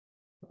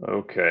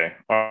Okay.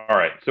 All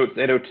right. So it's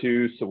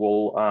 8:02. So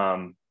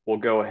we'll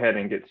go ahead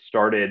and get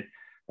started.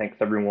 Thanks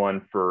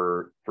everyone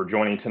for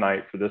joining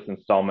tonight for this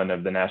installment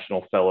of the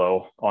National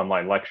Fellow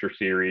Online Lecture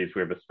Series.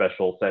 We have a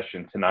special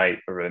session tonight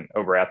for an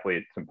Overhead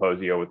Athlete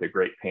Symposia with a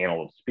great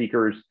panel of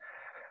speakers.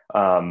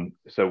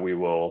 So we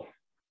will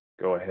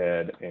go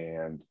ahead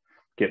and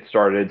get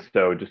started.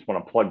 So just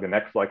want to plug the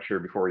next lecture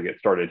before we get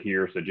started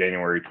here. So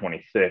January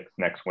 26th,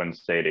 next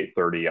Wednesday at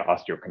 8:30,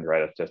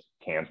 osteochondritis test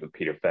cans with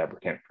Peter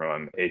Fabricant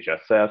from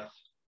HSS.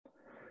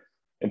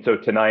 And so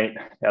tonight,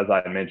 as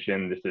I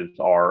mentioned, this is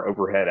our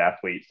Overhead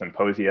Athlete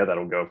Symposia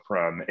that'll go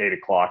from 8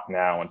 o'clock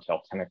now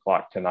until 10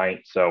 o'clock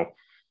tonight. So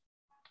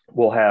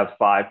we'll have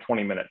 5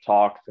 20-minute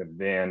talks and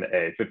then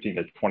a 15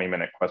 to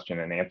 20-minute question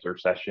and answer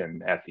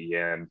session at the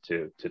end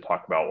to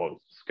talk about what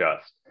was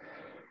discussed.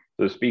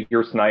 The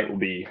speakers tonight will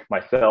be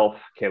myself,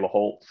 Kaila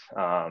Holtz,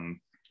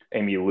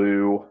 Amy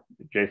Liu,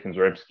 Jason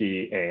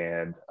Zaremski,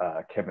 and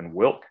Kevin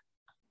Wilk.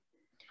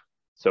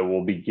 So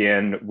we'll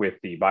begin with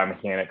the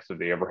biomechanics of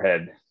the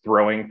overhead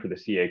throwing for the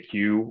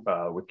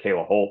CAQ with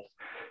Kaila Holtz.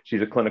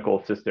 She's a clinical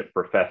assistant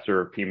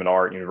professor at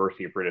P&R,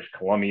 University of British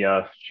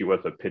Columbia. She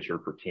was a pitcher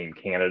for Team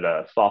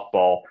Canada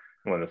softball,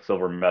 won the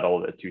silver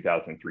medal at the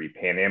 2003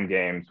 Pan Am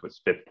Games, was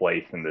 5th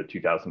place in the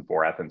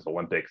 2004 Athens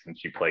Olympics, and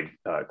she played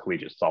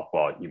collegiate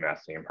softball at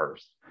UMass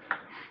Amherst.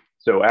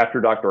 So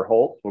after Dr.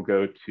 Holtz, we'll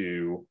go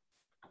to,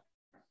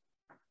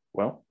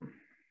 well,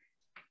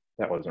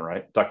 that wasn't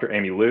right, Dr.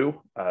 Amy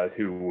Liu,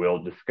 who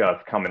will discuss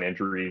common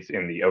injuries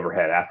in the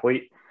overhead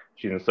athlete.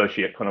 She's an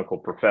associate clinical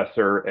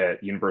professor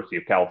at University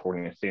of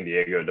California, San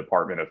Diego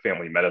Department of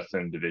Family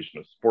Medicine, Division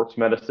of Sports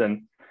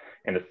Medicine,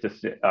 and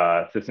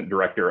assistant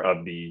director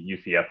of the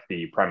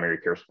UCSD Primary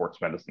Care Sports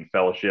Medicine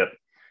Fellowship.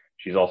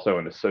 She's also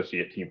an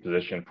associate team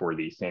physician for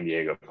the San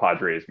Diego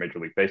Padres Major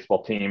League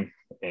Baseball team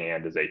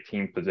and is a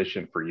team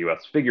physician for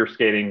U.S. figure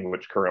skating,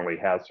 which currently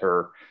has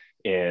her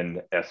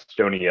in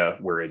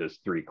Estonia, where it is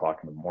 3 o'clock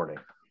in the morning.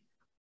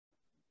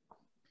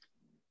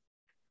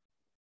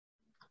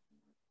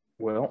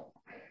 Well,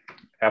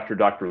 after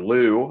Dr.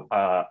 Liu,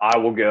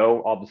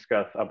 I'll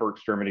discuss upper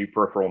extremity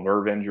peripheral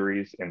nerve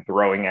injuries in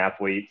throwing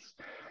athletes.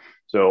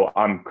 So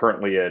I'm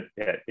currently at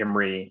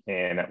Emory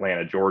in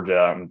Atlanta, Georgia.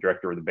 I'm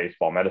director of the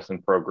baseball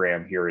medicine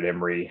program here at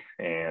Emory,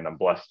 and I'm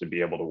blessed to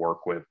be able to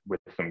work with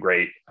some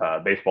great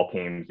baseball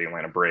teams, the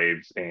Atlanta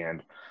Braves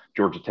and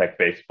Georgia Tech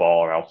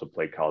baseball. I also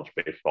played college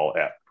baseball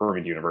at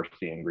Furman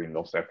University in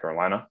Greenville, South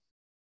Carolina.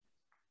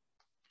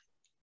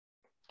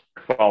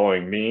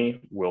 Following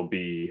me will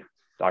be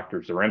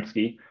Dr.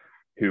 Zaremski,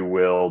 who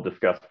will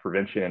discuss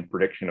prevention and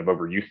prediction of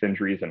overuse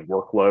injuries and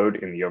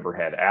workload in the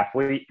overhead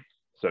athlete.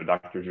 So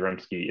Dr.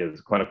 Zaremski is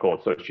clinical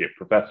associate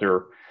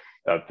professor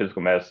of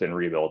physical medicine,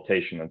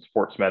 rehabilitation, and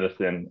sports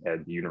medicine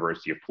at the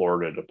University of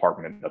Florida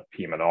Department of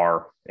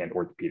PM&R and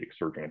orthopedic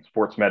surgery and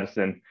sports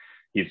medicine.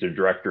 He's the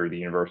director of the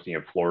University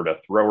of Florida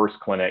Throwers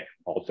Clinic,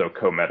 also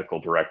co-medical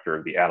director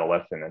of the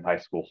Adolescent and High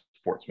School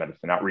Sports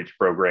Medicine Outreach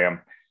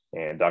Program.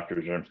 And Dr.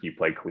 Zaremski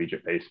played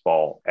collegiate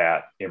baseball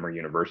at Emory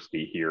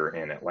University here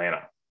in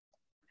Atlanta.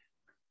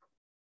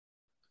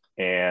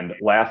 And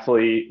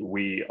lastly,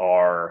 we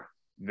are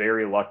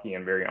very lucky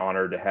and very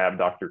honored to have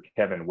Dr.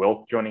 Kevin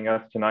Wilk joining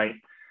us tonight.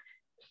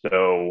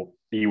 So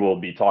he will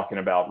be talking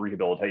about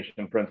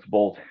rehabilitation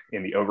principles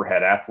in the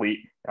overhead athlete.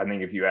 I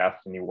think if you ask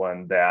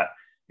anyone that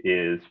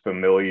is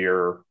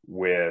familiar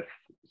with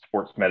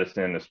sports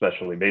medicine,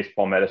 especially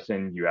baseball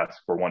medicine, you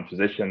ask for one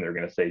physician, they're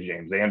going to say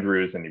James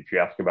Andrews. And if you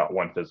ask about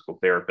one physical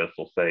therapist,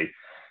 they'll say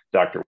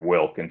Dr.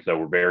 Wilk. And so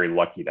we're very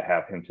lucky to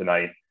have him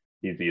tonight.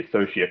 He's the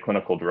associate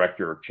clinical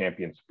director of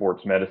Champion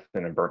Sports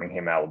Medicine in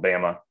Birmingham,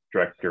 Alabama,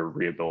 director of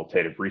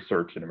rehabilitative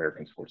research at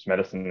American Sports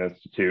Medicine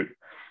Institute,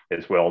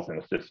 as well as an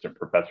assistant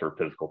professor of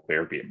physical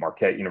therapy at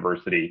Marquette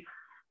University.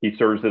 He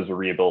serves as a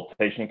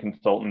rehabilitation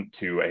consultant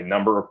to a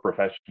number of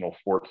professional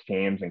sports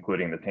teams,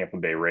 including the Tampa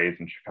Bay Rays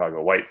and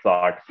Chicago White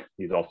Sox.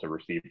 He's also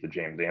received the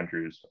James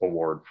Andrews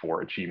Award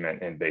for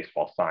Achievement in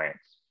Baseball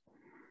Science.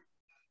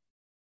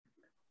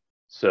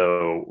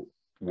 So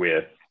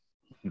with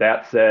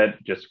that said,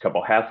 just a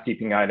couple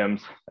housekeeping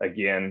items.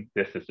 Again,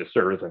 this is to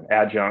serve as an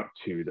adjunct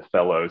to the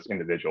Fellows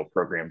Individual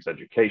Programs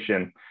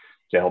Education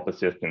to help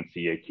assist in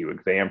CAQ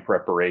exam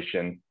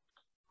preparation.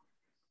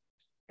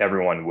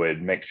 Everyone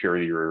would make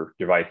sure your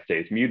device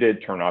stays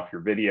muted, turn off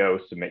your video,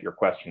 submit your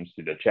questions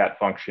to the chat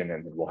function,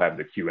 and then we'll have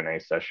the Q&A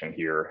session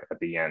here at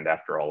the end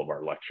after all of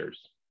our lectures.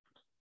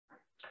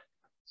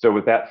 So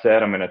with that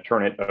said, I'm going to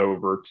turn it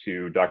over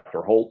to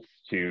Dr. Holtz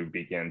to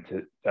begin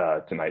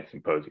tonight's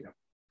symposium.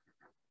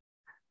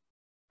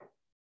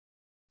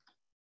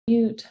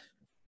 Mute.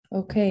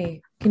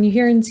 Okay. Can you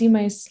hear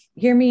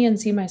me and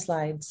see my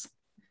slides?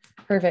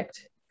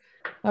 Perfect.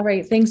 All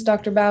right. Thanks,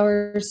 Dr.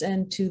 Bowers,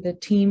 and to the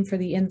team for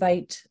the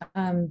invite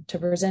to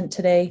present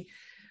today.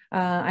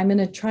 I'm going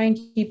to try and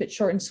keep it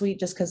short and sweet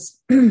just because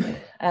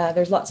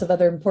there's lots of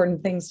other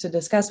important things to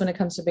discuss when it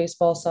comes to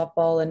baseball,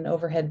 softball, and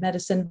overhead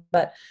medicine,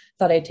 but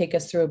thought I'd take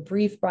us through a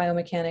brief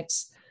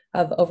biomechanics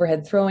of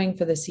overhead throwing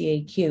for the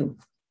CAQ.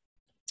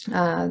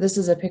 This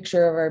is a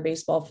picture of our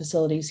baseball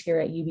facilities here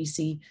at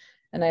UBC,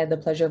 and I had the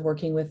pleasure of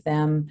working with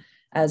them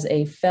as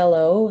a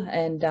fellow.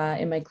 And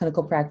in my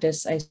clinical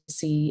practice, I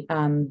see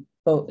kind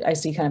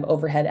of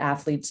overhead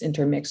athletes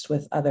intermixed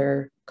with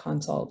other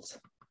consults.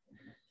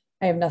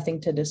 I have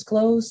nothing to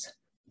disclose.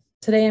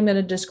 Today, I'm going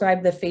to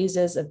describe the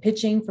phases of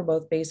pitching for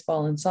both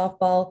baseball and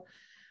softball,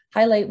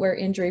 highlight where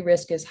injury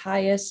risk is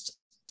highest,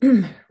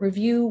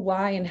 review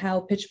why and how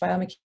pitch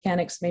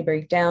biomechanics may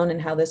break down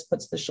and how this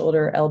puts the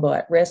shoulder or elbow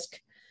at risk,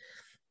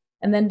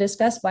 and then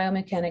discuss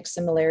biomechanics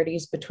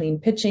similarities between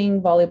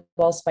pitching,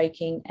 volleyball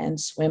spiking, and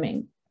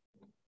swimming.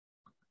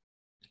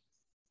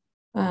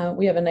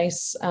 We have a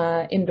nice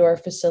indoor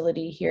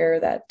facility here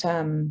that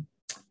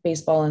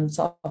baseball and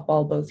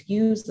softball both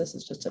use. This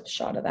is just a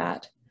shot of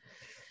that.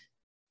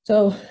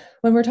 So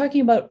when we're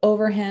talking about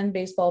overhand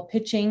baseball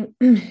pitching,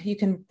 you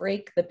can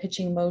break the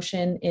pitching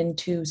motion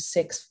into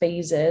 6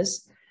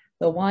 phases: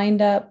 the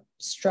windup,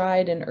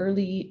 stride and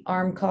early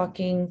arm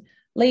cocking,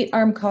 late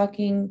arm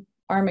cocking,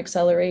 arm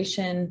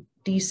acceleration,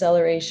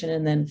 deceleration,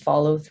 and then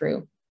follow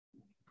through.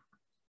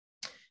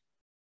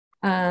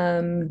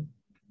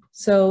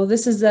 So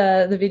this is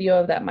the video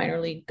of that minor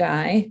league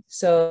guy.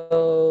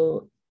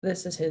 So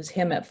this is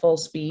him at full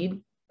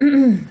speed.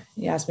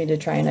 He asked me to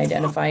try and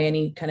identify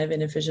any kind of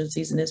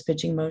inefficiencies in his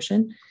pitching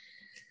motion.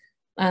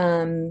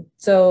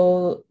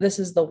 So this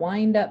is the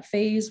wind-up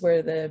phase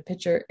where the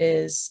pitcher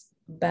is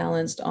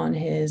balanced on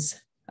his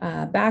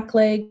back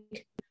leg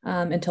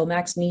until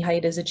max knee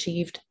height is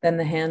achieved. Then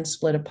the hands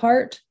split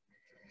apart.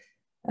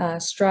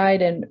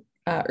 Stride and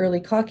early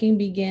cocking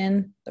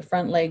begin. The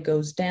front leg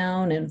goes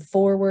down and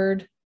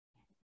forward.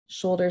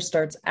 Shoulder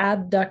starts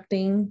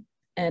abducting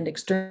and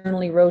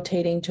externally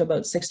rotating to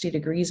about 60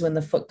 degrees when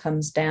the foot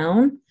comes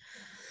down.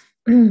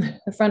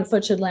 The front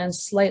foot should land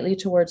slightly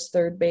towards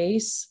third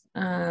base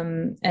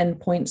and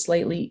point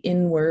slightly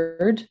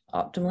inward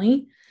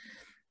optimally.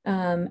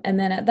 And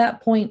then at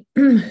that point,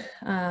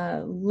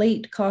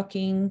 late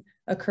cocking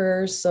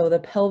occurs. So the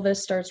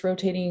pelvis starts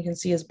rotating. You can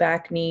see his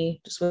back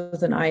knee, just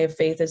with an eye of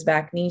faith, his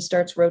back knee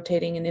starts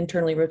rotating and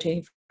internally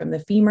rotating from the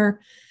femur.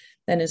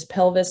 Then his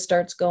pelvis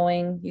starts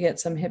going. You get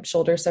some hip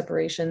shoulder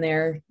separation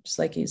there, just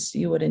like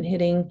you would in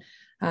hitting.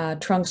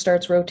 Trunk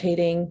starts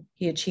rotating.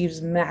 He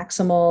achieves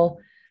maximal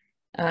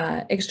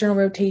external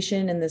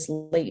rotation in this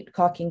late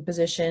cocking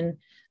position.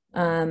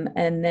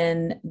 And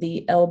then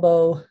the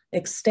elbow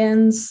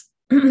extends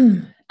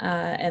and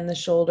the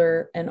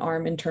shoulder and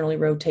arm internally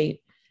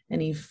rotate, and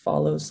he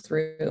follows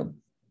through.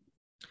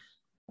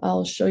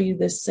 I'll show you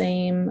the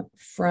same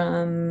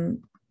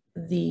from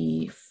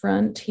the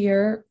front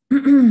here.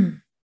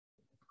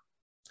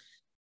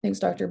 Thanks,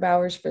 Dr.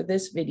 Bowers, for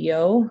this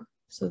video.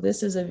 So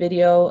this is a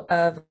video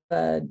of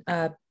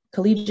a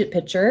collegiate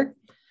pitcher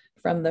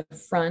from the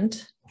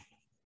front.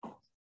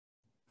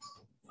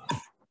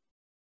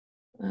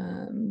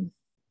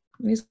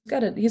 He's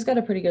got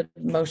a pretty good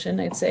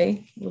motion, I'd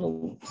say.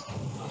 Show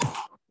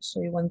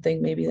you one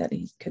thing maybe that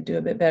he could do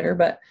a bit better,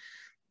 but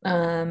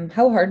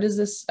how hard is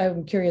this?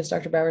 I'm curious,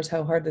 Dr. Bowers,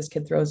 how hard this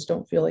kid throws.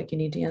 Don't feel like you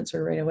need to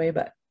answer right away,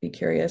 but be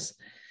curious.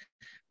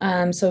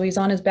 So he's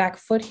on his back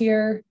foot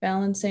here,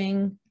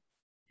 balancing.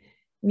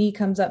 Knee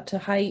comes up to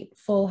height,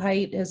 full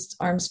height. His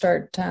arms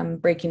start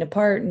breaking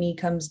apart. Knee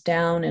comes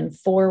down and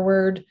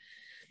forward.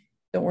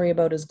 Don't worry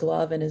about his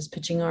glove and his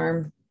pitching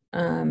arm.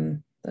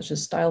 That's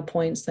just style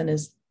points. Then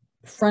his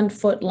front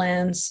foot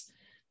lands.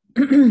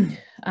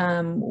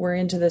 We're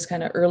into this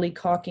kind of early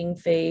cocking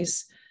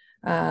phase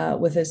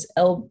with his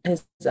arm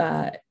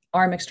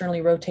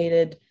externally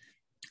rotated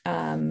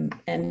and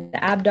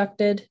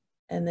abducted.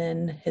 And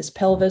then his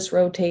pelvis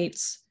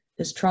rotates,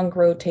 his trunk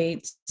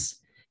rotates.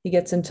 He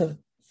gets into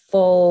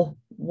full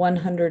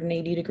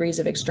 180 degrees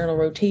of external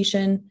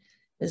rotation.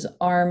 His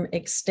arm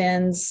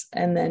extends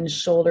and then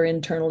shoulder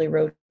internally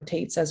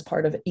rotates as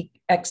part of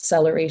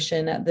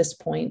acceleration at this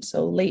point.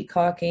 So late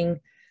cocking,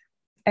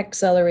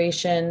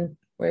 acceleration,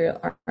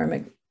 where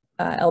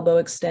elbow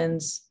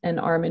extends and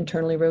arm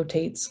internally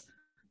rotates,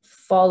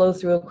 follow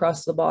through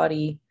across the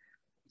body,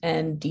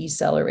 and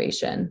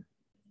deceleration.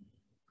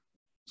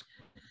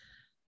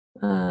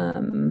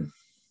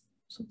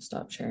 So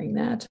stop sharing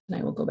that and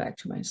I will go back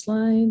to my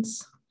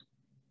slides.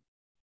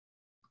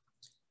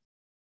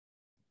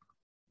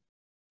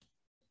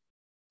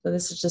 So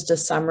this is just a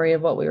summary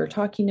of what we were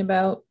talking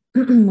about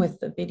with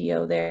the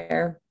video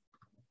there.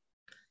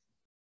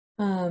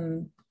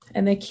 And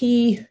the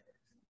key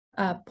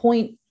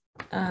point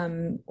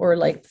or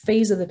like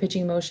phase of the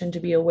pitching motion to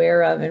be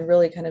aware of and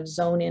really kind of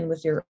zone in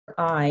with your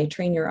eye,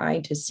 train your eye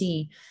to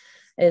see,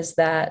 is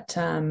that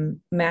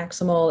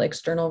maximal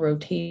external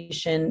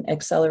rotation,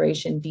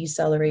 acceleration,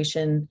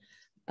 deceleration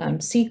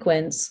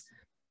sequence.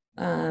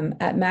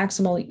 At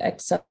maximal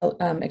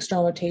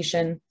external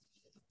rotation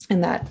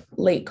in that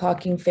late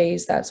cocking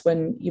phase, that's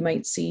when you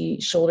might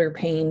see shoulder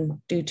pain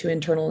due to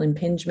internal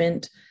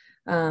impingement,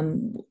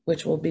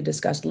 which will be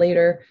discussed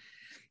later.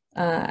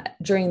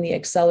 During the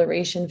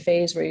acceleration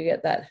phase, where you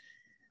get that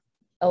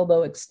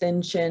elbow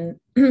extension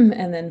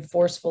and then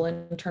forceful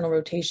internal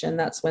rotation.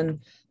 That's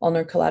when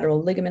ulnar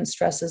collateral ligament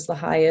stress is the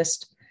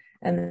highest.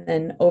 And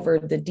then over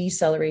the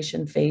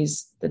deceleration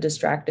phase, the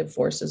distractive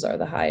forces are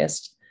the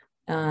highest.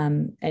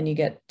 And you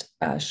get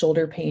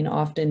shoulder pain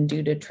often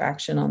due to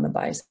traction on the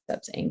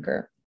biceps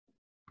anchor.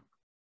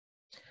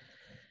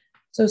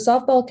 So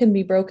softball can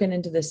be broken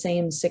into the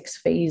same 6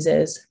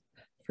 phases.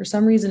 For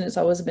some reason, it's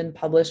always been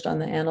published on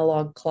the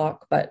analog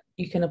clock, but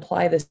you can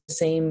apply the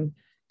same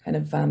kind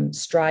of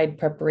stride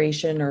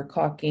preparation or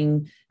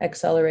cocking,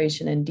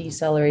 acceleration and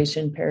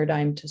deceleration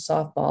paradigm to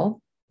softball.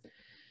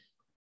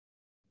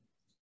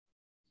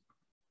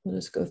 We'll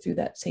just go through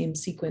that same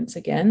sequence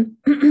again.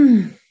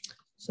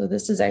 So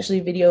this is actually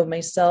a video of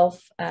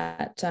myself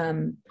at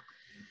the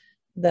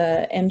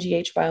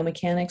MGH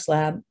Biomechanics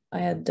lab. I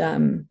had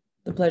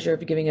the pleasure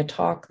of giving a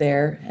talk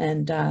there,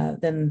 and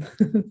then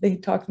they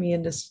talked me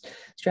into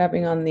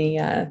strapping on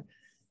the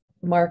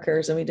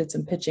markers, and we did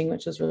some pitching,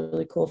 which was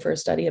really cool for a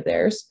study of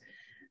theirs.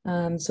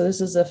 So this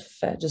is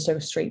just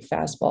a straight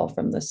fastball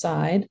from the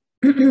side.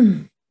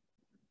 And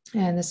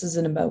this is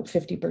in about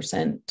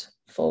 50%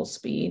 full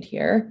speed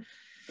here.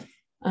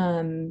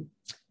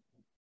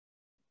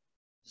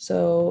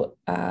 So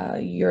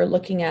you're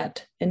looking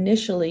at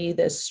initially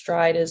this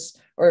stride is,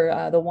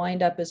 or the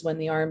wind up is when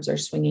the arms are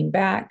swinging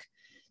back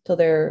till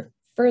their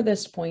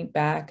furthest point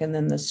back. And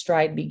then the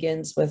stride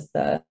begins with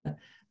the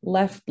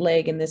left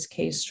leg, in this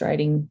case,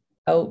 striding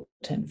out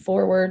and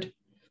forward.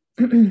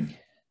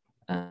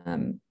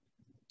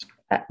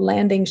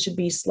 Landing should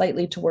be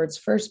slightly towards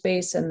first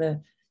base and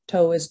the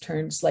toe is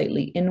turned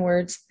slightly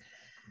inwards.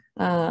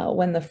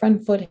 When the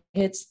front foot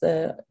hits,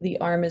 the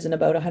arm is in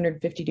about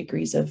 150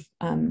 degrees of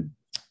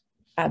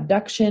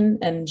abduction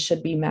and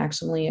should be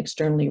maximally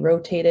externally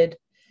rotated.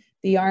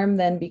 The arm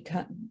then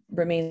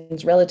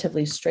remains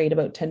relatively straight,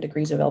 about 10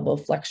 degrees of elbow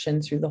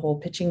flexion through the whole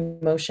pitching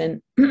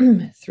motion,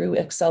 through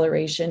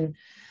acceleration,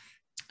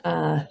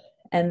 and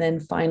then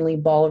finally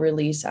ball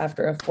release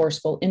after a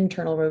forceful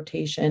internal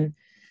rotation,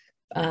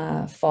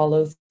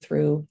 follow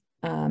through,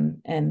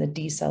 and the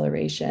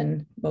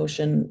deceleration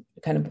motion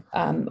kind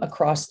of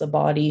across the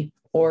body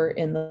or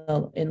in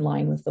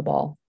line with the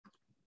ball.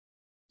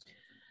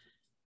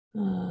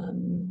 Let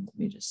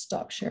me just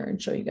stop share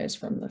and show you guys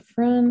from the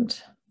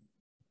front.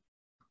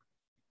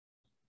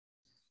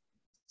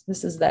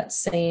 This is that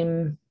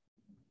same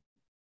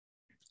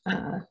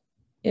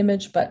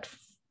image, but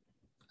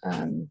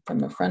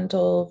from a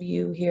frontal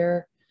view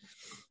here.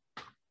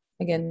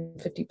 Again,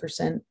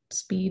 50%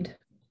 speed.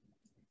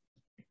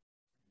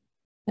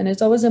 And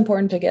it's always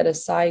important to get a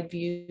side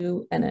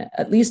view and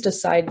at least a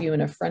side view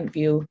and a front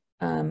view.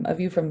 A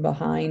view from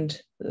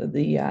behind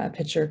the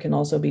pitcher can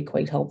also be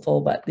quite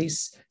helpful, but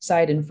these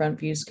side and front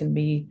views can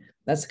be,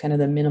 that's kind of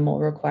the minimal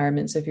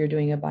requirements if you're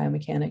doing a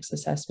biomechanics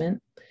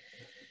assessment.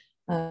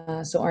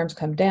 So arms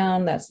come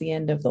down, that's the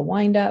end of the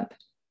windup,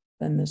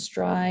 then the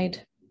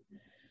stride.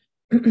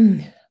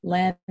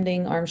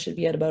 Landing, arms should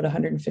be at about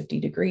 150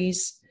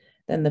 degrees.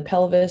 Then the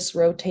pelvis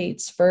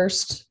rotates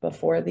first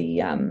before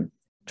the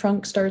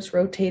trunk starts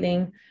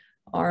rotating.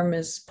 Arm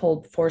is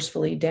pulled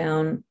forcefully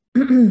down,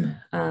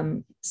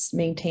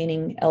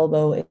 maintaining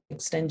elbow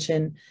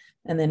extension.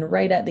 And then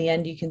right at the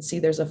end, you can see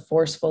there's a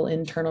forceful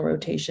internal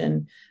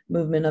rotation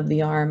movement of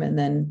the arm and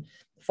then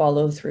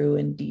follow through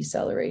and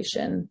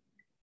deceleration.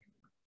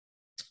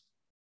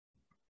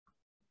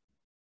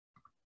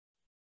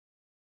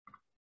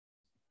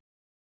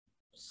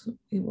 So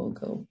we will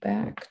go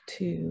back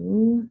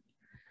to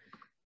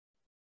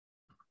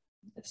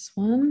this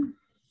one.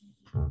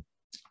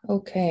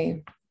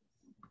 Okay.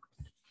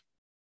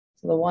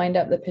 So the wind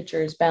up, the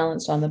pitcher is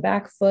balanced on the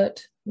back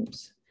foot.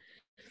 Oops.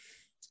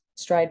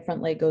 Stride,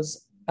 front leg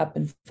goes up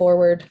and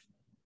forward.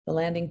 The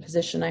landing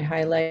position I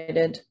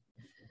highlighted.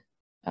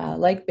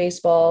 Like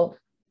baseball,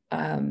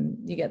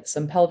 you get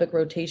some pelvic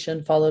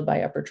rotation followed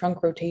by upper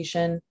trunk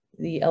rotation.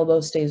 The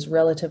elbow stays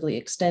relatively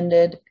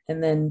extended,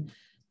 and then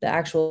the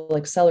actual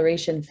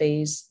acceleration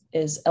phase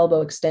is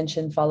elbow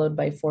extension followed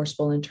by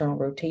forceful internal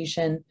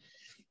rotation.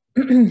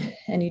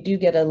 And you do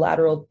get a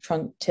lateral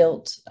trunk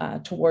tilt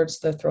towards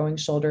the throwing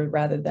shoulder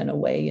rather than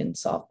away in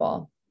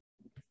softball.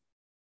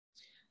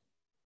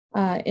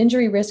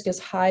 Injury risk is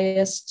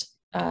highest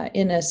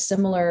in a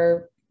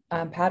similar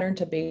pattern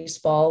to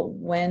baseball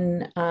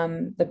when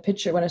when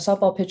a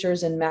softball pitcher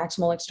is in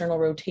maximal external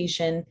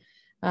rotation.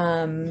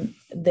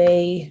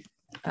 They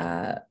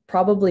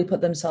probably put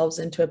themselves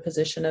into a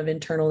position of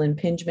internal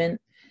impingement.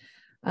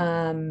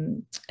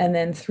 And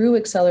then through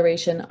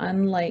acceleration,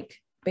 unlike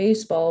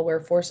baseball, where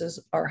forces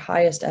are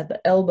highest at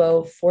the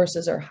elbow,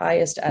 forces are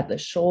highest at the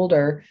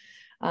shoulder,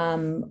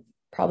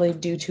 probably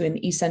due to an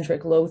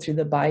eccentric load through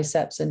the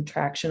biceps and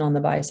traction on the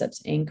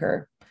biceps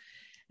anchor.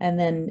 And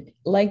then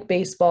like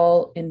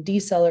baseball, in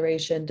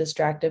deceleration,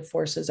 distractive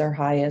forces are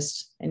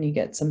highest, and you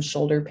get some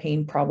shoulder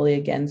pain, probably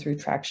again through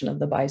traction of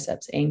the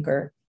biceps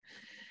anchor.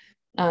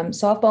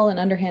 Softball and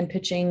underhand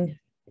pitching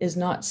is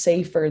not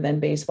safer than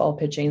baseball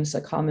pitching. It's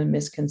a common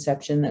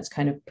misconception that's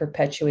kind of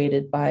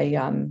perpetuated by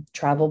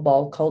travel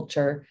ball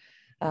culture.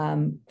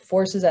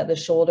 Forces at the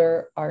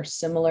shoulder are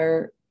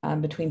similar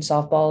between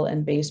softball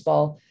and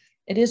baseball.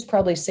 It is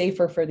probably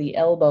safer for the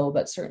elbow,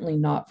 but certainly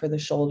not for the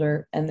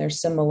shoulder. And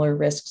there's similar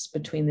risks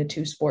between the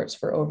two sports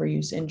for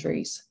overuse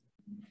injuries.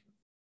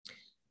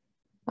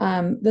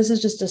 This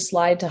is just a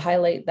slide to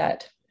highlight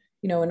that,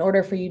 you know, in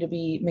order for you to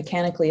be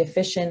mechanically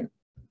efficient,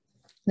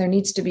 there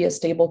needs to be a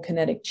stable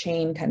kinetic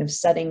chain kind of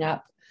setting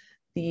up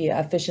the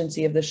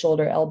efficiency of the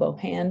shoulder, elbow,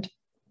 hand.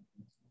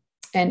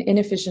 And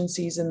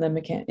inefficiencies in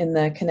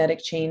the kinetic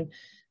chain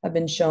have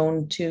been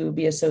shown to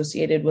be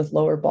associated with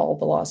lower ball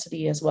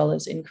velocity as well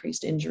as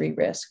increased injury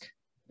risk.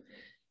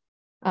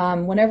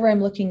 Whenever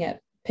I'm looking at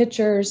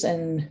pictures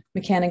and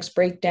mechanics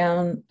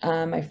breakdown,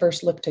 I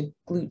first look to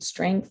glute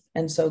strength.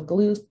 And so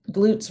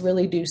glutes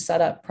really do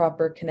set up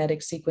proper kinetic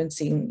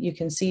sequencing. You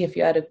can see if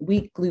you had a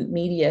weak glute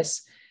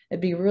medius,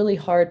 it'd be really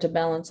hard to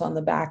balance on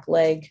the back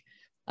leg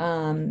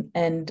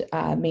and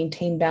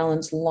maintain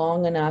balance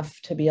long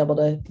enough to be able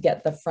to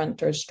get the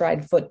front or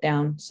stride foot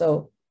down.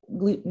 So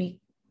glute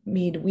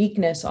med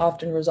weakness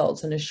often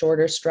results in a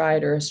shorter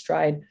stride or a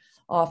stride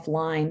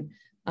offline.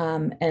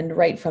 And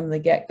right from the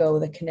get-go,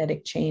 the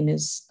kinetic chain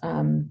is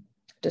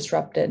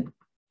disrupted.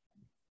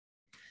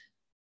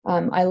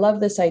 I love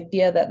this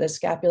idea that the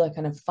scapula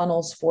kind of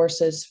funnels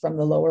forces from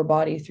the lower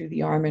body through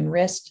the arm and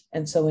wrist.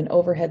 And so in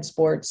overhead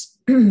sports,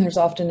 there's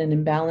often an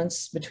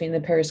imbalance between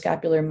the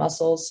periscapular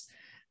muscles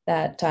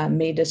that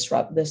may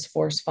disrupt this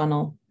force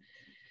funnel.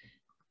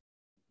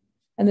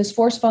 And this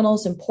force funnel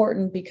is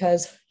important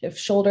because if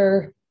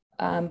shoulder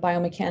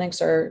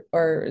biomechanics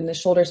are in the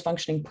shoulders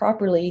functioning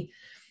properly,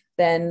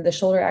 then the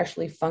shoulder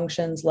actually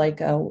functions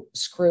like a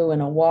screw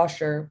in a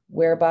washer,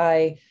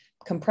 whereby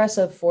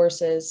compressive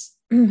forces,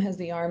 as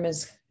the arm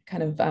is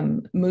kind of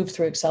moved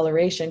through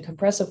acceleration,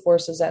 compressive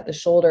forces at the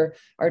shoulder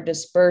are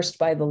dispersed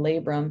by the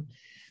labrum.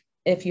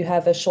 If you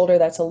have a shoulder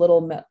that's a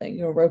little,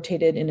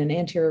 rotated in an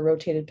anterior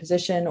rotated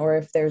position, or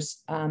if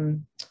there's,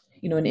 an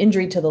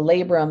injury to the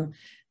labrum,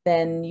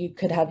 then you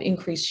could have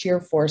increased shear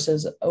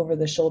forces over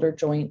the shoulder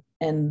joint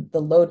and the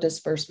load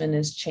disbursement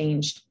is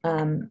changed.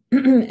 And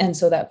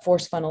so that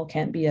force funnel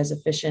can't be as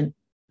efficient.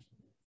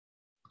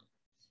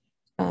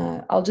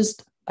 I'll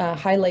just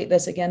highlight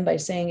this again by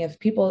saying if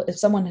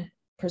someone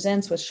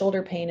presents with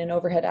shoulder pain, an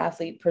overhead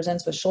athlete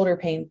presents with shoulder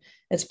pain,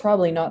 it's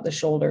probably not the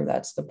shoulder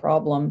that's the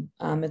problem.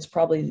 It's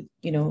probably,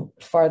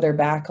 farther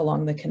back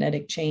along the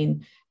kinetic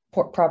chain,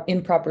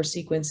 improper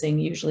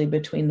sequencing, usually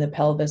between the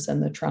pelvis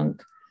and the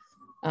trunk.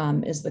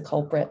 Is the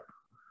culprit.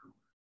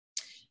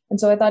 And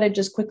so I thought I'd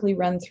just quickly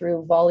run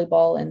through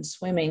volleyball and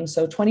swimming.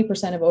 So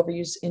 20% of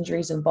overuse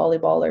injuries in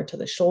volleyball are to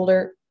the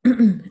shoulder.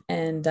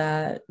 And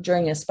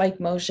during a spike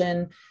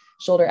motion,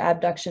 shoulder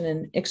abduction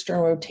and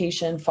external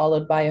rotation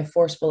followed by a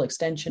forceful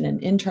extension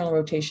and internal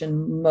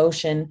rotation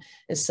motion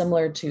is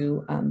similar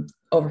to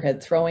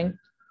overhead throwing.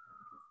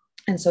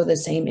 And so the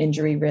same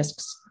injury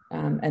risks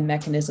and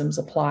mechanisms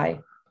apply.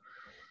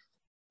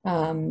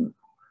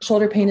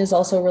 Shoulder pain is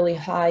also really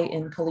high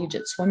in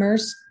collegiate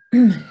swimmers.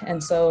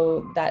 And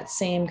so that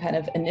same kind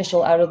of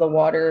initial out of the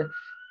water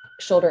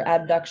shoulder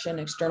abduction,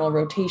 external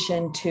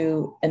rotation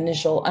to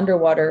initial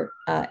underwater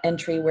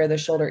entry where the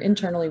shoulder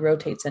internally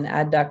rotates and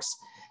adducts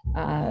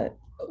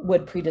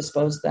would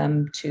predispose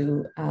them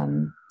to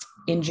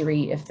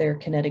injury if their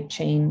kinetic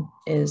chain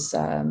is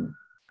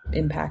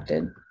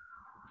impacted.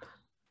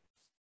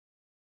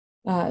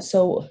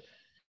 While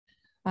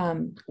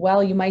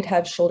you might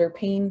have shoulder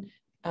pain,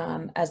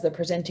 as the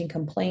presenting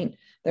complaint,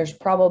 there's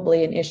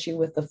probably an issue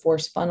with the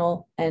force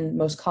funnel, and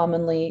most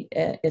commonly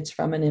it's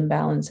from an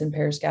imbalance in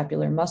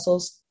periscapular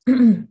muscles.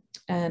 And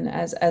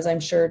as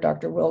I'm sure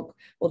Dr. Wilk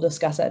will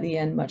discuss at the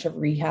end, much of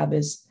rehab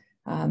is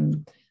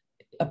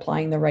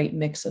applying the right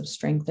mix of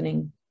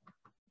strengthening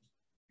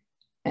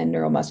and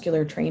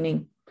neuromuscular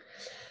training.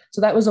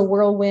 So that was a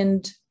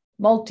whirlwind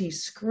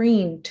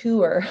multi-screen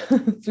tour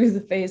through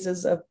the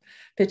phases of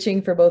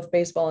pitching for both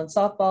baseball and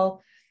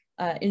softball.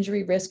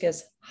 Injury risk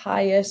is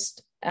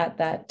highest at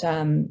that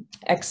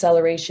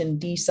acceleration,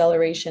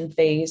 deceleration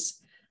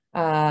phase.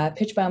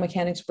 Pitch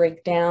biomechanics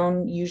break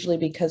down usually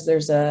because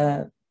there's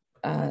a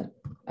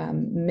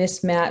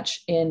mismatch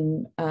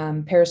in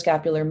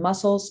periscapular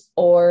muscles,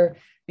 or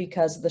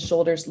because the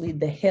shoulders lead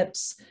the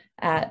hips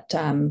at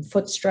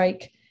foot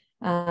strike.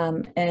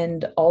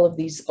 And all of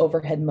these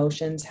overhead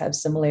motions have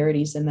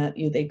similarities in that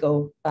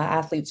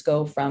athletes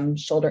go from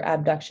shoulder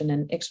abduction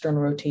and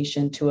external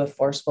rotation to a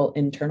forceful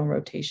internal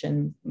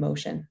rotation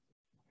motion.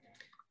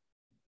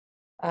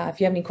 If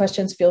you have any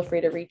questions, feel free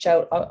to reach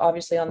out,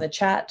 obviously on the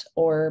chat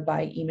or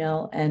by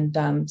email.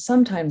 And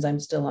sometimes I'm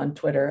still on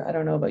Twitter. I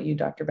don't know about you,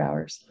 Dr.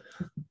 Bowers.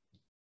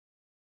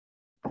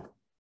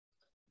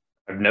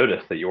 I've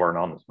noticed that you aren't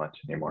on as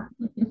much anymore.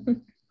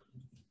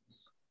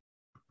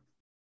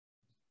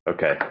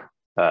 Okay.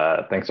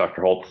 Thanks,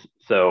 Dr. Holtz.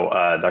 So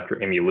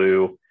Dr. Amy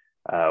Liu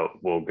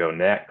will go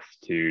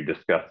next to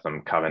discuss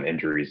some common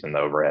injuries in the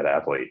overhead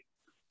athlete.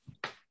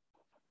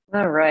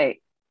 All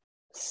right.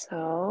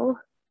 So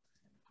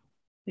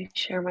let me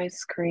share my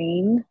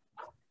screen.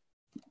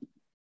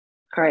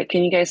 All right.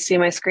 Can you guys see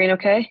my screen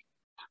okay?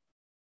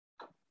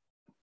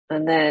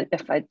 And then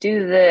if I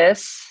do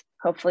this,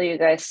 hopefully you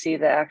guys see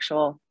the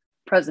actual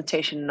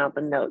presentation and not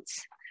the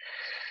notes.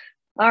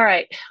 All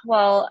right,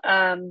 well,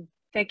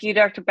 thank you,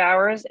 Dr.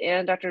 Bowers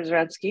and Dr.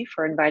 Zaremski,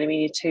 for inviting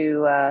me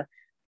to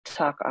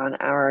talk on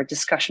our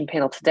discussion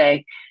panel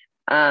today.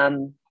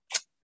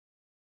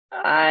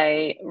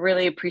 I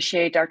really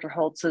appreciate Dr.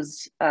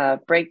 Holtz's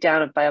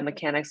breakdown of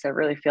biomechanics. I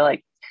really feel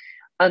like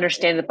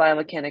understanding the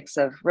biomechanics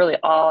of really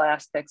all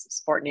aspects of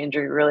sport and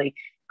injury really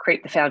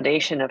create the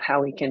foundation of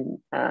how we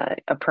can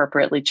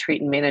appropriately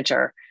treat and manage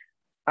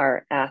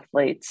our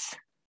athletes.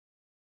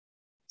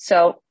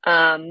 So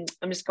I'm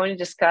just going to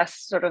discuss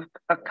sort of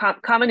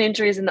common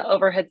injuries in the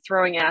overhead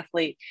throwing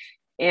athlete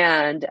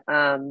and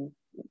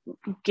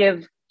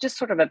give just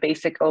sort of a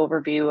basic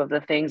overview of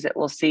the things that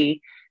we'll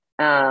see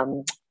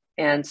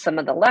and some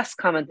of the less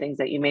common things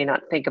that you may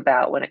not think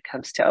about when it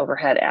comes to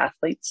overhead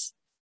athletes.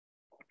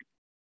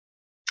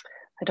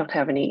 I don't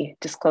have any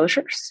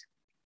disclosures.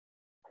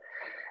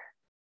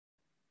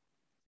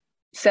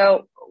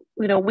 So,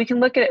 you know, we can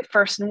look at it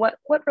first and what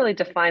really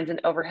defines an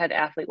overhead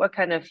athlete? What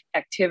kind of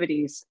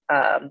activities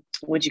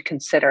would you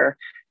consider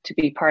to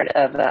be part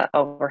of an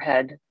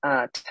overhead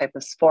type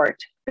of sport?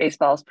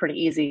 Baseball is pretty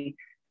easy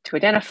to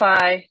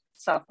identify,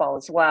 softball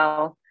as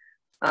well.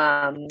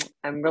 I'm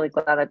really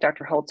glad that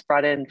Dr. Holtz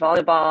brought in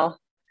volleyball.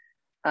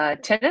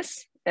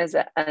 Tennis is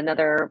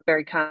another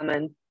very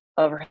common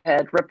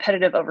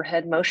repetitive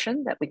overhead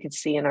motion that we can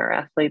see in our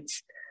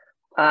athletes.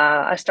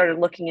 I started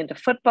looking into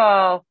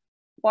football,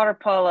 water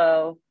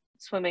polo,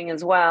 swimming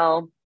as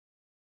well.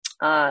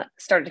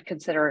 Started to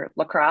consider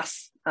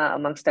lacrosse,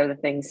 amongst other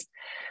things.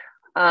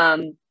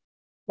 One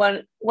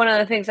of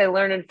the things I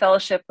learned in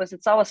fellowship was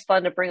it's always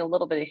fun to bring a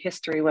little bit of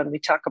history when we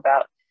talk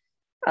about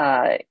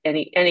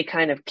any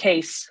kind of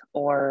case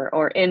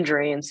or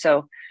injury. And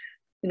so,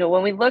 you know,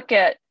 when we look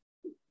at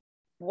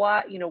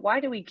why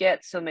do we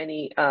get so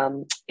many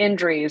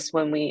injuries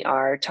when we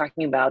are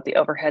talking about the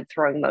overhead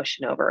throwing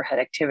motion, overhead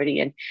activity?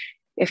 And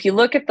if you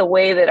look at the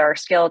way that our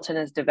skeleton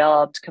is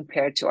developed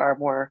compared to our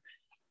more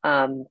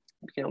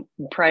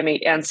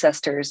primate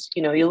ancestors,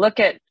 you know, you look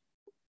at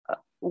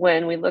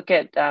when we look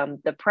at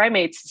the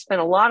primates,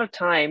 spend a lot of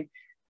time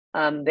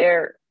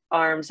their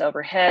arms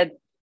overhead,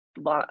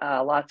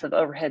 lots of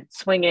overhead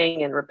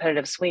swinging and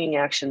repetitive swinging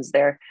actions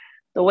there.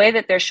 The way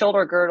that their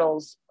shoulder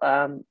girdles,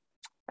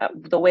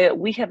 the way that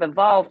we have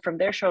evolved from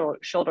their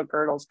shoulder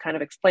girdles kind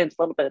of explains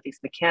a little bit of these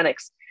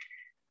mechanics.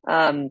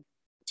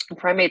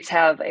 Primates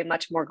have a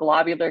much more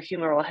globular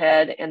humeral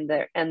head, and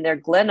their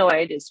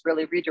glenoid is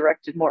really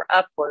redirected more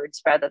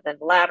upwards rather than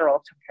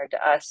lateral compared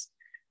to us.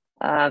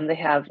 They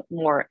have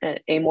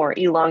a more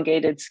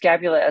elongated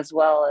scapula as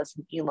well as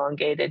an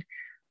elongated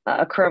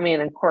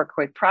acromion and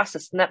coracoid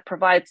process, and that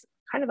provides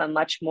kind of a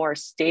much more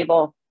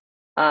stable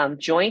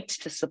joint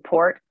to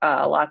support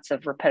lots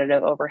of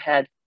repetitive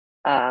overhead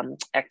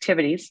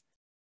activities.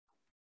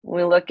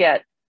 We look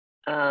at,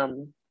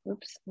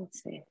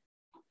 let's see.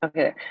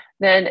 Okay,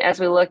 then as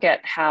we look at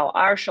how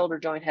our shoulder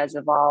joint has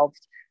evolved,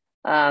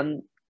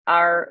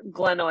 our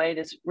glenoid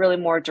is really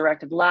more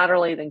directed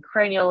laterally than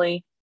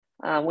cranially.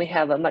 We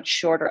have a much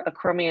shorter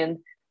acromion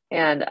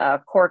and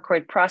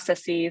coracoid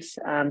processes,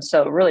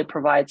 so it really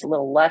provides a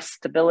little less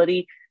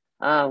stability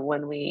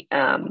when we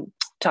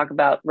talk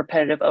about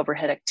repetitive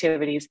overhead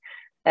activities.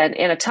 And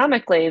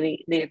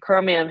anatomically, the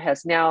acromion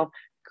has now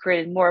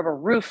created more of a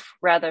roof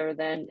rather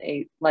than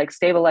a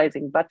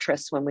stabilizing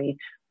buttress when we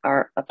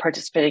are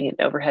participating in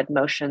overhead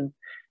motion.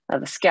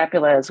 The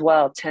scapula as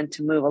well tend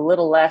to move a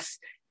little less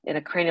in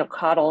a cranial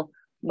caudal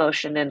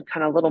motion and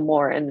kind of a little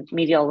more in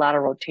medial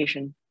lateral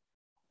rotation.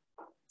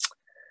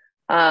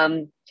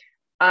 Again,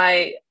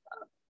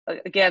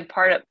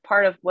 part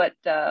of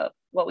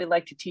what we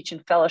like to teach in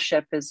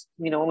fellowship is,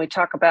 you know, when we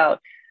talk about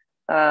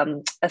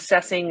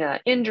assessing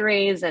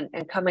injuries and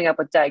coming up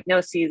with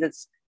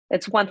diagnoses,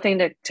 it's one thing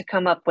to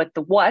come up with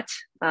the what,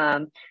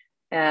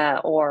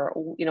 or,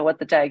 you know, what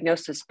the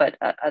diagnosis, but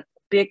a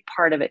big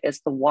part of it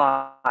is the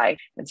why.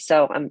 And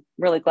so I'm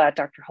really glad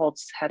Dr.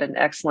 Holtz had an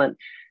excellent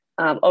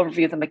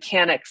overview of the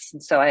mechanics.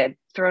 And so I had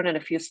thrown in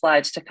a few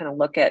slides to kind of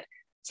look at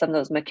some of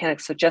those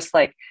mechanics. So just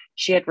like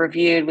she had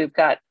reviewed, we've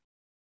got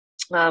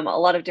a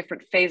lot of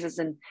different phases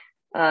in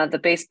the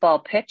baseball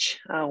pitch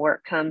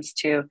where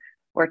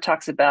it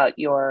talks about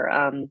your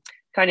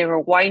kind of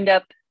your wind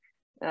up,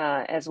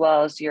 as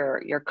well as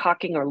your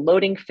cocking or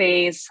loading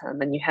phase.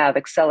 And then you have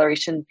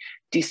acceleration,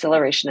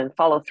 deceleration, and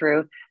follow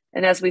through.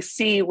 And as we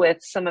see with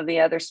some of the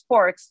other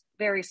sports,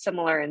 very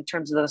similar in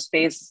terms of those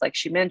phases, like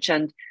she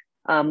mentioned,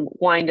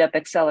 wind up,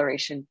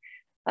 acceleration,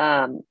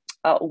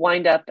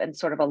 wind up and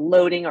sort of a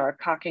loading or a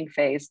cocking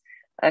phase,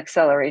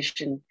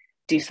 acceleration,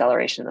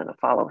 deceleration, and a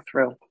follow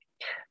through.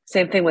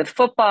 Same thing with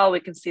football. We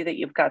can see that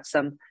you've got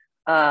some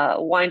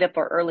wind up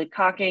or early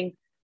cocking.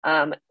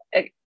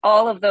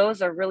 All of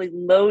those are really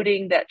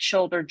loading that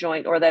shoulder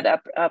joint or that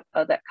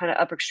that kind of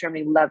upper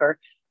extremity lever.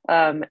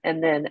 And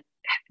then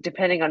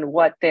depending on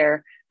what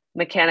their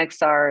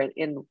mechanics are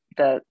in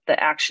the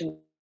action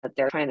that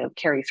they're trying to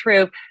carry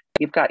through,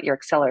 you've got your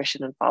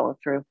acceleration and follow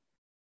through.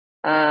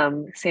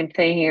 Same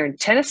thing here in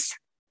tennis.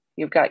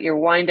 You've got your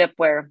windup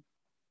where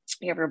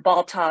you have your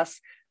ball toss,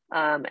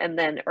 and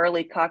then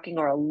early cocking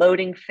or a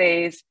loading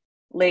phase.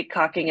 Late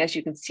cocking, as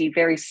you can see,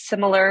 very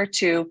similar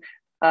to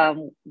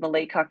the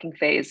late cocking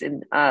phase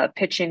in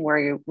pitching, where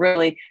you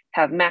really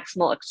have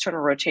maximal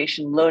external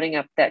rotation, loading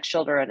up that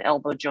shoulder and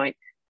elbow joint.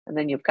 And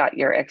then you've got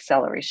your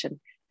acceleration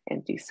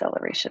and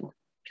deceleration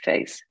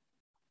phase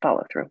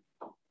follow through.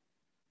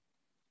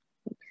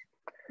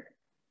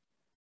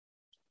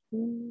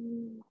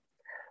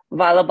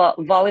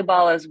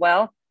 Volleyball as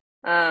well.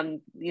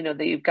 You know,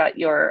 that you've got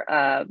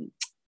your,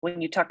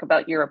 when you talk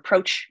about your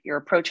approach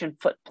and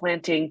foot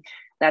planting,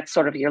 that's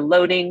sort of your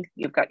loading.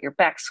 You've got your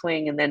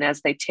backswing, and then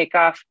as they take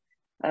off,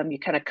 you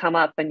kind of come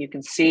up and you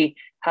can see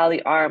how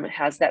the arm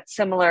has that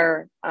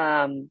similar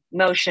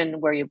motion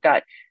where you've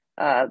got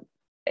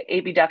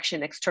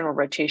abduction, external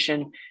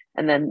rotation,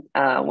 and then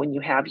when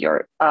you have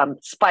your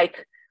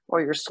spike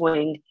or your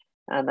swing,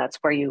 that's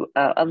where you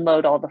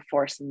unload all the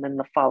force and then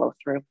the follow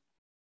through.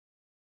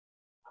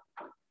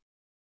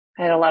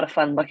 I had a lot of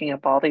fun looking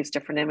up all these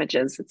different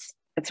images.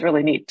 It's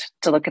really neat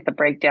to look at the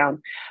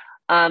breakdown.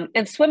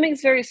 And swimming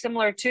is very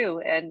similar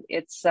too. And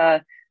it's, you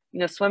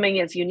know, swimming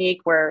is unique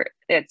where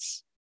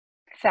it's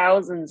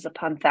thousands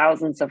upon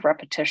thousands of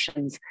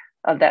repetitions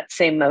of that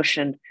same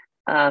motion.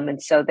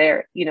 And so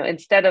there, you know,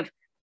 instead of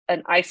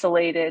an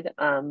isolated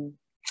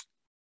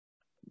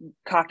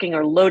cocking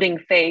or loading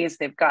phase,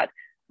 they've got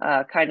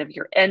kind of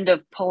your end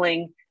of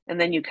pulling,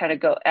 and then you kind of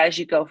go, as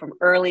you go from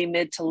early,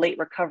 mid to late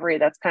recovery,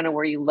 that's kind of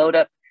where you load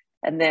up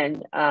and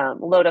then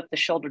load up the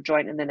shoulder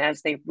joint. And then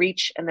as they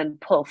reach and then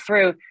pull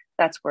through,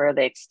 that's where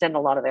they extend a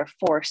lot of their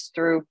force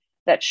through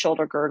that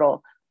shoulder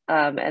girdle.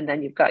 And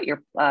then you've got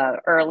your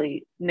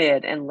early,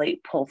 mid, and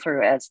late pull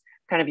through as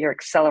kind of your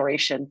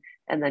acceleration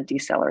and then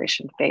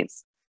deceleration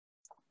phase.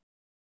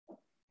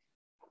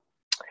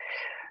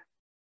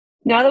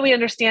 Now that we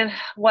understand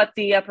what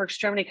the upper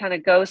extremity kind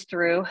of goes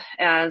through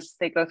as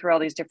they go through all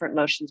these different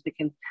motions, we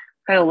can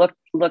kind of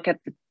look at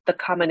the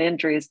common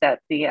injuries that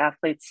the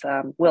athletes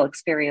will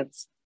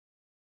experience.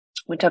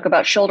 We talk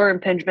about shoulder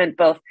impingement,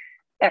 both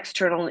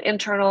external and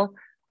internal.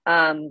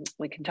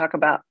 We can talk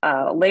about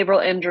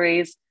labral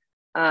injuries.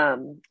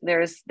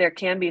 There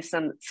can be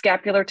some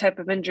scapular type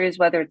of injuries,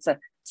 whether it's a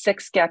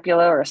sick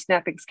scapula or a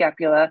snapping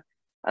scapula.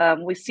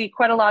 We see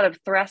quite a lot of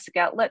thoracic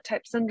outlet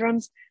type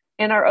syndromes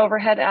in our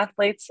overhead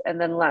athletes.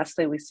 And then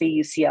lastly, we see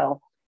UCL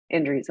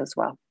injuries as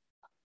well.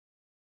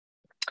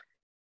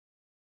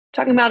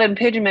 Talking about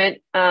impingement,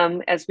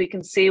 as we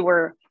can see,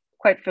 we're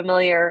quite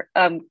familiar.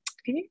 Can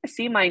you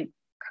see my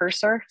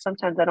cursor?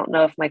 Sometimes I don't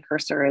know if my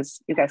cursor is,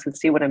 you guys can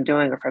see what I'm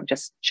doing or if I'm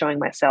just showing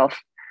myself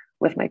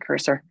with my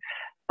cursor.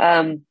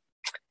 As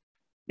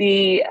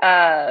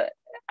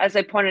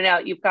I pointed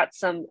out, you've got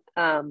some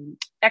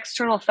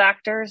external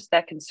factors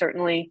that can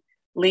certainly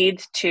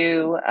lead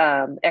to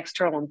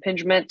external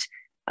impingement.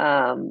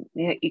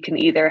 You can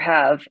either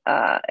have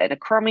an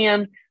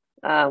acromion,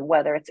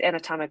 whether it's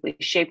anatomically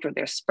shaped or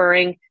they're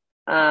spurring.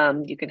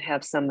 You can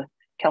have some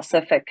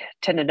calcific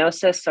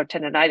tendinosis or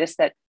tendonitis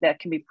that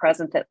can be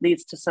present that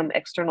leads to some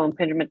external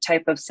impingement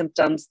type of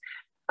symptoms.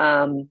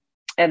 And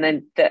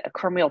then the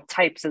acromial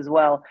types as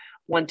well,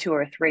 1, 2,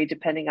 or 3,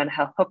 depending on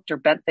how hooked or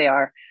bent they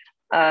are.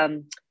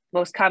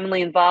 Most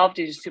commonly involved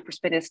is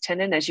supraspinatus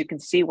tendon. As you can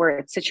see where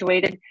it's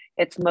situated,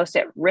 it's most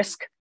at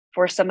risk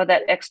for some of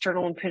that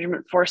external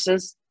impingement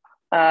forces.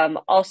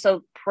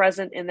 Also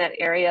present in that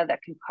area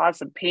that can cause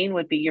some pain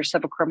would be your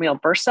subacromial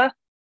bursa.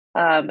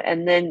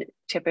 And then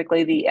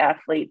typically the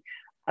athlete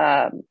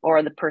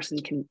or the person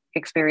can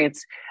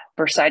experience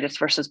bursitis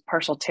versus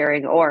partial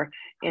tearing, or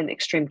in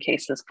extreme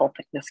cases, full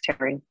thickness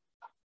tearing.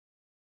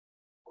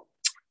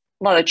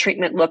 A lot of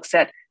treatment looks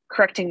at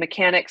correcting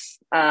mechanics.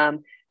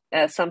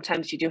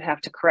 Sometimes you do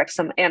have to correct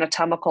some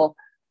anatomical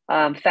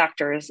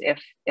factors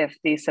if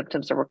these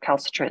symptoms are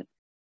recalcitrant.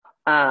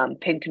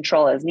 Pain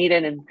control as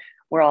needed, and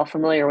we're all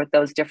familiar with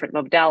those different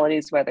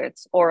modalities, whether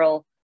it's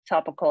oral,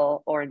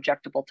 topical, or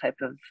injectable type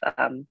of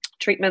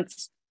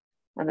treatments.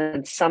 And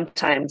then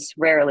sometimes,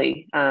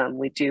 rarely,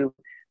 we do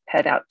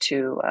head out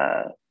to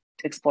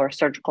explore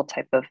surgical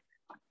type of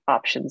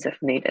options if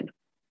needed.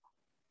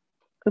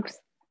 Oops.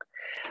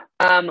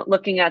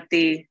 Looking at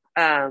the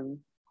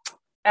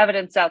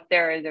evidence out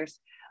there, there's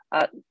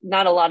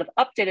not a lot of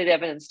updated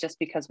evidence just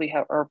because we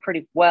are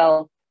pretty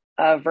well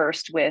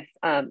versed with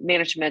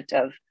management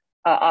of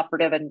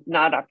operative and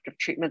non-operative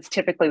treatments.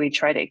 Typically, we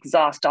try to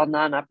exhaust all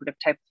non-operative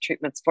type of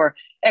treatments for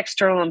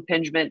external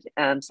impingement.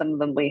 Some of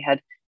them we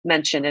had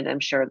mentioned, and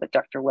I'm sure that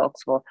Dr.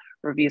 Wilks will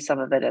review some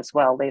of it as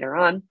well later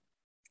on.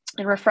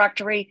 In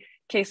refractory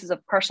cases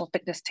of partial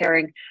thickness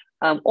tearing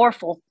or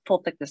full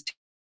thickness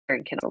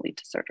tearing can also lead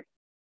to surgery.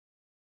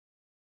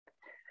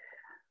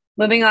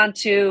 Moving on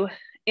to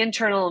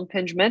internal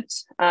impingement,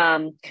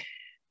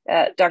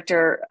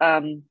 Dr.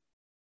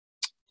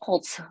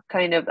 Holtz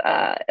kind of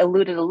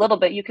alluded a little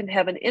bit. You can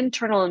have an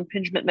internal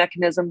impingement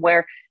mechanism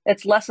where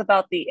it's less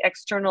about the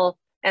external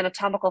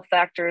anatomical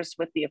factors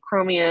with the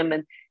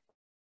acromion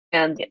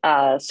and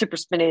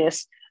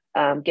supraspinatus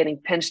getting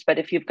pinched. But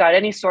if you've got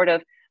any sort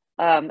of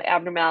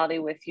abnormality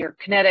with your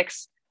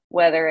kinetics,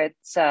 whether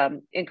it's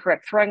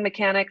incorrect throwing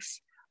mechanics,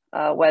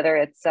 whether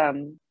it's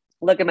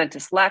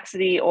ligamentous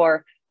laxity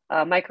or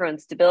micro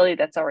instability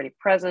that's already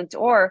present,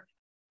 or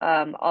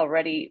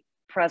already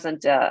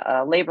present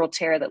a labral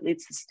tear that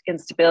leads to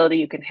instability.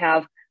 You can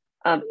have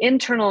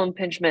internal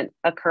impingement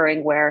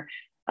occurring where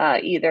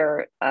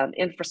either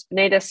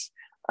infraspinatus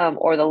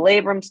or the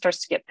labrum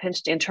starts to get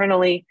pinched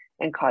internally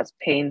and cause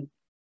pain.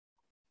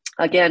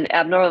 Again,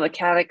 abnormal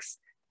mechanics,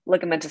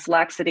 ligamentous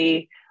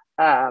laxity,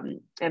 and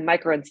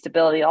micro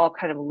instability all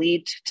kind of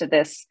lead to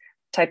this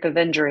type of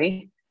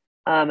injury.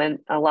 And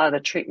a lot of the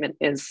treatment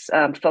is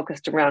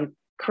focused around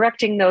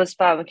correcting those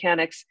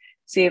biomechanics,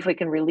 see if we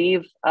can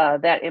relieve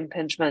that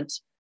impingement.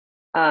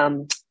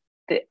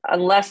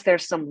 Unless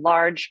there's some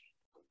large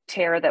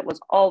tear that was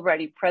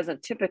already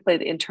present, typically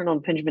the internal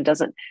impingement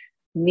doesn't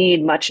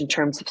need much in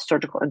terms of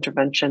surgical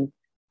intervention.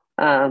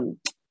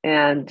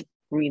 And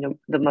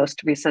the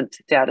most recent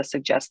data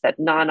suggests that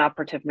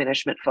non-operative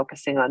management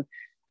focusing on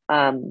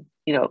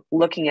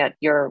looking at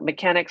your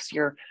mechanics,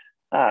 your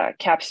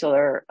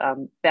capsular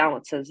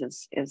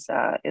balances is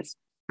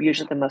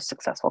usually the most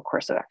successful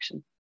course of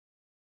action.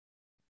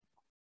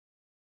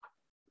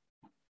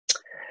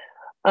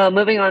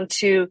 Moving on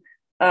to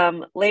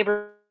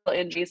labral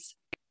injuries.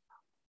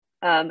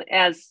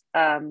 As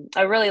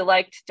I really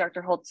liked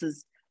Dr.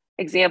 Holtz's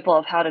example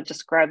of how to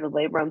describe the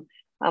labrum.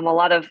 A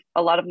lot of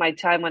my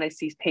time when I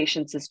see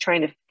patients is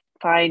trying to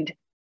find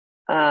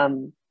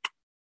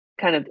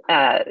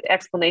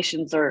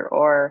explanations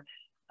or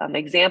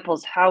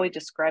examples how we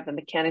describe the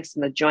mechanics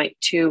in the joint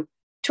to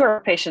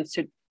our patients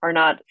who are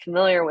not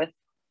familiar with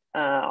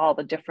all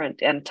the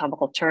different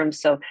anatomical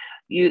terms. So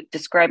you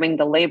describing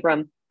the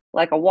labrum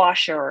like a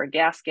washer or a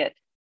gasket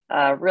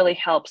really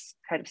helps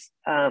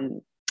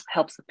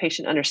helps the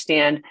patient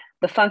understand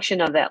the function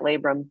of that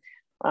labrum,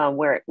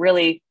 where it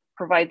really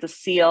provides a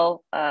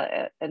seal,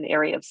 an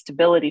area of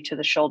stability to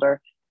the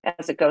shoulder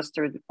as it goes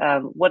through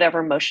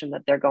whatever motion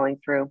that they're going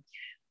through.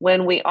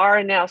 When we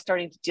are now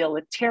starting to deal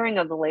with tearing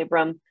of the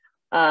labrum,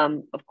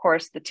 of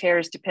course, the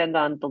tears depend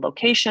on the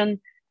location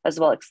as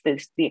well as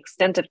the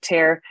extent of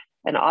tear,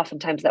 and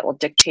oftentimes that will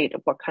dictate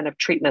what kind of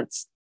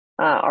treatments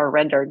are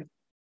rendered.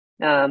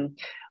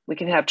 We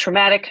can have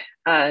traumatic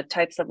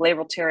types of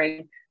labral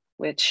tearing,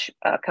 which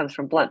comes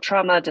from blunt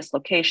trauma,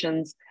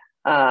 dislocations,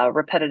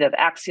 repetitive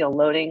axial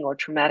loading or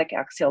traumatic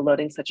axial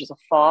loading, such as a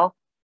fall.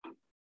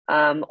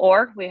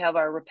 Or we have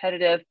our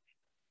repetitive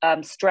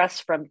stress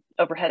from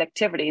overhead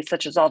activities,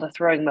 such as all the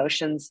throwing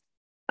motions,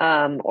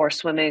 or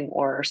swimming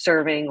or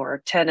serving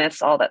or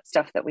tennis, all that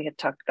stuff that we had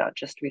talked about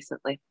just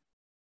recently.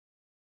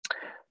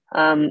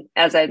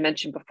 As I had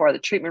mentioned before, the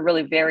treatment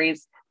really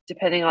varies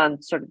depending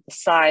on sort of the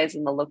size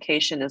and the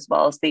location, as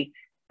well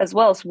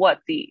as what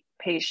the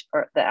patient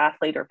or the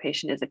athlete or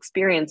patient is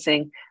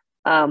experiencing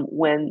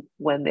when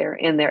they're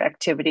in their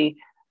activity.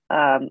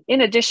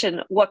 In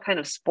addition, what kind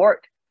of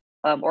sport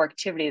or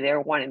activity they're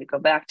wanting to go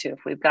back to. If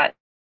we've got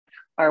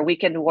our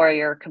weekend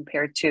warrior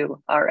compared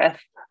to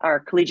our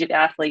collegiate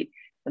athlete,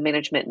 the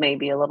management may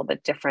be a little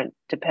bit different,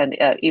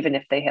 even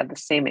if they have the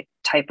same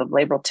type of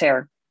labral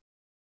tear.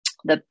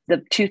 The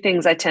two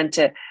things I tend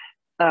to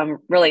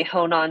really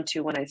hone on to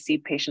when I see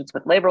patients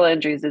with labral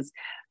injuries is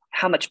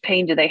how much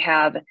pain do they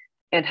have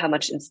and how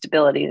much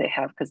instability they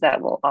have, because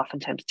that will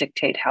oftentimes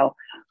dictate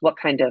what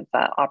kind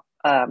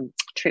of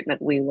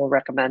treatment we will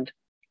recommend.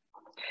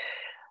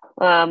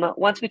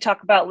 Once we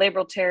talk about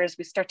labral tears,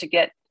 we start to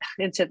get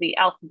into the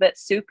alphabet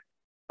soup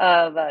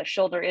of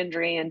shoulder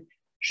injury and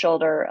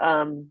shoulder,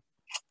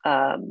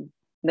 the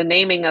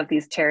naming of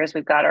these tears.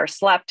 We've got our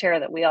slap tear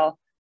that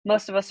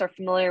most of us are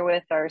familiar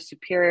with, our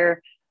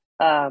superior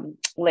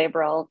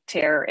labral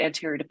tear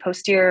anterior to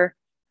posterior.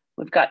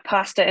 We've got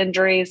pasta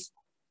injuries,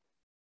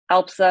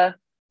 ALPSA,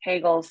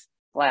 Hagel's,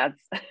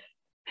 Glad's.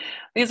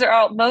 These are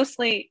all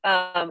mostly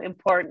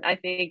important, I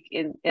think,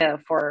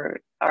 for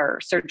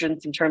our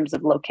surgeons in terms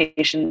of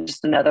location.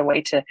 Just another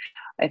way to,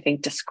 I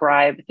think,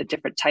 describe the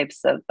different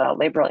types of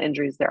labral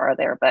injuries there are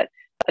there. But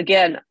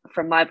again,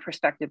 from my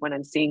perspective, when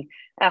I'm seeing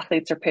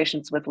athletes or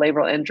patients with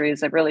labral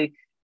injuries, I really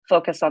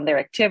focus on their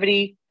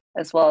activity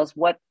as well as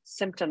what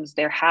symptoms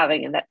they're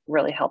having, and that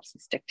really helps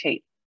us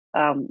dictate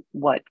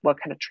what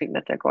kind of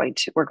treatment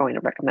we're going to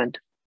recommend.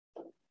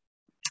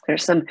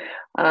 There's some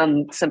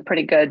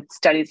pretty good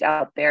studies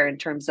out there in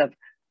terms of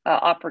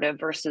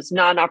operative versus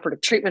non-operative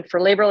treatment for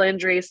labral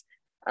injuries.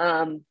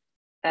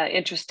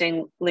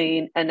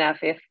 Interestingly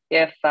enough,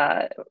 if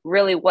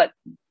really what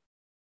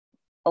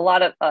a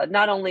lot of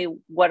not only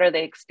what are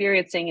they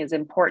experiencing is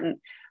important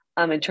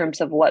in terms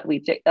of what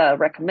we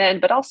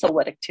recommend, but also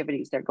what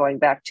activities they're going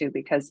back to,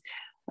 because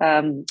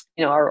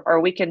our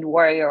weekend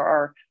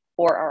warrior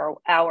or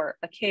our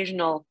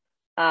occasional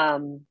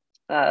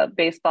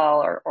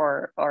baseball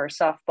or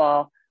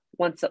softball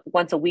once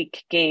a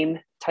week game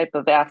type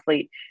of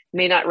athlete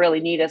may not really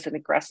need as an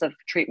aggressive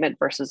treatment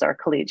versus our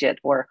collegiate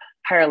or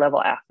higher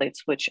level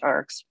athletes,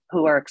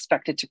 who are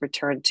expected to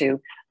return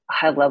to a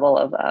high level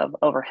of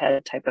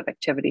overhead type of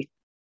activity.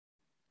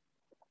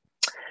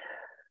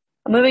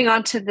 Moving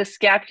on to the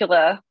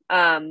scapula,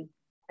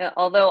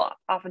 although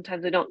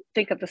oftentimes we don't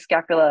think of the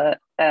scapula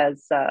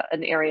as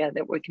an area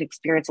that we can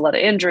experience a lot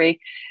of injury,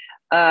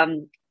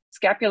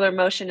 scapular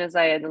motion, as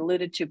I had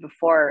alluded to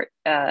before,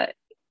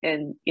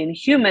 in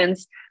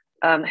humans,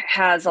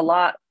 has a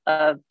lot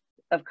of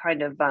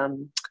kind of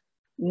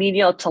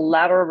medial to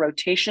lateral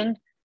rotation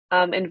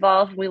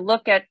involved. We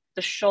look at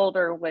the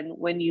shoulder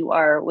when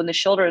the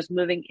shoulder is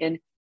moving in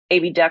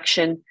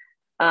abduction.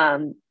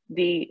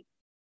 The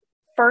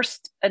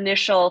first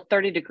initial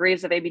 30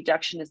 degrees of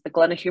abduction is the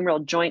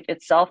glenohumeral joint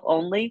itself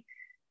only.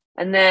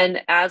 And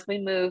then as we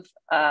move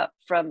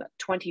from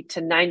 20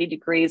 to 90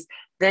 degrees,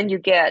 then you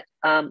get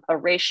a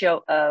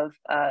ratio of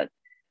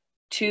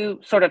 2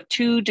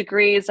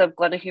 degrees of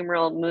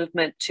glenohumeral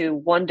movement to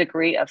 1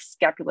 degree of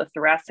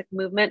scapulothoracic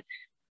movement.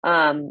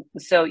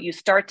 So you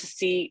start to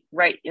see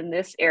right in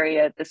this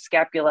area, the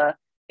scapula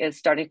is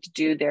starting to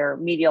do their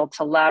medial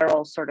to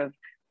lateral sort of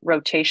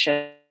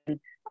rotation.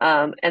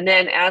 And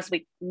then as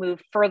we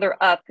move further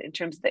up in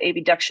terms of the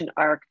abduction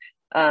arc,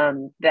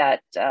 the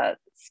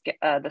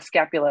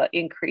scapula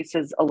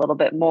increases a little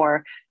bit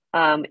more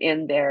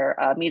in their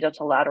medial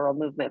to lateral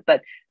movement.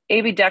 But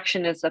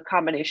abduction is a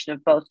combination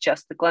of both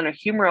just the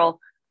glenohumeral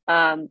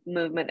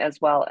movement as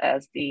well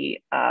as the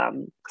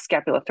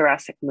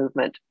scapulothoracic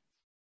movement.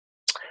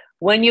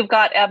 When you've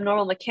got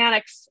abnormal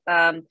mechanics,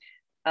 you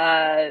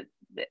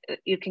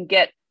can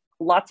get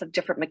lots of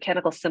different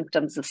mechanical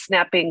symptoms of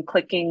snapping,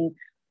 clicking,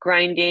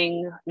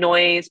 grinding,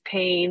 noise,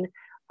 pain,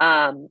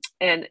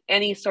 and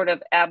any sort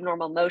of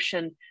abnormal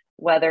motion,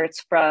 whether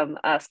it's from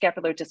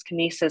scapular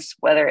dyskinesis,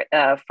 whether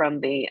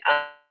from the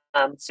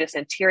just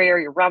anterior,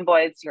 your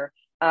rhomboids, your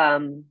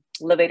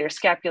levator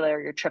scapular,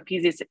 your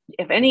trapezius.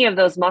 If any of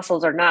those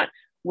muscles are not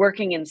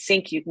working in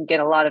sync, you can get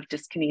a lot of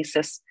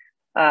dyskinesis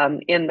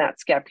in that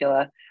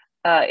scapula.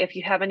 If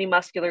you have any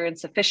muscular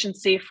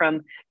insufficiency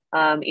from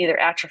either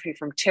atrophy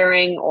from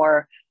tearing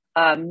or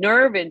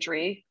nerve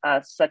injury,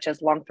 such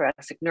as long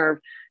thoracic nerve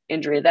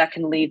injury, that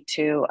can lead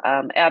to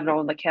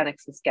abnormal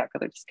mechanics and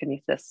scapular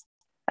dyskinesis,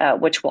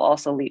 which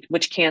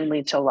can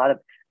lead to a lot of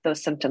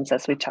those symptoms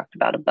as we talked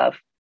about above.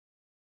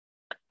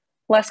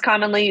 Less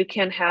commonly, you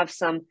can have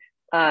some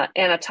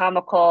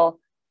anatomical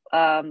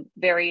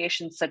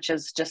variations, such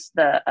as just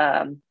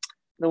the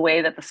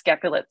way that the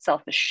scapula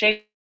itself is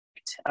shaped.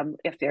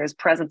 If there's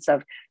presence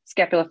of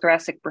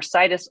scapulothoracic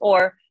bursitis,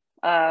 or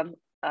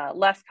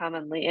less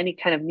commonly, any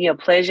kind of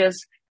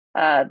neoplasias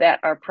that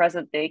are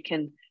present, they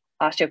can,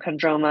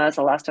 osteochondromas,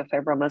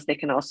 elastofibromas, they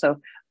can also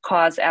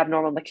cause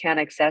abnormal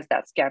mechanics as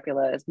that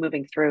scapula is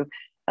moving through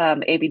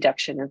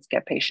abduction and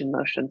scapation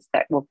motions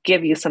that will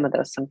give you some of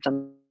those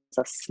symptoms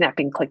of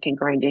snapping, clicking,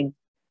 grinding.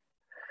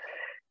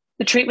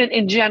 The treatment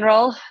in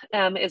general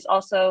is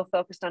also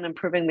focused on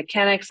improving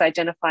mechanics,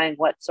 identifying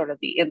what sort of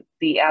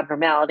the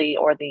abnormality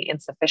or the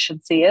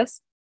insufficiency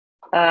is.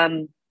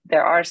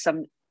 There are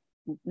some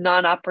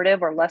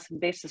non-operative or less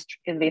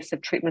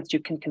invasive treatments you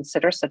can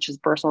consider, such as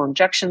bursal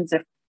injections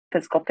if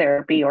physical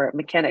therapy or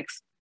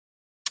mechanics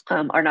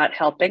are not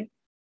helping.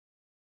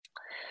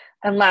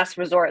 And last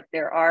resort,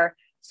 there are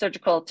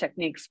surgical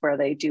techniques where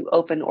they do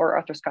open or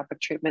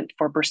arthroscopic treatment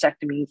for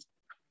bursectomies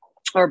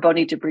or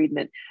bony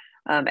debridement,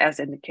 as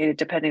indicated,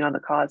 depending on the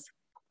cause.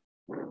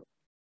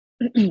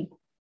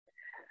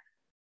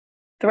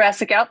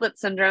 Thoracic outlet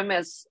syndrome,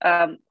 as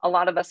a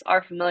lot of us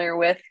are familiar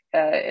with,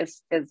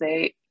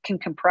 can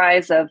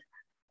comprise of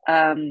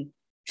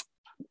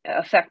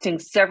affecting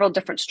several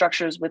different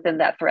structures within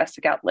that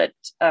thoracic outlet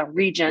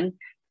region.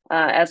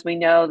 As we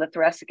know, the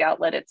thoracic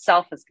outlet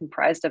itself is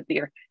comprised of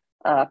your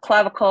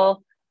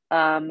clavicle,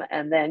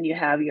 and then you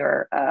have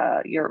your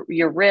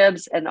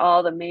ribs and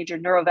all the major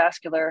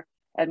neurovascular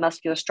and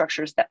muscular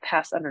structures that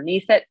pass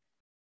underneath it.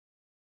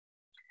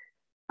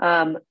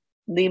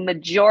 The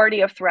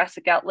majority of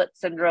thoracic outlet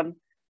syndrome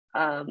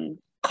root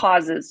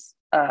causes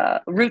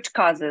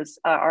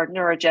are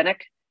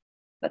neurogenic,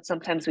 but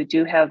sometimes we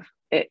do have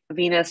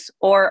venous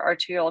or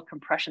arterial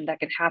compression that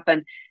can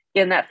happen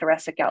in that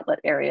thoracic outlet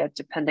area,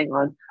 depending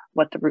on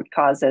what the root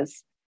cause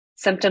is.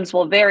 Symptoms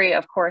will vary,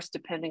 of course,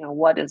 depending on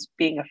what is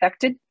being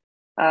affected.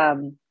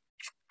 And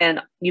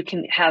you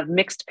can have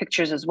mixed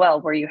pictures as well,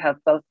 where you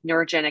have both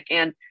neurogenic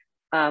and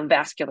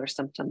vascular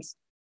symptoms.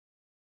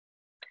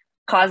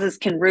 Causes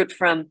can root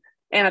from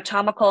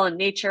anatomical in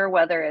nature,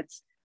 whether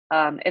it's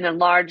an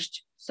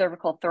enlarged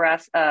cervical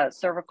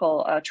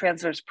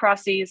transverse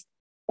process,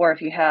 or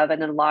if you have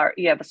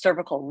a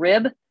cervical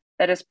rib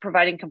that is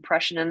providing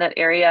compression in that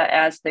area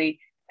as the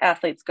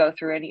athletes go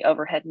through any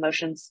overhead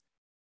motions.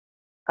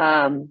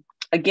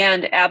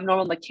 Again,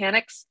 abnormal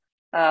mechanics,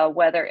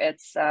 whether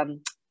it's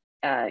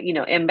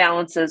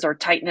imbalances or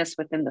tightness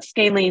within the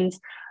scalenes,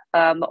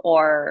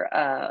 or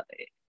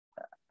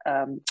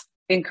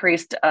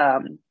increased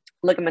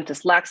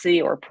ligamentous laxity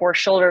or poor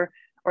shoulder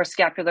or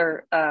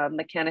scapular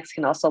mechanics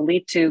can also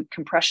lead to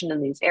compression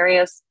in these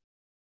areas.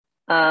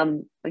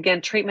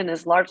 Again, treatment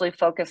is largely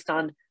focused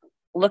on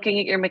looking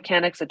at your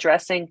mechanics,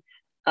 addressing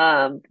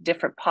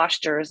different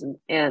postures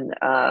and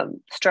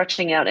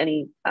stretching out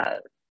any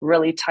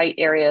really tight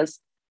areas,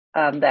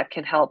 that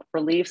can help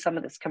relieve some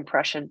of this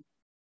compression.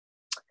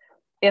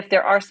 If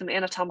there are some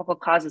anatomical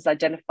causes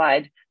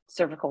identified,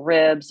 cervical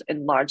ribs,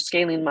 enlarged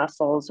scalene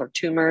muscles or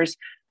tumors,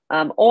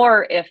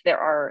 or if there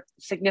are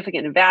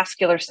significant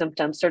vascular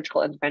symptoms,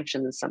 surgical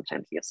intervention is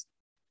sometimes used.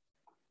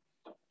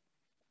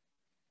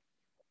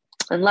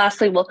 And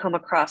lastly, we'll come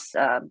across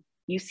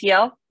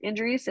UCL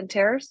injuries and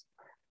tears.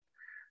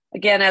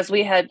 Again, as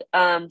we had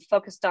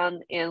focused on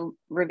in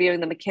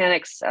reviewing the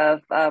mechanics of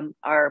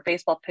our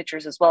baseball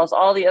pitchers, as well as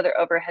all the other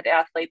overhead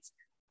athletes,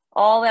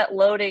 all that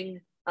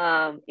loading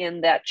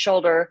in that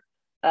shoulder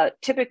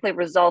typically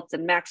results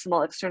in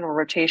maximal external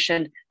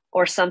rotation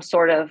or some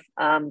sort of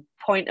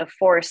point of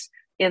force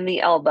in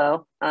the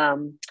elbow,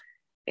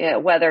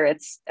 whether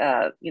it's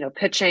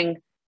pitching,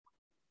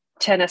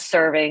 tennis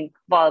serving,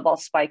 volleyball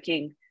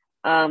spiking,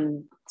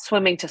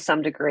 swimming to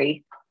some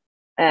degree.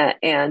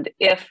 And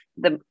if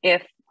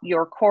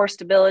your core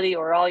stability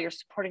or all your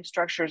supporting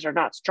structures are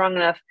not strong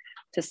enough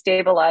to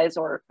stabilize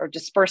or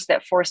disperse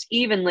that force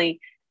evenly,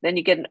 then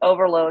you get an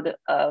overload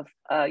of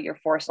your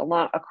force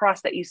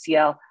across that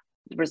UCL,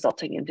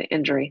 resulting into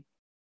injury.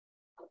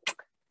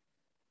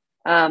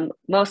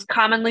 Most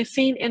commonly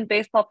seen in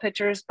baseball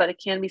pitchers, but it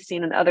can be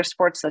seen in other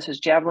sports such as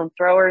javelin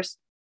throwers.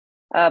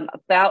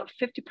 About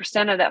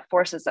 50% of that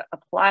force is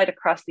applied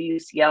across the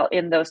UCL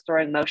in those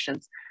throwing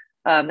motions.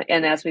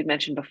 And as we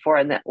mentioned before,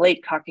 in that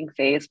late cocking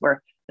phase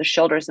where the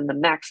shoulder's in the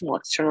maximal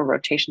external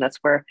rotation, that's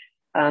where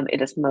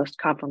it is most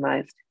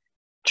compromised.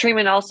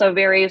 Treatment also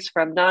varies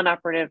from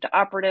non-operative to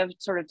operative,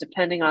 sort of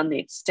depending on the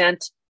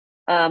extent,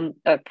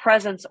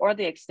 presence or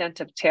the extent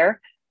of tear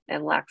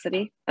and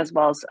laxity, as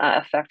well as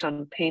effect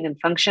on pain and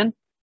function.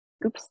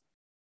 Oops.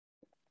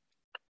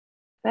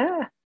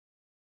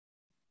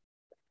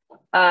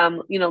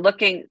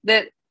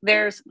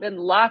 There's been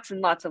lots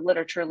and lots of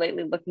literature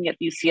lately looking at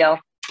UCL,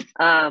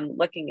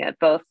 looking at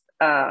both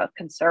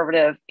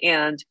conservative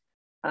and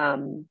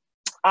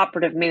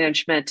operative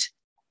management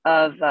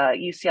of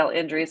UCL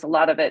injuries. A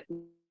lot of it,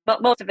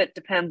 but most of it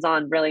depends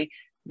on really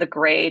the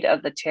grade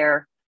of the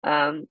tear.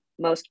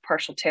 Most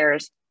partial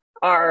tears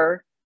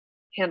are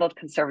handled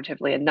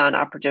conservatively and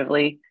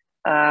non-operatively,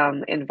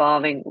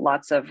 involving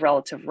lots of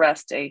relative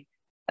rest,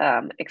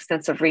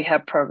 extensive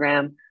rehab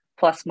program,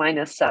 plus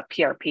minus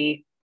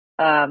PRP.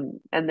 And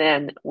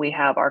then we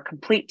have our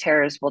complete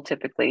tears will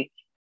typically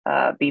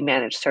be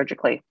managed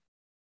surgically.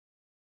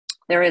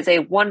 There is a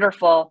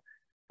wonderful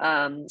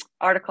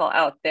article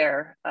out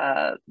there,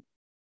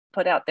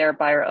 put out there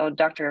by our own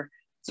Dr.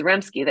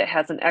 Zaremski, that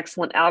has an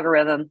excellent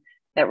algorithm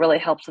that really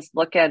helps us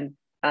look and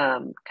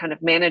kind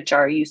of manage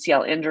our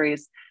UCL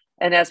injuries.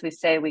 And as we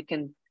say, we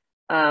can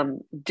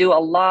do a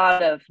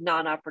lot of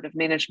non-operative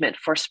management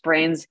for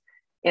sprains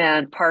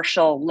and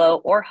partial low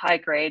or high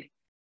grade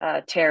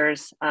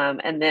tears.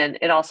 And then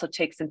it also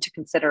takes into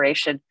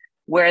consideration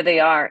where they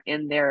are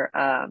in their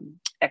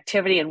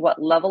activity and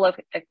what level of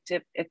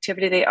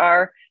activity they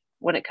are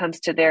when it comes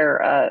to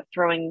their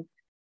throwing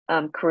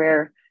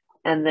career.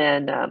 And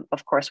then,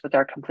 of course, with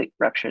our complete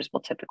ruptures,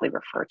 we'll typically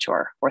refer to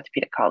our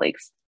orthopedic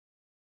colleagues.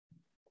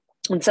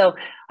 And so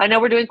I know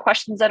we're doing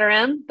questions that are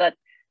in, but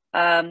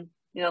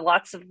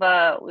lots of,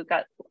 we've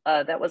got,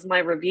 that was my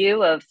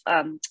review of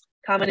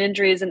common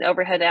injuries in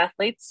overhead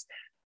athletes.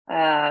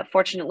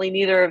 Fortunately,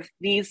 neither of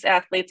these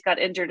athletes got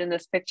injured in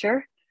this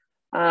picture.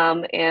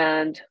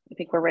 And I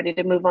think we're ready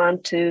to move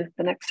on to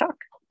the next talk.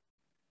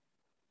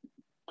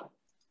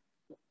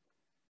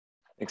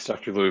 Thanks,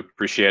 Dr. Liu,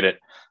 appreciate it.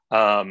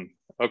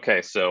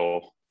 Okay,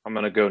 so I'm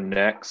gonna go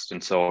next,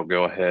 and so I'll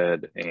go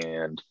ahead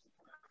and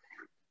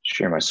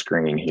share my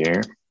screen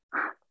here.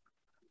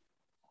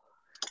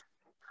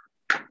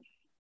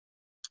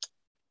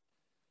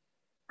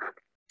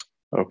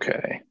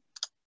 Okay.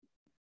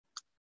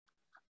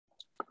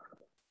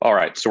 All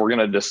right, so we're going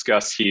to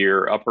discuss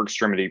here upper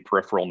extremity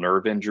peripheral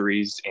nerve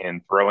injuries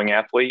in throwing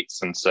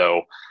athletes. And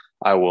so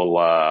I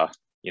will,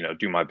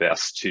 do my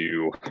best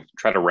to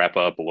try to wrap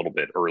up a little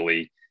bit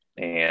early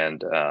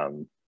and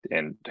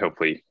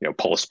hopefully,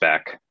 pull us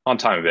back on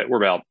time a bit. We're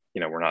about,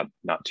 we're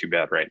not too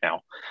bad right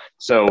now.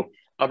 So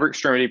upper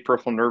extremity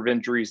peripheral nerve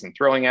injuries in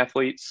throwing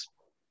athletes.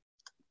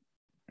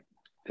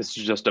 This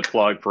is just a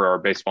plug for our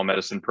baseball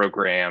medicine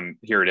program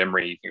here at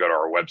Emory. You can go to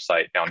our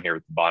website down here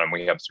at the bottom.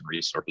 We have some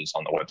resources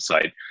on the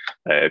website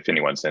if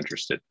anyone's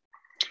interested.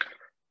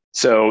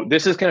 So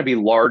this is going to be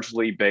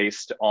largely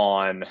based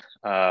on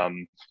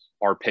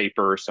our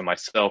paper. So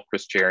myself,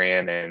 Chris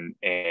Cherian,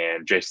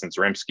 and Jason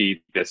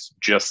Zaremski. This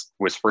just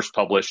was first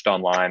published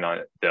online on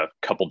a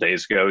couple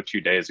days ago, 2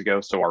 days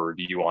ago. So our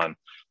review on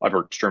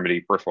upper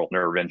extremity peripheral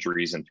nerve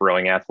injuries in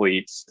throwing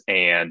athletes.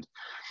 And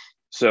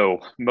so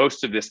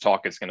most of this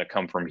talk is going to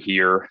come from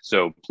here.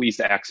 So please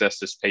access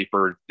this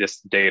paper. This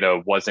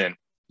data wasn't,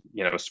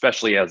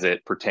 especially as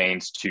it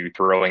pertains to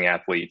throwing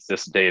athletes,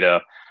 this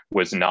data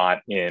was not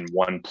in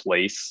one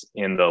place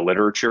in the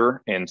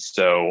literature. And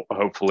so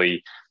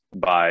hopefully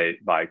by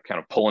kind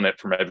of pulling it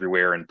from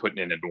everywhere and putting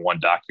it into one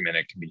document,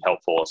 it can be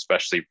helpful,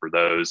 especially for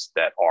those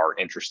that are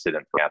interested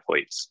in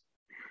athletes.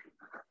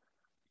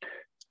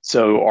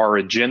 So our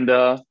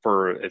agenda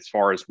for as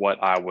far as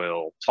what I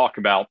will talk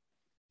about.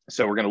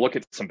 So we're going to look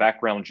at some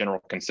background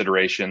general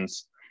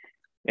considerations,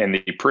 and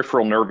the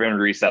peripheral nerve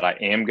injuries that I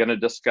am going to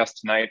discuss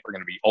tonight are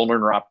going to be ulnar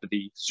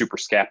neuropathy,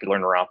 suprascapular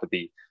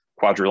neuropathy,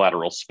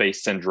 quadrilateral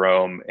space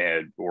syndrome,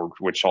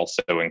 which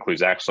also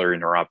includes axillary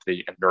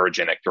neuropathy, and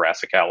neurogenic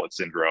thoracic outlet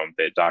syndrome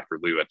that Dr.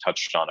 Lua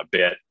touched on a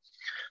bit.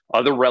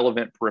 Other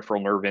relevant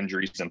peripheral nerve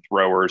injuries and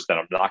throwers that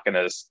I'm not going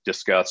to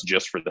discuss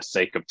just for the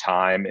sake of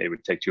time. It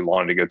would take too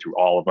long to go through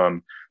all of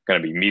them.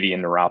 Going to be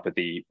median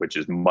neuropathy, which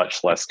is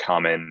much less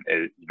common.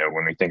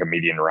 When we think of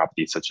median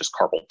neuropathy, such as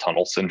carpal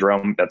tunnel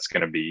syndrome, that's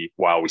going to be,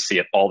 while we see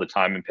it all the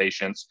time in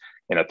patients,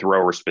 in a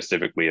thrower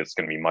specifically, it's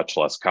going to be much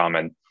less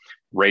common.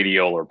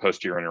 Radial or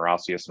posterior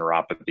interosseous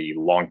neuropathy,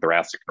 long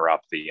thoracic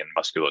neuropathy, and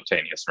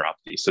musculocutaneous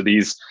neuropathy. So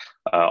these,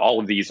 all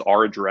of these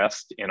are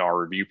addressed in our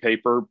review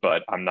paper,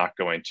 but I'm not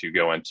going to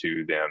go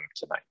into them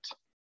tonight.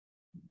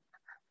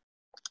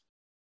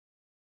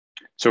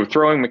 So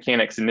throwing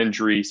mechanics and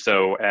injury.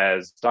 So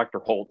as Dr.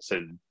 Holtz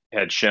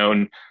had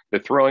shown, the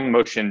throwing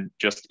motion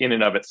just in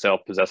and of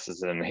itself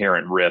possesses an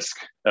inherent risk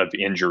of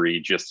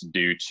injury just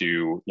due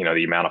to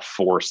the amount of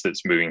force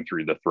that's moving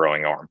through the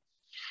throwing arm.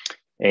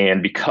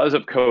 And because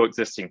of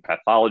coexisting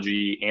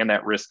pathology and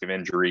that risk of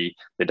injury,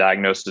 the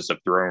diagnosis of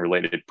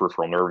throwing-related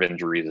peripheral nerve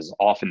injuries is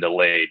often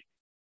delayed.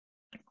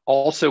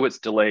 Also, it's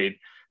delayed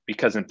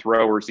because in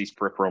throwers, these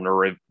peripheral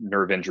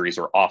nerve injuries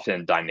are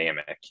often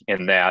dynamic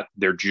in that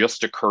they're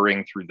just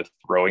occurring through the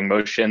throwing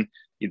motion.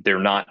 They're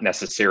not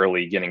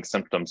necessarily getting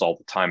symptoms all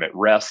the time at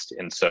rest.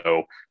 And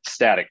so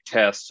static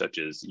tests such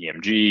as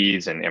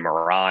EMGs and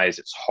MRIs,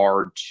 it's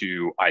hard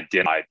to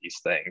identify these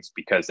things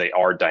because they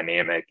are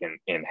dynamic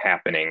and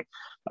happening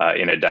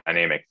in a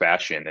dynamic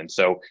fashion. And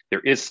so there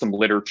is some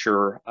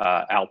literature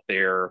out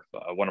there.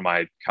 One of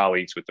my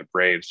colleagues with the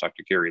Braves,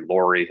 Dr. Gary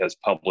Laurie, has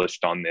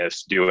published on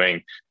this,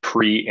 doing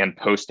pre and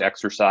post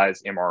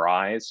exercise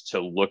MRIs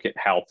to look at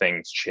how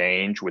things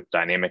change with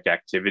dynamic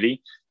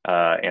activity.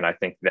 And I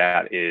think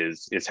that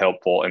is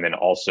helpful. And then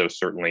also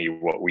certainly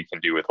what we can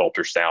do with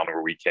ultrasound,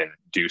 where we can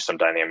do some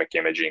dynamic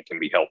imaging, can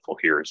be helpful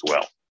here as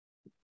well.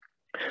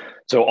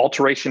 So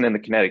alteration in the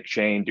kinetic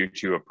chain due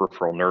to a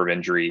peripheral nerve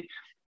injury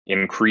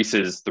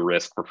increases the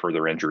risk for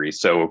further injury.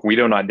 So if we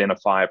don't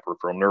identify a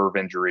peripheral nerve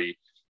injury,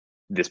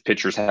 this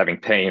pitcher's having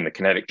pain, the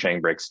kinetic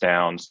chain breaks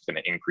down, it's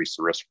going to increase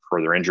the risk for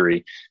further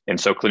injury. And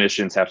so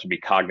clinicians have to be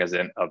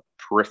cognizant of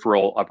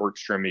peripheral, upper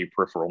extremity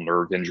peripheral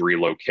nerve injury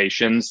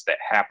locations that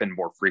happen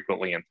more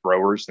frequently in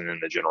throwers than in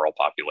the general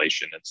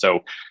population. And so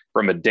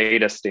from a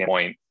data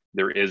standpoint,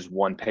 there is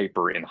one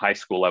paper in high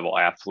school level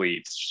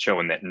athletes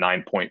showing that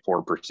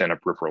 9.4%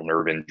 of peripheral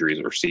nerve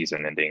injuries are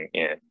season ending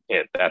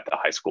at the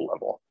high school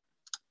level.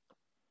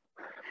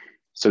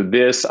 So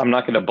this, I'm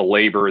not going to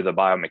belabor the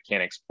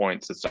biomechanics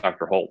points as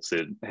Dr. Holtz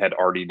had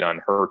already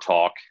done her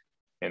talk.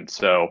 And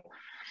so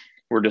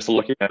we're just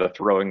looking at a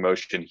throwing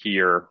motion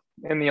here.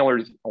 And the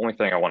only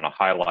thing I want to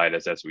highlight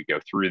is, as we go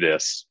through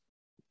this,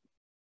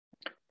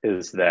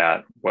 is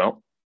that,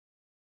 well,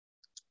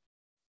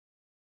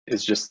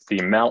 is just the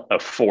amount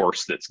of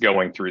force that's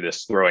going through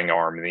this throwing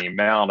arm and the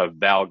amount of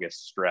valgus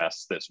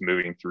stress that's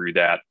moving through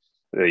that.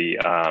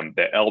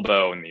 The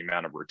elbow and the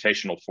amount of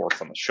rotational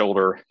force on the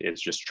shoulder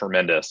is just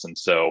tremendous. And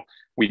so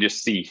we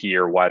just see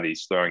here why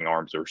these throwing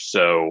arms are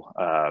so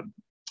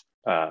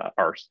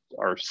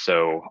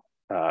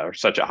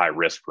such a high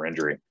risk for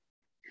injury.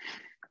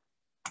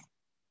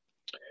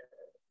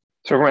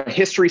 So from a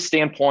history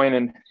standpoint,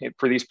 and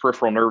for these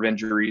peripheral nerve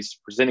injuries,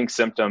 presenting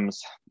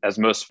symptoms, as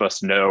most of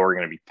us know, are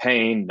going to be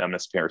pain,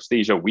 numbness,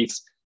 paresthesia,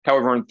 weakness.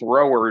 However, in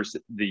throwers,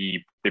 the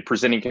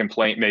presenting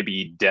complaint may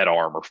be dead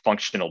arm or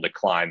functional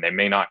decline. They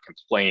may not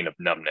complain of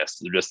numbness.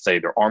 They just say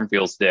their arm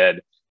feels dead.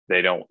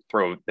 They can't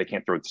throw at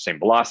the same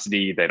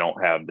velocity. They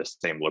don't have the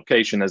same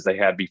location as they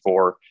had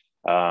before.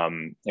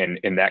 And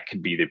that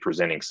could be the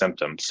presenting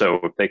symptom.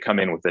 So if they come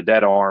in with a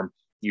dead arm,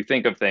 you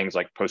think of things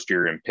like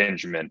posterior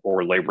impingement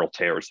or labral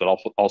tears, but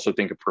also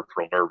think of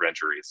peripheral nerve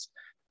injuries.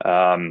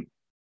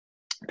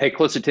 Pay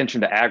close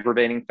attention to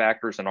aggravating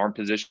factors in arm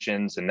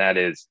positions, and that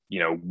is,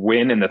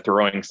 when in the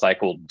throwing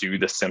cycle do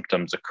the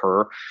symptoms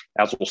occur?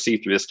 As we'll see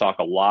through this talk,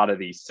 a lot of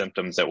these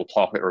symptoms that we'll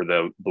talk, or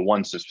the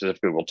ones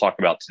specifically we'll talk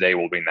about today,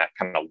 will be in that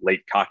kind of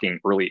late cocking,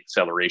 early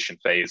acceleration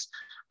phase,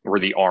 where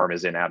the arm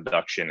is in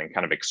abduction and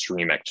kind of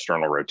extreme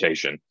external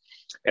rotation.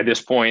 At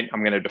this point,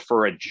 I'm going to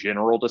defer a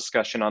general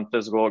discussion on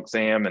physical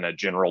exam and a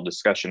general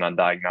discussion on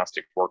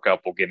diagnostic workup.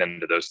 We'll get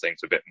into those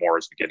things a bit more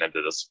as we get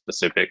into the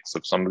specifics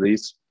of some of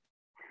these.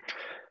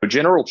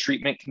 General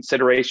treatment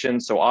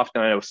considerations. So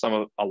often I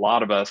know a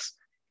lot of us,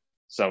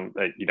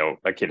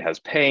 a kid has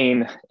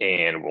pain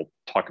and we'll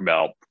talk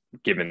about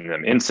giving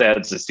them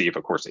NSAIDs to see if,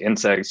 of course, the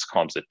NSAIDs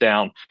calms it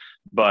down.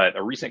 But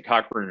a recent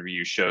Cochrane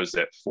review shows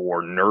that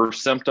for nerve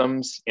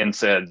symptoms,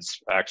 NSAIDs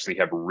actually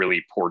have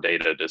really poor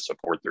data to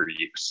support their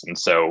use. And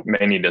so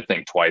may need to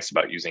think twice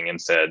about using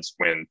NSAIDs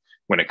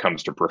when it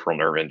comes to peripheral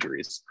nerve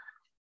injuries.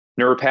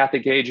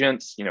 Neuropathic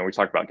agents, we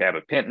talked about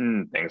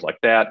gabapentin, things like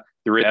that.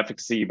 There is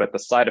efficacy, but the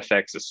side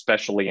effects,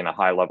 especially in a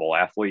high-level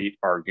athlete,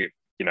 are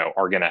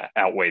are going to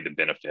outweigh the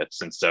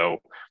benefits. And so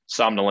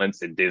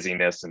somnolence and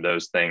dizziness and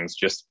those things,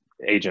 just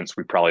agents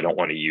we probably don't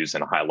want to use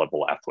in a high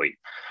level athlete.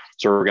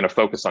 So we're going to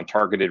focus on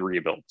targeted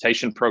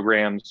rehabilitation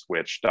programs,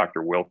 which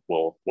Dr. Wilk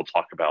will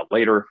talk about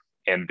later.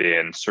 And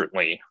then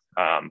certainly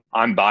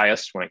I'm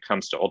biased when it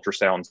comes to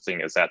ultrasound,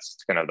 seeing as that's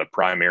kind of the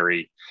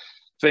primary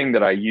thing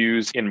that I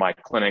use in my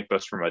clinic,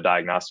 both from a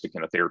diagnostic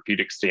and a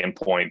therapeutic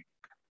standpoint.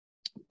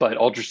 But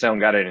ultrasound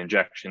guided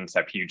injections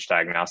have huge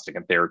diagnostic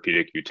and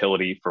therapeutic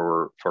utility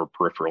for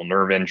peripheral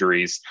nerve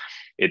injuries.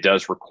 It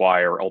does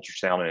require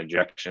ultrasound and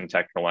injection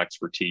technical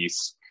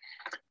expertise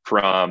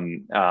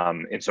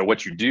and so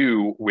what you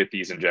do with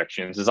these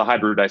injections is a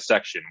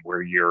hydrodissection,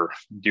 where you're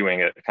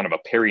doing a kind of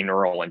a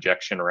perineural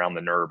injection around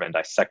the nerve and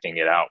dissecting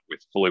it out with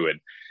fluid.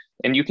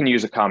 And you can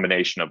use a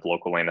combination of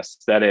local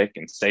anesthetic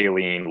and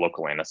saline,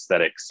 local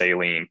anesthetic,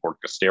 saline,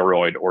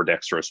 corticosteroid, or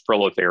dextrose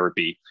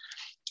prolotherapy.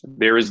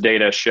 There is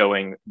data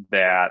showing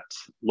that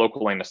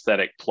local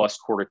anesthetic plus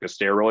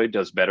corticosteroid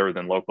does better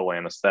than local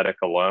anesthetic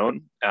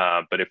alone.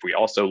 But if we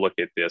also look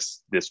at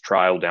this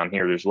trial down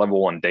here, there's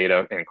level 1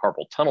 data in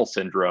carpal tunnel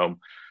syndrome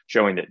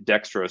showing that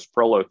dextrose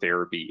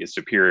prolotherapy is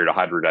superior to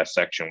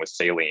hydrodissection with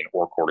saline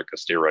or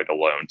corticosteroid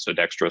alone. So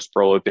dextrose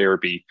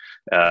prolotherapy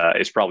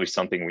is probably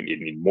something we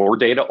need more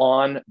data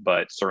on,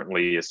 but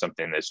certainly is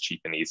something that's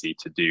cheap and easy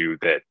to do,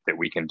 that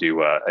we can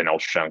do an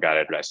ultrasound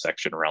guided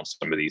dissection around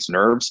some of these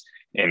nerves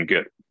and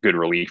good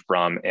relief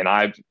from. And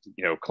I've,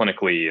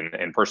 clinically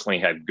and personally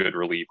had good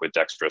relief with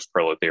dextrose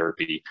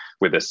prolotherapy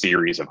with a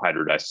series of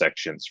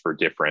hydrodissections for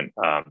different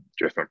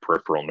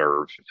peripheral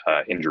nerve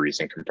injuries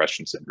and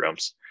compression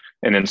syndromes,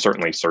 and then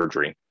certainly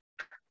surgery.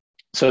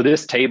 So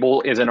this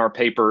table is in our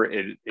paper.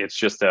 It's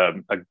just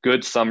a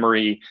good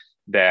summary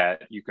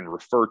that you can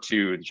refer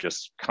to,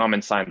 just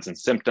common signs and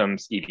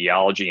symptoms,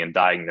 etiology and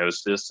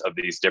diagnosis of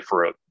these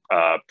different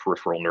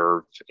peripheral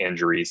nerve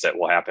injuries that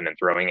will happen in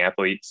throwing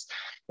athletes.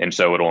 And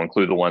so it'll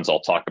include the ones I'll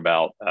talk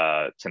about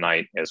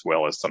tonight, as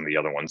well as some of the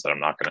other ones that I'm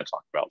not going to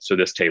talk about. So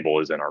this table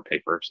is in our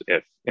papers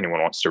if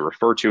anyone wants to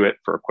refer to it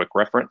for a quick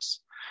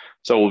reference.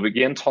 So we'll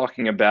begin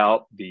talking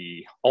about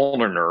the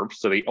ulnar nerve.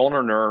 So the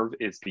ulnar nerve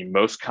is the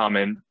most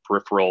common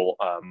peripheral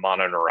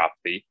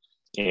mononeuropathy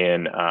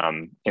in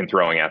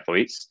throwing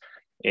athletes.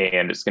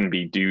 And it's going to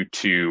be due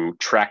to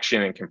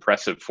traction and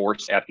compressive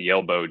force at the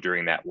elbow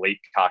during that late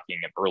cocking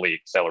and early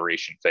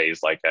acceleration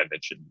phase, like I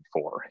mentioned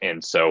before.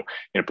 And so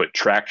put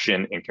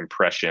traction and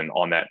compression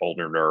on that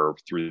ulnar nerve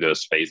through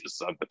those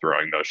phases of the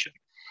throwing motion.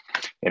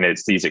 And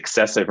it's these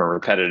excessive and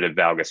repetitive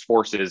valgus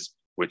forces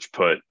which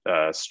put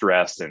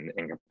stress and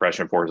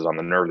compression forces on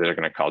the nerve that are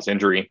going to cause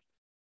injury.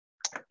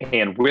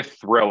 And with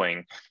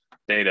throwing,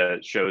 data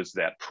shows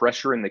that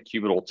pressure in the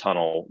cubital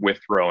tunnel with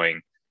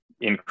throwing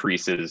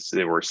increases.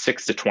 They were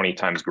 6 to 20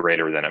 times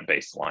greater than at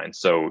baseline.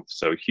 So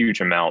huge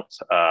amount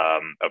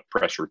of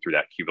pressure through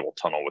that cubital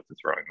tunnel with the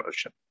throwing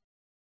motion.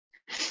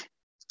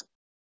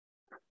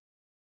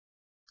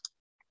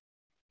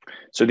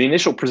 So the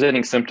initial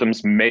presenting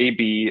symptoms may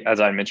be,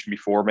 as I mentioned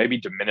before, maybe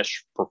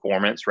diminished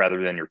performance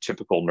rather than your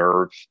typical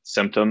nerve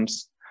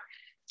symptoms.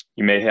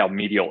 You may have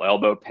medial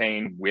elbow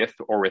pain with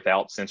or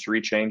without sensory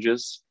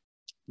changes.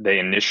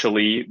 They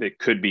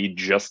could be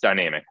just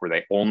dynamic, where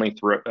they only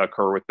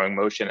occur with bone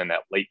motion in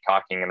that late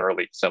cocking and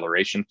early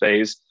acceleration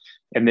phase.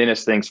 And then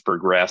as things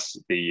progress,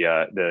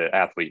 the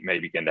athlete may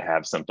begin to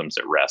have symptoms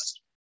at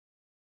rest.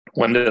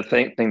 One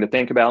thing to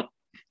think about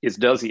is,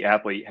 does the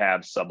athlete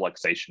have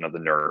subluxation of the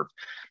nerve?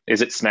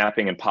 Is it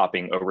snapping and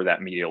popping over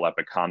that medial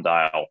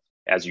epicondyle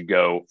as you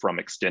go from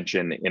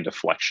extension into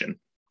flexion?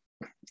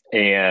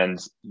 And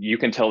you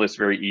can tell this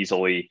very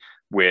easily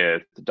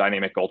with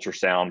dynamic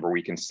ultrasound, where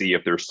we can see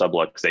if there's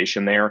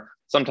subluxation there.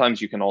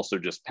 Sometimes you can also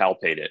just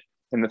palpate it.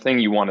 And the thing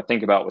you want to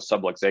think about with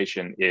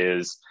subluxation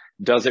is,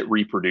 does it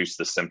reproduce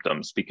the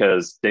symptoms?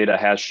 Because data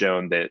has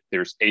shown that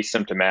there's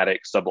asymptomatic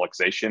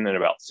subluxation in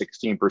about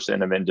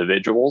 16% of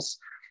individuals.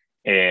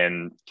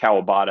 And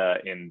Kawabata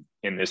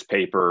in this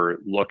paper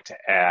looked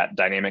at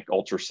dynamic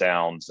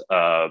ultrasounds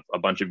of a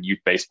bunch of youth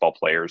baseball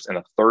players, and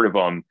a third of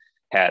them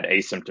had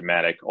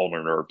asymptomatic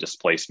ulnar nerve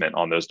displacement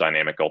on those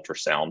dynamic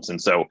ultrasounds.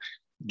 And so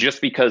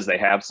just because they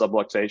have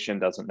subluxation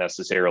doesn't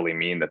necessarily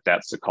mean that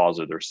that's the cause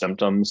of their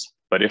symptoms.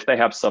 But if they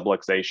have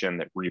subluxation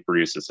that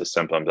reproduces the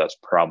symptoms, that's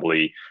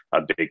probably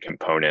a big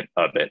component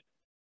of it.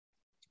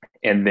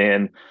 And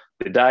then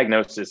the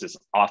diagnosis is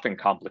often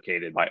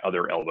complicated by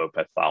other elbow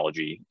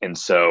pathology. And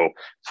so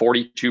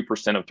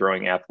 42% of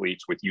throwing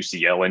athletes with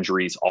UCL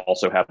injuries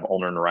also have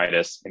ulnar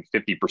neuritis, and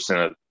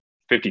 53%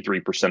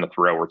 of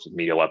throwers with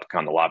medial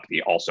epicondylopathy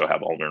also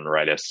have ulnar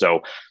neuritis.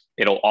 So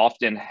it'll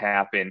often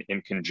happen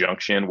in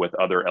conjunction with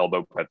other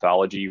elbow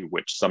pathology,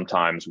 which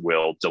sometimes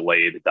will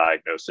delay the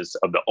diagnosis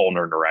of the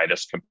ulnar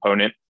neuritis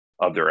component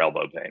of their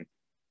elbow pain.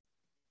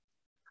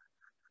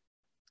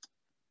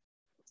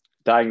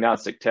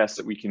 Diagnostic tests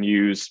that we can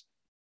use.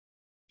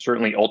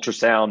 Certainly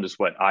ultrasound is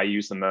what I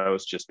use the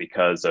most, just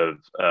because of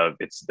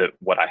it's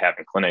what I have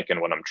in clinic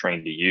and what I'm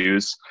trained to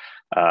use.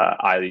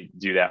 I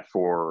do that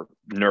for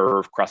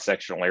nerve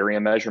cross-sectional area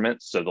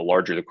measurements. So the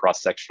larger the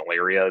cross-sectional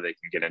area, they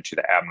can get into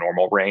the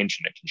abnormal range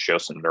and it can show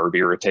some nerve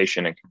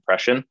irritation and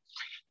compression.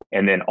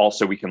 And then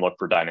also we can look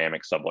for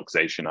dynamic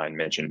subluxation I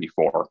mentioned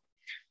before.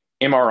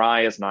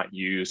 MRI is not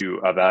used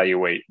to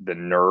evaluate the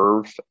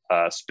nerve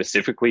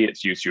specifically.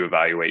 It's used to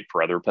evaluate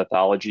for other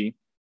pathology.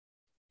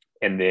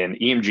 And then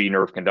EMG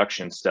nerve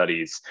conduction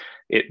studies,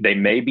 they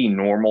may be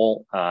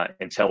normal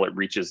until it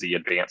reaches the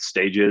advanced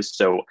stages.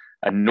 So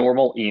a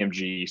normal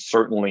EMG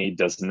certainly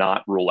does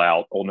not rule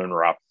out ulnar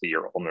neuropathy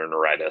or ulnar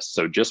neuritis.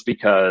 So just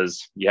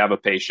because you have a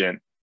patient,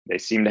 they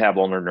seem to have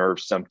ulnar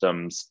nerve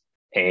symptoms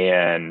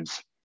and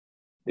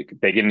they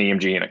get an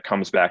EMG and it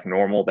comes back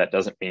normal, that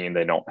doesn't mean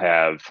they don't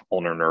have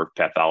ulnar nerve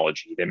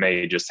pathology. They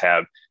may just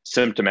have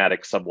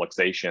symptomatic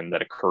subluxation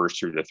that occurs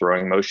through the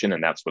throwing motion,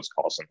 and that's what's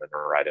causing the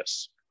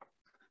neuritis.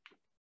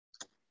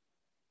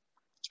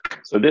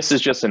 So this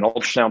is just an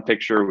ultrasound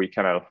picture. We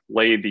kind of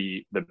lay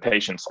the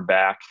patient's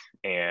back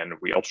and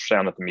we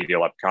ultrasound at the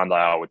medial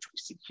epicondyle, which we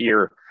see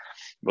here.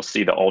 We'll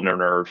see the ulnar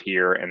nerve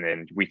here, and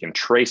then we can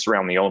trace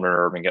around the ulnar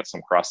nerve and get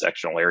some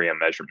cross-sectional area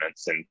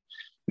measurements. And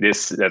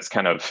that's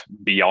kind of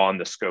beyond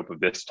the scope of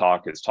this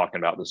talk, is talking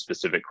about the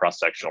specific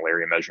cross-sectional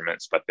area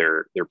measurements, but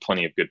there are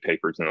plenty of good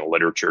papers in the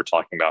literature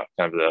talking about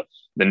kind of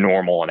the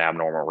normal and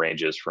abnormal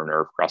ranges for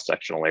nerve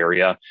cross-sectional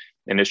area.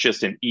 And it's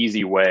just an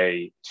easy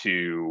way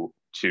to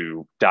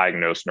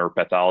diagnose nerve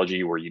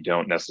pathology where you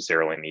don't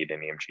necessarily need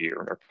an EMG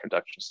or nerve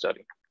conduction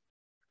study.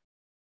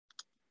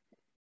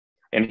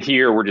 And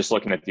here we're just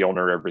looking at the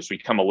ulnar nerve. As we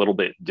come a little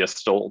bit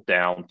distal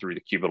down through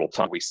the cubital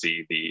tongue, we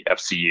see the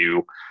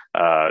FCU,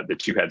 the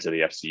two heads of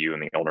the FCU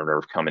and the ulnar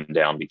nerve coming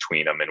down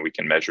between them, and we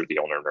can measure the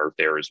ulnar nerve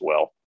there as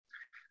well.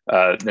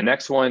 The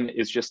next one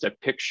is just a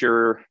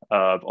picture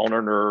of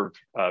ulnar nerve,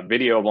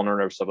 video of ulnar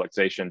nerve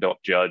subluxation.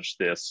 Don't judge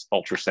this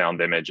ultrasound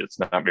image. It's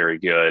not very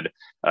good.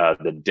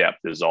 The depth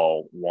is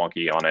all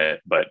wonky on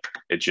it, but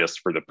it's just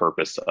for the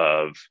purpose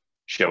of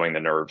showing the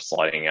nerve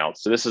sliding out.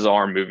 So this is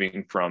arm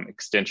moving from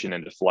extension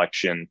into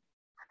flexion,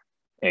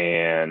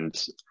 and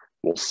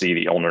we'll see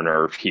the ulnar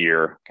nerve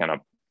here kind of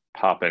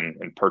popping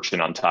and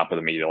perching on top of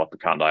the medial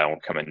epicondyle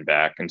and coming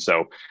back. And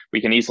so we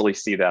can easily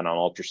see that on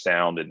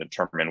ultrasound and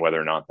determine whether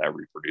or not that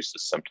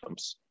reproduces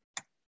symptoms.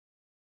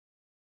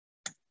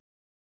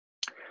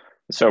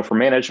 So for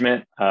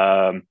management,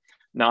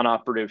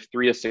 non-operative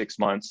 3 to 6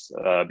 months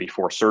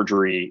before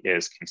surgery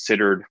is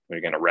considered. We're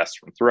going to rest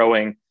from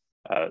throwing.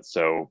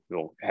 So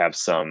we'll have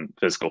some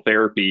physical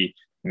therapy,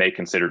 may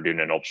consider doing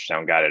an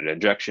ultrasound guided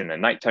injection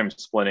and nighttime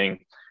splinting.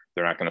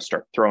 They're not going to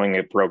start throwing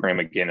a program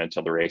again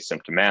until they're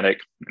asymptomatic.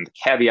 And the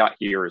caveat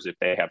here is if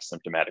they have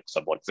symptomatic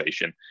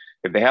subluxation.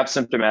 If they have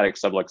symptomatic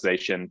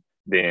subluxation,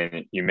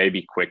 then you may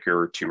be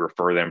quicker to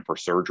refer them for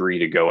surgery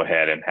to go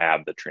ahead and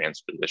have the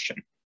transposition.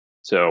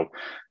 So,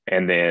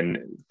 and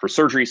then for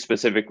surgery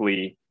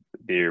specifically,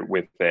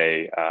 with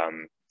a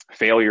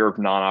failure of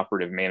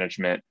non-operative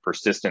management,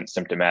 persistent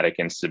symptomatic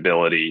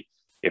instability,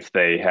 if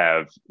they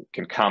have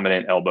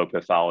concomitant elbow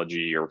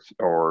pathology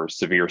or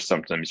severe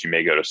symptoms, you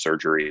may go to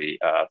surgery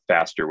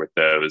faster with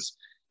those.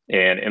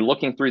 And in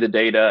looking through the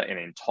data and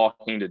in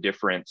talking to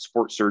different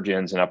sport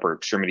surgeons and upper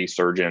extremity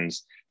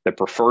surgeons, the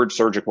preferred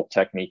surgical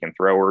technique in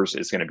throwers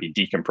is going to be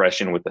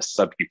decompression with a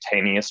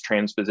subcutaneous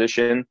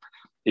transposition.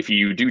 If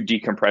you do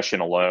decompression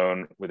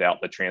alone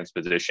without the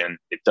transposition,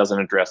 it doesn't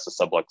address the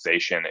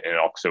subluxation,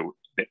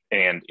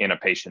 and in a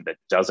patient that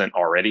doesn't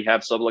already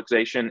have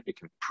subluxation, it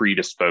can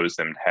predispose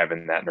them to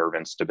having that nerve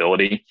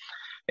instability.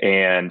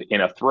 And in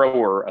a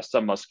thrower, a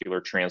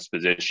submuscular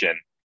transposition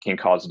can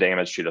cause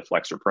damage to the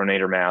flexor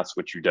pronator mass,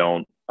 which you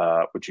don't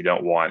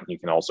want. You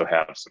can also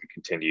have some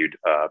continued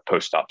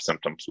post-op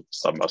symptoms with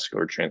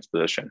submuscular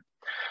transposition.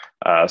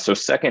 So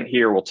second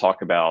here, we'll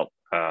talk about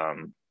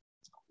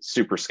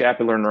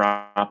suprascapular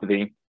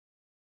neuropathy.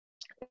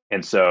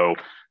 And so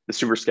the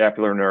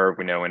suprascapular nerve,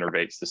 we know,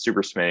 innervates the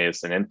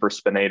supraspinatus and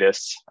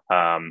infraspinatus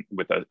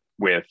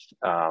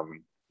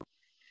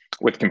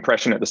with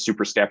compression at the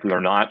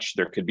suprascapular notch.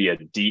 There could be a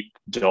deep,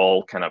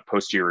 dull kind of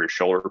posterior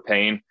shoulder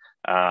pain,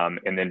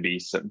 and then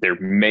there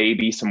may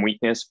be some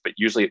weakness, but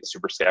usually at the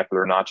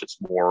suprascapular notch,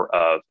 it's more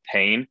of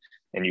pain,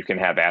 and you can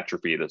have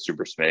atrophy of the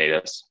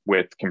supraspinatus.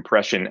 With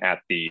compression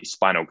at the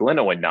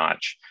spinoglenoid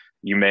notch,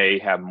 you may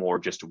have more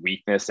just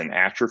weakness and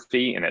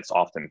atrophy, and it's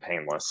often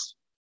painless.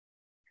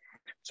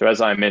 So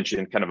as I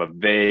mentioned, kind of a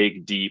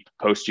vague, deep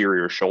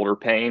posterior shoulder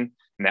pain,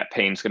 and that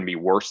pain is going to be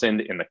worsened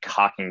in the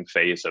cocking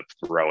phase of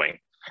throwing.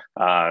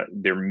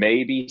 There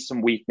may be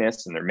some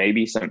weakness and there may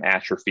be some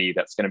atrophy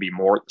that's going to be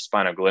more at the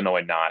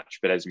spinoglenoid notch,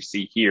 but as we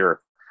see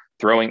here,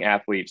 throwing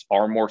athletes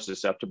are more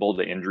susceptible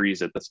to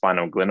injuries at the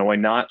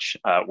spinoglenoid notch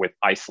with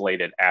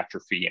isolated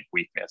atrophy and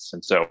weakness.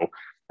 And so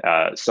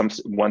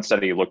one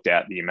study looked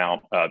at the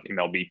amount of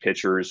MLB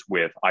pitchers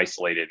with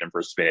isolated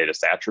infraspinatus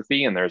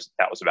atrophy, and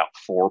that was about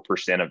 4%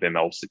 of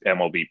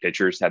MLB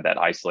pitchers had that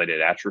isolated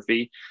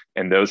atrophy,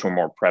 and those were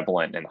more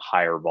prevalent in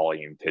higher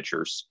volume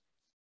pitchers.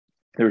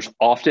 There's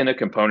often a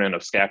component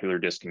of scapular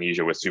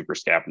dyskinesia with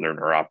suprascapular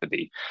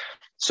neuropathy.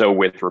 So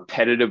with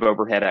repetitive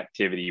overhead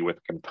activity with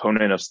a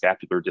component of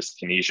scapular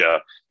dyskinesia,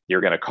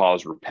 you're going to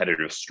cause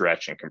repetitive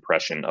stretch and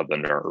compression of the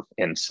nerve.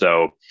 And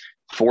so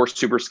for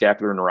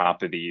suprascapular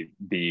neuropathy,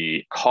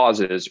 the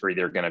causes are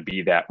either going to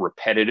be that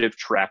repetitive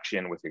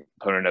traction with a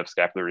component of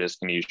scapular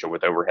dyskinesia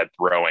with overhead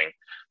throwing,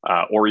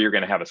 or you're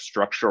going to have a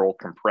structural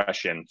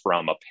compression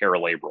from a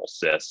paralabral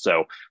cyst.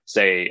 So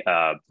say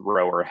a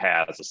thrower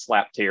has a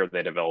slap tear,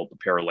 they develop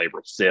a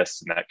paralabral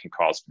cyst, and that can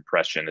cause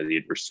compression of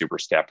either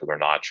suprascapular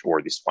notch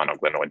or the spinal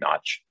glenoid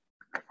notch.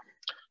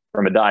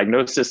 From a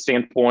diagnosis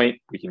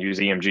standpoint, we can use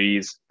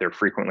EMGs. They're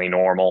frequently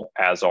normal,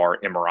 as are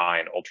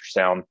MRI and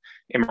ultrasound.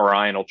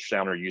 MRI and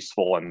ultrasound are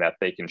useful in that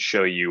they can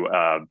show you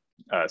a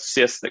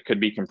cyst that could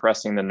be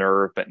compressing the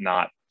nerve, but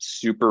not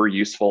super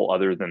useful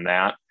other than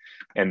that.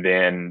 And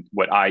then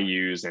what I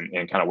use and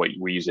kind of what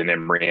we use in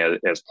Emory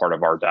as part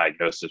of our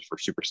diagnosis for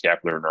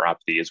suprascapular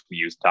neuropathy is we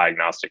use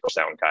diagnostic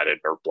sound-guided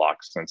nerve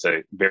blocks. And it's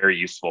a very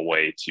useful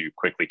way to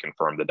quickly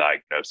confirm the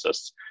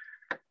diagnosis.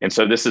 And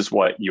so this is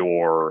what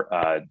your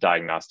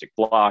diagnostic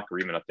block or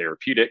even a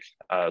therapeutic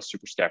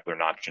suprascapular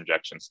notch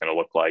injection is going to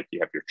look like. You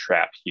have your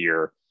trap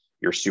here,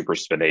 your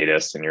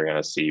supraspinatus, and you're going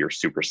to see your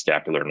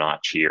suprascapular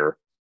notch here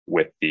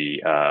with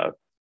the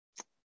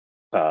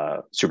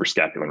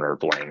suprascapular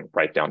nerve laying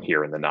right down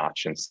here in the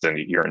notch. And so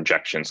your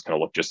injection is going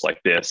to look just like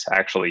this.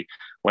 Actually,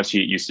 once you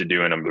get used to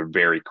doing them, they're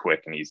very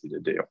quick and easy to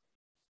do.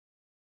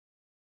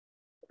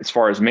 As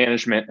far as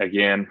management,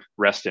 again,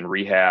 rest and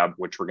rehab,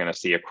 which we're going to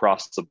see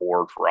across the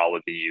board for all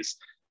of these,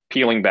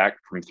 peeling back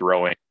from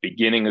throwing,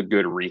 beginning a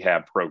good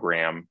rehab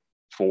program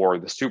for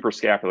the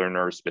suprascapular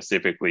nerve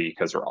specifically,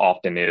 because there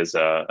often is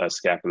a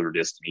scapular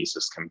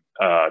dyskinesis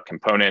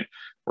component.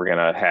 We're going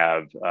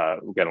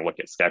to look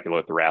at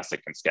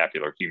scapulothoracic and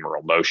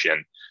scapulohumeral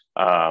motion.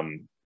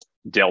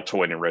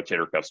 Deltoid and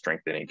rotator cuff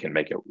strengthening can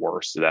make it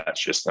worse. So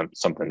that's just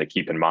something to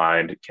keep in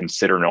mind.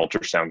 Consider an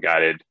ultrasound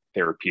guided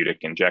therapeutic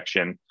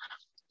injection.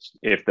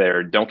 If they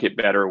don't get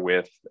better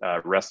with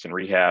rest and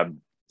rehab,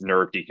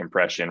 nerve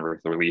decompression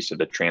with the release of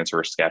the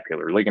transverse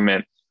scapular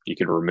ligament, you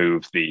can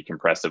remove the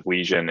compressive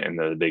lesion. And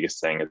the biggest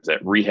thing is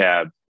that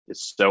rehab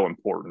is so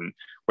important,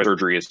 whether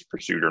surgery is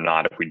pursued or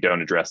not. If we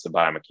don't address the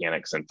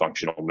biomechanics and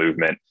functional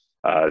movement,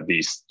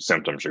 these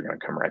symptoms are going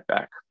to come right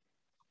back.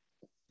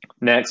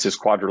 Next is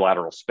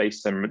quadrilateral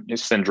space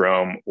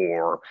syndrome,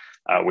 or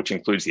which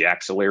includes the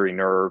axillary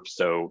nerve.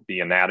 So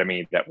the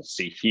anatomy that we'll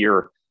see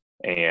here,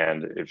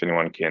 and if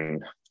anyone can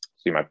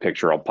see my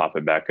picture, I'll pop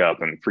it back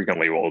up. And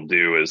frequently what we'll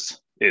do is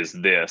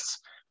this,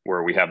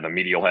 where we have the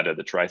medial head of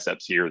the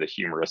triceps here, the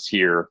humerus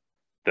here,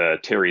 the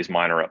teres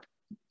minor up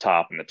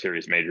top and the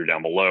teres major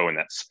down below, and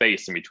that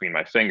space in between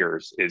my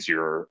fingers is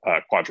your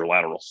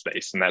quadrilateral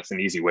space. And that's an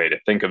easy way to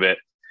think of it.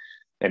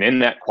 And in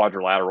that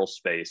quadrilateral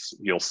space,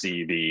 you'll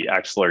see the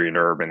axillary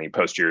nerve and the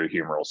posterior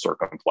humeral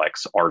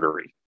circumflex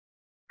artery.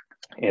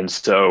 And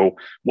so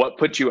what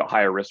puts you at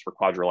higher risk for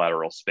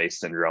quadrilateral space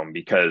syndrome?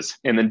 Because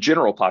in the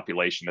general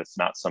population, it's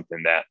not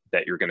something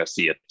that you're going to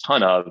see a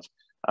ton of.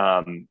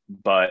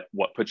 But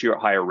what puts you at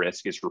higher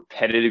risk is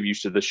repetitive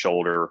use of the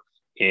shoulder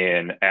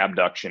in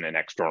abduction and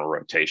external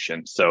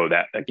rotation. So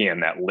that, again,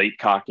 that late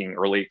cocking,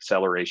 early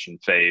acceleration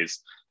phase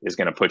is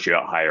going to put you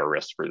at higher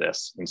risk for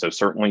this. And so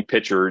certainly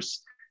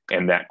pitchers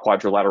and that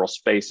quadrilateral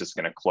space is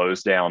going to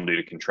close down due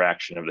to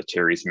contraction of the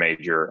teres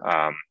major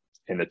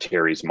and the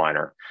teres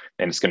minor.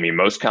 And it's going to be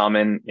most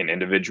common in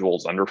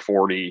individuals under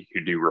 40 who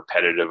do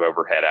repetitive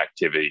overhead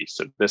activity.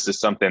 So this is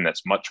something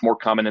that's much more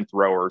common in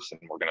throwers than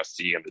we're going to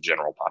see in the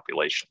general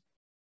population.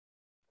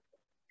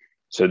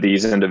 So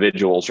these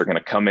individuals are going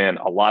to come in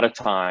a lot of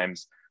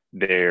times.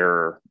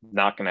 They're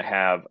not going to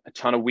have a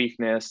ton of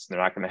weakness. They're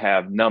not going to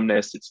have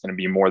numbness. It's going to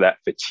be more that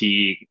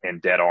fatigue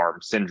and dead arm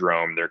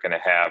syndrome. They're going to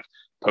have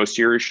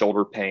posterior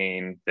shoulder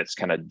pain that's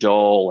kind of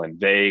dull and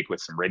vague with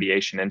some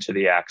radiation into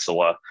the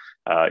axilla.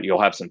 You'll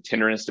have some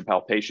tenderness to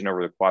palpation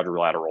over the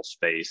quadrilateral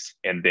space.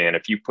 And then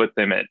if you put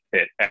them at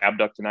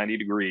abduct to 90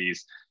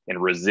 degrees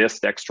and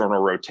resist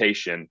external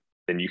rotation,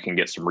 then you can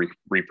get some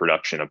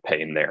reproduction of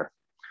pain there.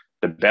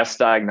 The best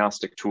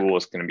diagnostic tool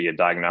is going to be a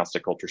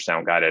diagnostic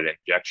ultrasound guided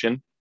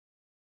injection.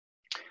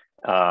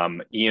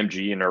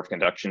 EMG and nerve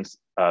conduction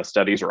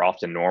studies are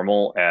often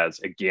normal, as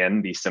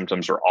again, these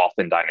symptoms are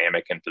often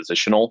dynamic and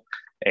positional,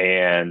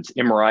 and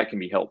MRI can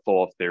be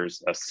helpful if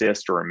there's a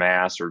cyst or a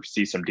mass or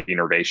see some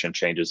denervation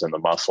changes in the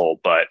muscle,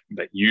 but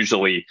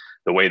usually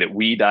the way that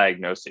we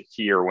diagnose it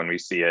here when we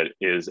see it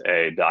is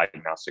a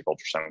diagnostic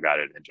ultrasound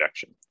guided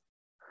injection.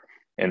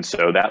 And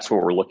so that's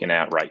what we're looking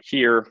at right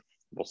here.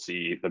 We'll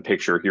see the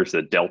picture. Here's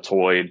the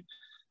deltoid.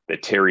 The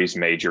teres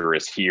major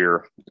is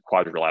here, the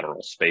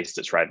quadrilateral space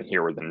that's right in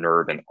here where the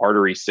nerve and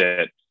artery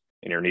sit,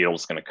 and your needle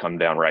is going to come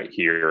down right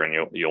here, and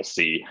you'll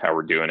see how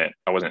we're doing it.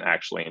 I wasn't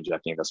actually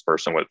injecting this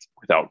person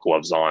without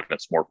gloves on.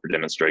 It's more for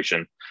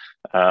demonstration.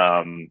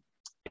 And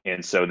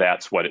so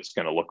that's what it's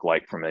going to look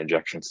like from an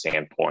injection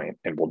standpoint.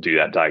 And we'll do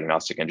that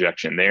diagnostic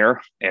injection there,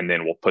 and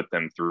then we'll put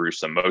them through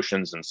some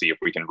motions and see if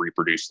we can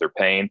reproduce their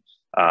pain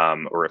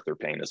or if their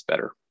pain is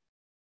better.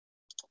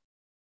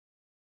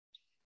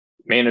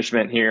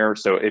 management here.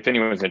 So if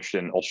anyone's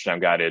interested in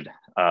ultrasound guided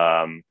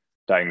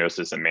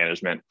diagnosis and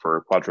management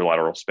for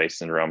quadrilateral space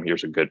syndrome,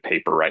 here's a good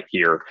paper right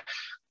here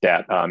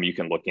that you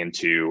can look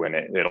into, and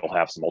it'll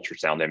have some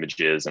ultrasound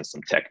images and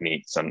some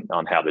techniques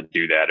on how to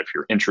do that if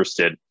you're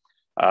interested.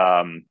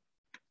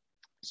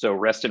 So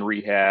rest and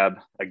rehab,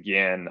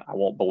 again, I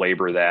won't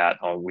belabor that.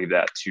 I'll leave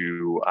that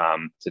to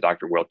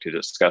Dr. Wilk to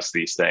discuss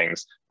these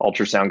things.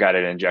 Ultrasound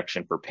guided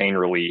injection for pain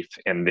relief.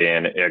 And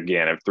then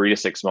again, if 3 to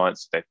 6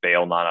 months, if they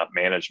fail non-op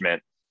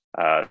management,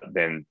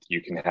 then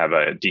you can have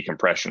a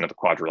decompression of the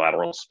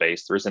quadrilateral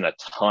space. There isn't a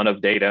ton of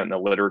data in the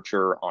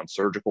literature on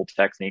surgical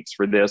techniques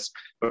for this,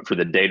 but for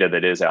the data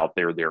that is out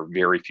there, there are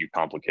very few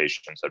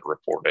complications that are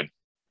reported.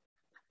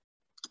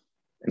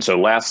 And so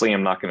lastly,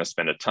 I'm not going to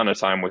spend a ton of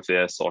time with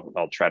this.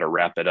 I'll try to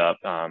wrap it up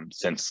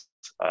since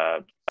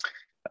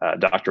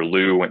Dr.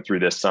 Liu went through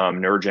this some.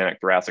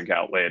 Neurogenic thoracic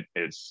outlet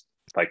is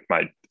like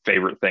my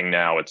favorite thing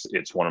now.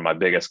 It's one of my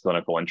biggest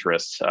clinical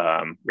interests.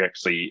 We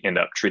actually end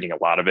up treating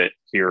a lot of it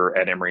here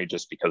at Emory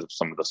just because of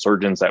some of the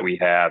surgeons that we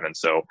have. And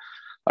so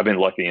I've been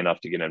lucky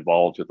enough to get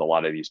involved with a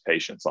lot of these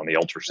patients on the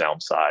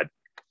ultrasound side.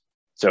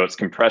 So it's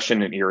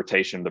compression and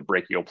irritation of the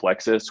brachial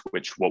plexus,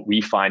 which what we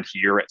find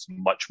here, it's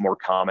much more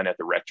common at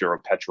the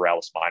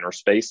rectopectoralis minor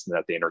space than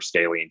at the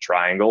interscalene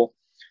triangle.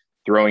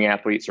 Throwing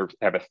athletes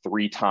have a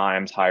 3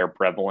 times higher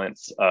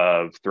prevalence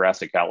of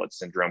thoracic outlet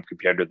syndrome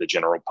compared to the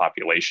general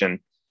population.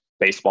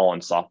 Baseball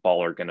and softball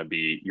are going to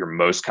be your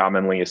most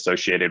commonly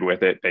associated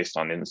with it based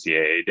on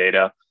NCAA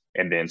data.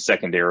 And then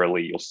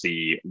secondarily, you'll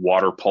see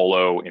water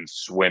polo and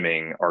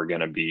swimming are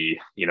going to be,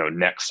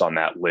 next on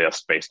that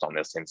list based on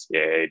this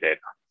NCAA data.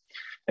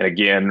 And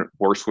again,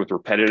 worse with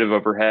repetitive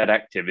overhead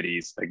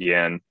activities.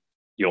 Again,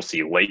 you'll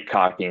see late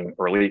cocking,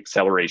 early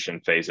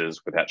acceleration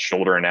phases with that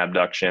shoulder and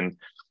abduction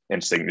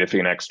and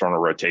significant external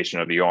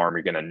rotation of the arm.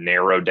 You're going to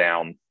narrow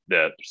down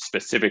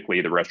specifically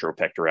the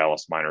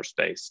retropectoralis minor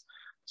space.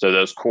 So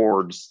those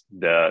cords,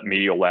 the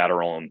medial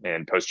lateral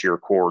and posterior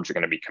cords, are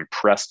going to be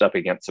compressed up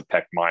against the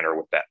pec minor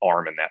with that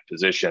arm in that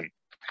position.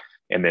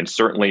 And then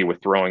certainly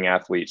with throwing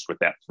athletes with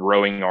that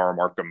throwing arm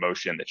arc of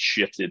motion that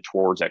shifted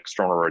towards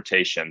external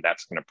rotation,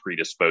 that's going to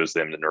predispose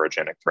them to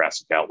neurogenic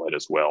thoracic outlet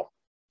as well.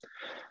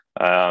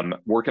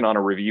 Working on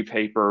a review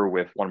paper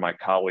with one of my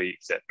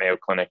colleagues at Mayo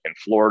Clinic in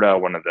Florida,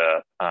 one of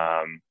the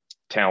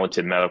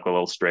talented medical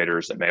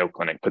illustrators at Mayo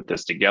Clinic put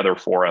this together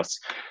for us.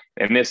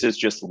 And this is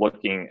just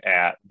looking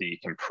at the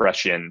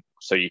compression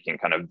so you can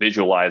kind of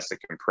visualize the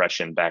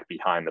compression back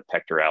behind the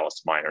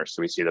pectoralis minor.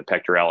 So we see the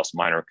pectoralis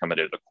minor coming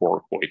to the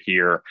coracoid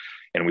here,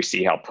 and we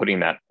see how putting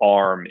that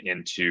arm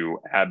into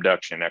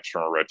abduction,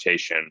 external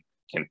rotation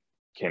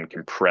can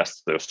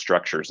compress those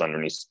structures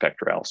underneath the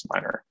pectoralis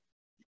minor.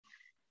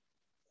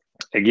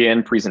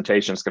 Again,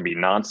 presentations can be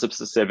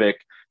non-subspecific.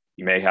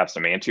 You may have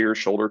some anterior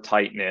shoulder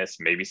tightness,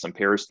 maybe some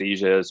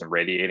paresthesias and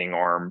radiating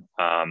arm,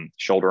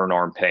 shoulder and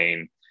arm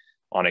pain.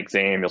 On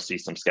exam, you'll see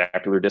some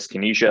scapular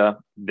dyskinesia.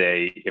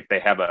 If they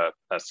have a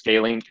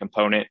scalene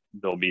component,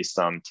 there'll be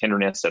some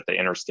tenderness at the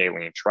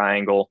interscalene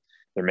triangle.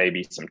 There may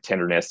be some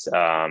tenderness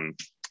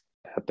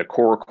at the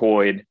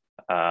coracoid.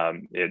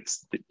 You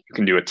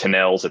can do a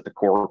Tinel's at the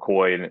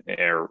coracoid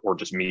or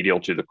just medial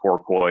to the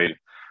coracoid.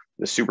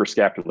 The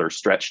suprascapular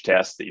stretch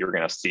test that you're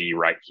going to see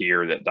right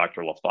here that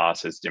Dr.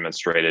 LaFosse has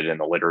demonstrated in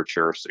the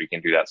literature. So you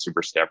can do that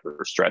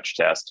suprascapular stretch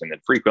test. And then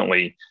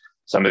frequently,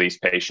 some of these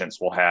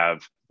patients will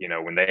have,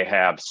 when they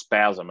have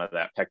spasm of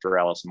that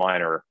pectoralis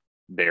minor,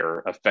 their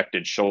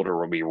affected shoulder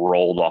will be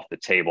rolled off the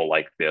table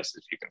like this,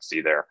 as you can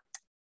see there.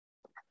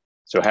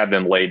 So have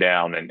them lay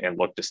down and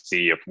look to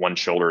see if one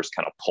shoulder is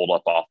kind of pulled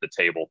up off the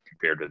table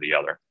compared to the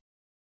other.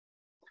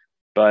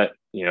 But,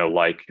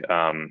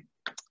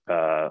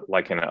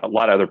 like in a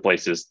lot of other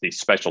places, these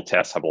special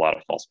tests have a lot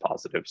of false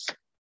positives.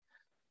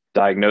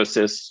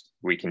 Diagnosis,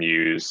 we can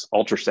use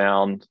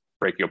ultrasound,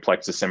 brachial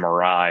plexus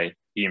MRI,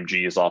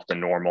 EMG is often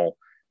normal,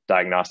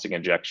 diagnostic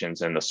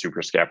injections in the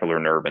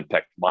suprascapular nerve and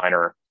pec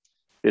minor.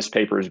 This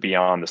paper is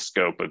beyond the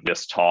scope of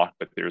this talk,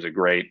 but there's a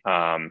great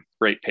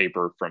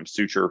paper from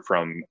Suture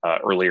from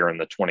earlier in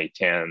the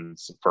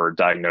 2010s for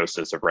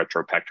diagnosis of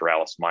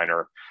retropectoralis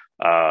minor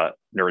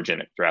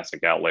neurogenic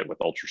thoracic outlet with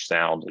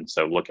ultrasound. And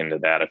so look into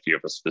that if you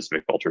have a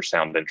specific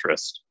ultrasound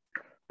interest.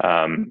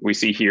 We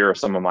see here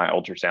some of my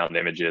ultrasound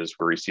images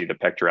where we see the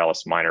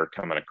pectoralis minor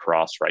coming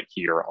across right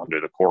here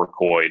under the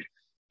coracoid,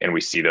 and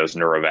we see those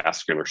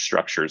neurovascular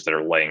structures that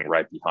are laying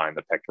right behind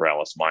the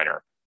pectoralis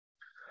minor.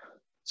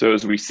 So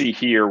as we see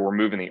here, we're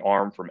moving the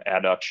arm from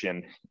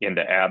adduction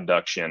into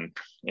abduction,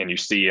 and you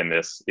see in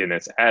this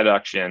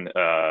adduction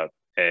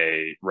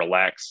a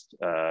relaxed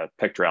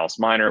pectoralis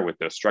minor with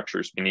those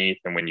structures beneath,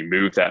 and when you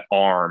move that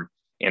arm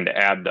into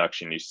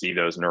abduction, you see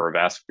those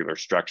neurovascular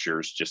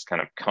structures just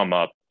kind of come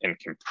up and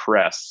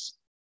compress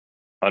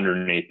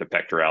underneath the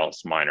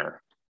pectoralis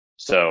minor.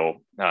 So,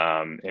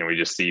 and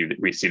we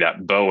see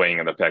that bowing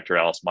of the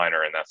pectoralis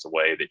minor, and that's a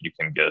way that you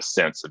can get a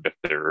sense of if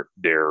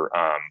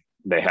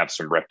they have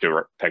some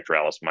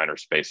rectopectoralis minor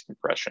space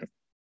compression.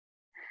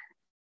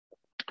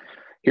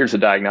 Here's a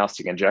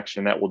diagnostic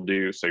injection that we'll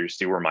do. So you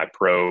see where my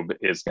probe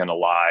is going to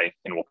lie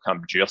and will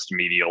come just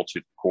medial to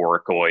the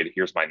coracoid.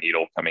 Here's my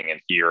needle coming in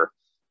here.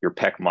 Your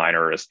pec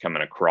minor is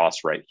coming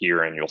across right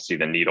here, and you'll see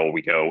the needle.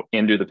 We go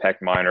into the pec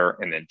minor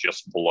and then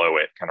just below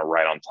it, kind of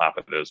right on top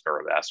of those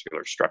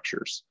neurovascular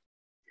structures.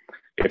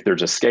 If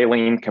there's a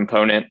scalene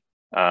component,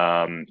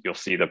 you'll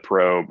see the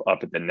probe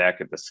up at the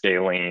neck at the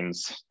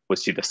scalenes. We'll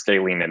see the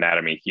scalene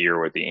anatomy here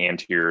with the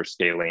anterior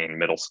scalene,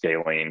 middle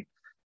scalene,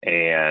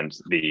 and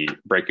the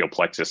brachial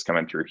plexus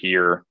coming through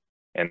here.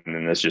 And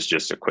then this is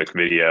just a quick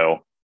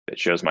video that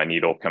shows my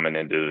needle coming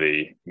into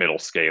the middle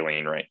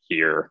scalene right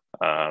here.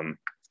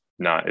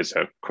 Not as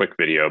a quick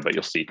video, but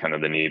you'll see kind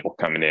of the needle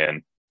coming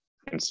in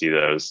and see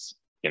those,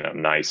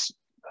 nice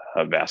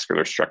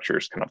vascular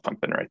structures kind of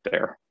pumping right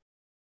there.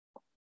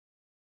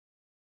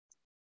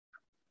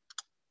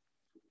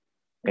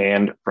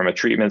 And from a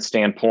treatment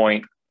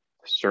standpoint,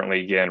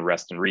 certainly again,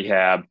 rest and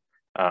rehab.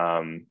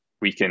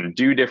 We can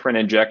do different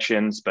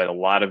injections, but a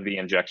lot of the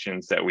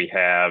injections that we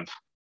have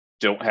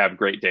don't have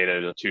great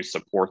data to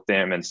support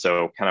them. And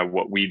so kind of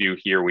what we do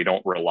here, we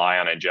don't rely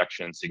on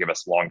injections to give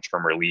us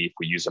long-term relief.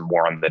 We use them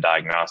more on the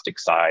diagnostic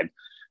side.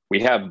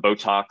 We have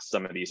Botox,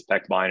 some of these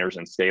pec minors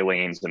and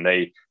scalenes, and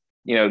they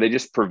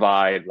just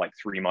provide like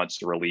 3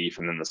 months of relief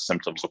and then the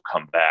symptoms will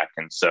come back.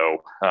 And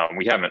so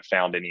we haven't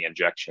found any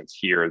injections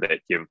here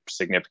that give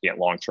significant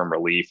long-term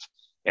relief,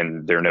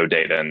 and there are no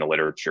data in the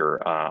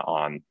literature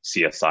on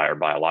CSI or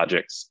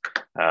biologics.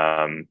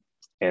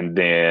 And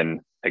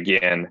then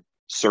again,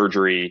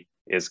 surgery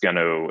is going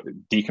to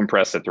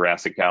decompress the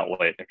thoracic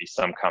outlet and be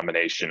some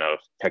combination of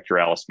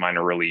pectoralis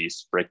minor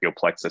release, brachial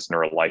plexus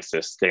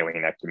neurolysis,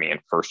 scalenectomy,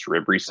 and first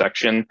rib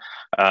resection.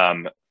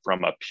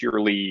 From a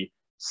purely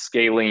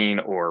scalene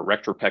or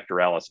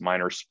rectopectoralis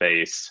minor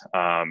space,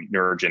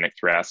 neurogenic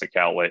thoracic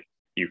outlet,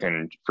 you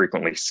can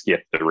frequently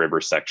skip the rib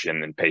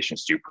resection, and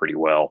patients do pretty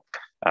well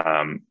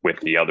with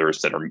the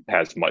others that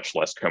has much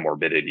less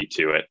comorbidity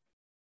to it.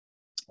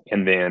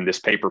 And then this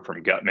paper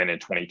from Gutman in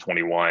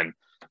 2021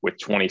 with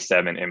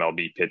 27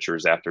 MLB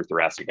pitchers after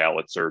thoracic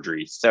outlet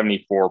surgery,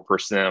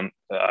 74%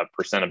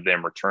 of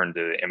them returned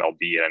to the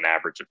MLB at an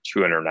average of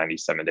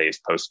 297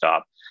 days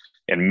post-op.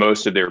 And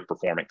most of their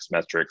performance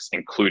metrics,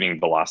 including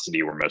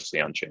velocity, were mostly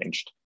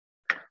unchanged.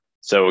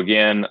 So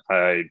again,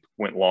 I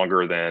went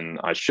longer than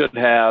I should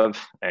have,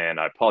 and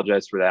I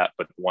apologize for that,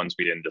 but the ones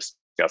we didn't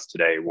discuss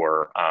today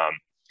were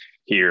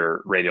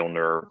here, radial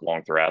nerve,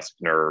 long thoracic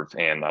nerve,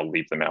 and I'll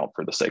leave them out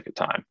for the sake of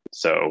time.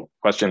 So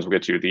questions we'll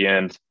get to at the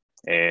end,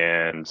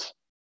 and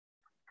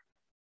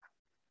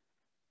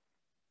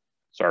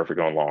sorry for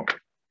going long.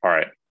 All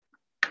right.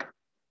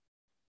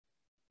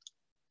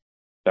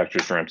 Dr.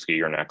 Zaremski,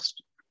 you're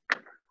next.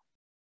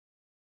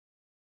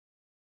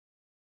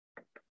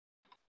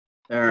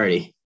 All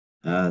righty.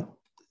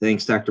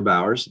 Thanks, Dr.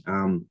 Bowers.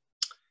 Let's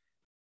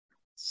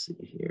see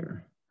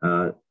here.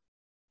 Can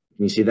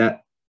you see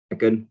that?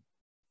 Good?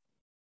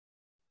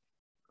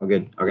 Oh,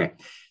 good. Okay.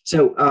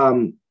 So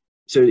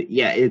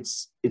yeah,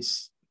 it's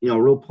a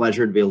real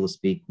pleasure to be able to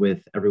speak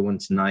with everyone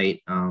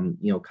tonight.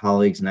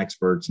 Colleagues and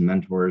experts and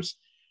mentors.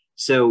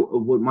 So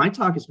what my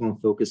talk is going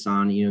to focus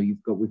on,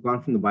 we've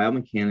gone from the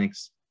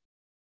biomechanics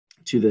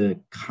to the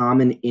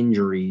common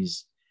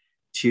injuries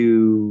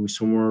to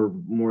some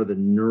more the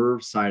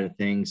nerve side of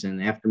things.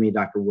 And after me,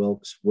 Dr.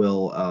 Wilks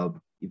will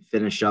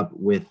finish up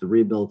with the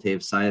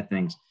rehabilitative side of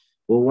things.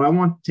 Well, I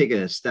want to take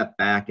a step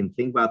back and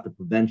think about the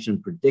prevention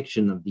and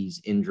prediction of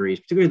these injuries,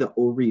 particularly the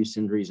overuse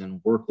injuries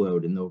and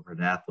workload in the overhead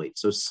athlete.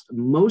 So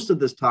most of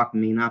this talk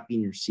may not be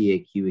in your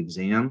CAQ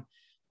exam,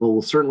 but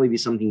will certainly be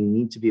something you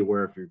need to be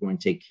aware of if you're going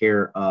to take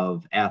care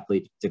of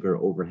athletes, particular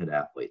overhead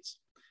athletes.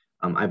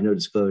 I have no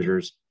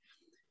disclosures.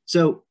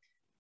 So,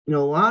 a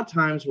lot of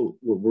times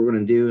what we're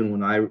going to do, and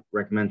what I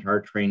recommend to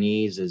our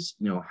trainees is,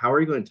 how are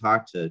you going to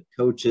talk to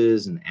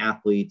coaches and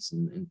athletes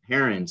and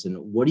parents, and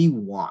what do you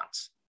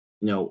want?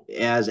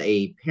 As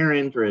a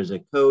parent or as a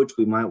coach,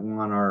 we might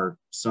want our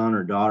son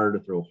or daughter to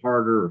throw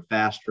harder or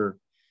faster.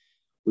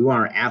 We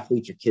want our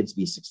athletes or kids to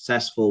be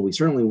successful. We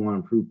certainly want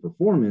to improve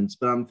performance,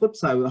 but on the flip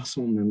side, we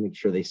also want to make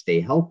sure they stay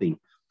healthy.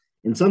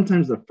 And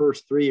sometimes the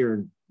first three are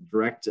in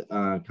direct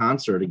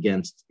concert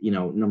against,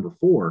 number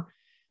four.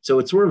 So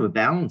it's sort of a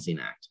balancing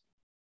act.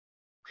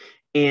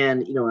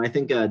 And, I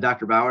think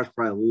Dr. Bowers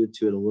probably alluded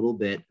to it a little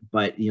bit,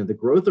 but, the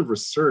growth of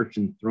research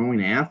in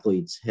throwing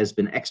athletes has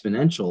been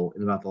exponential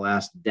in about the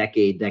last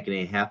decade and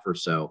a half or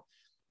so.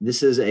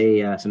 This is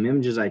some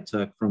images I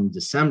took from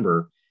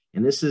December,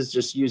 and this is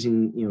just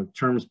using,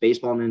 terms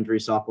baseball and injury,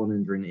 softball and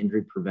injury, and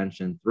injury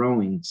prevention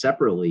throwing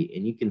separately.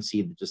 And you can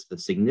see just the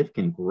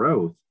significant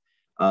growth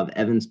of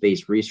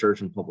evidence-based research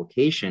and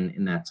publication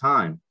in that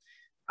time.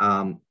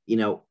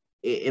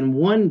 In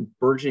one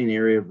burgeoning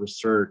area of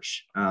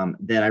research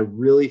that I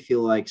really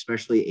feel like,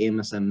 especially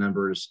AMSSM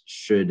members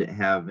should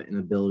have an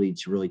ability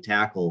to really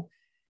tackle,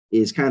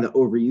 is kind of the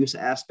overuse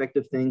aspect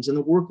of things and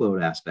the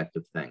workload aspect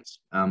of things.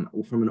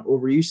 From an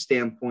overuse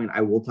standpoint, I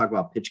will talk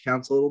about pitch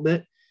counts a little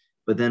bit,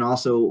 but then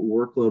also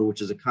workload,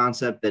 which is a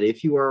concept that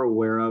if you are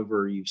aware of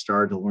or you've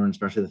started to learn,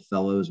 especially the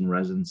fellows and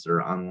residents that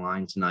are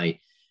online tonight,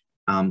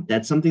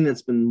 that's something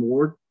that's been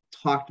more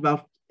talked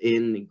about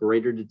in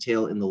greater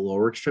detail in the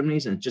lower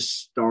extremities and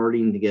just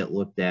starting to get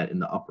looked at in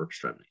the upper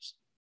extremities.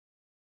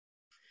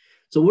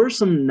 So what are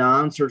some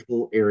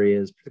non-surgical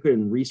areas,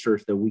 particularly in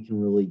research, that we can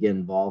really get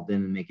involved in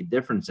and make a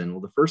difference in?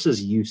 Well, the first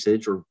is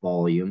usage or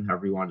volume,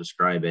 however you want to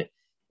describe it.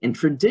 And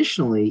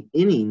traditionally,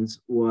 innings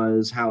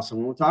was how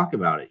someone would talk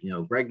about it. You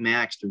know, Greg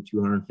Max threw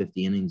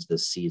 250 innings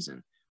this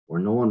season, or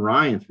Nolan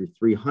Ryan threw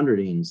 300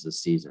 innings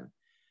this season.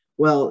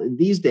 Well,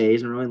 these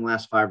days, and really in the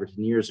last 5 or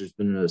 10 years, there's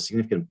been a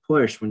significant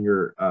push when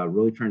you're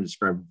really trying to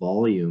describe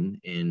volume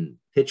in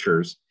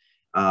pitchers,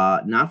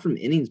 not from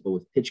innings, but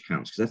with pitch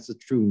counts, because that's the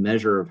true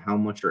measure of how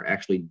much you're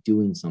actually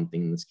doing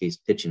something, in this case,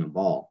 pitching a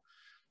ball.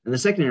 And the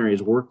second area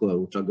is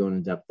workload, which I'll go into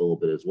depth a little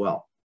bit as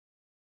well.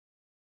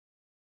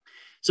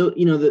 So,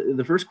 you know,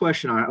 the first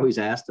question I always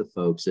ask to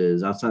folks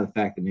is, outside of the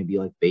fact that maybe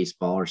you like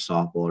baseball or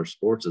softball or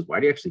sports, is why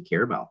do you actually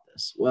care about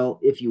this? Well,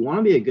 if you want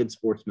to be a good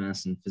sports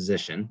medicine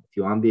physician, if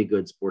you want to be a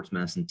good sports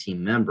medicine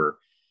team member,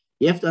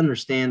 you have to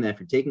understand that if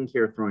you're taking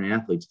care of throwing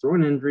athletes,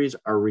 throwing injuries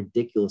are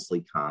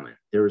ridiculously common.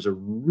 There was a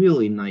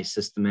really nice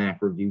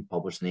systematic review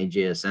published in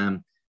AJSM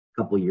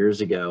a couple of years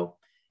ago.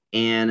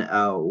 And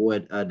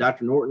what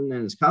Dr. Norton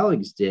and his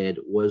colleagues did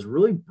was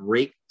really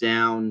break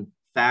down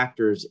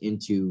factors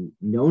into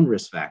known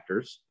risk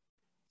factors,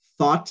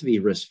 thought to be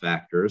risk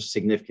factors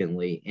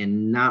significantly,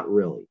 and not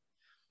really.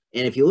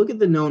 And if you look at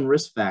the known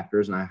risk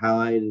factors, and I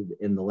highlighted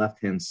in the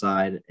left-hand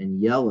side in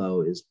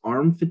yellow is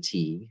arm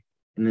fatigue,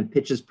 and then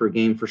pitches per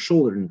game for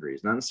shoulder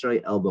injuries, not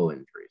necessarily elbow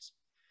injuries.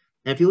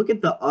 And if you look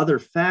at the other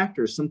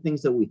factors, some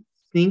things that we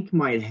think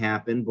might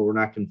happen, but we're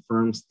not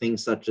confirmed,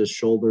 things such as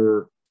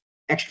shoulder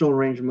external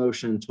range of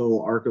motion,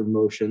 total arc of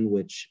motion,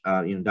 which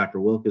Dr.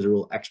 Wilk is a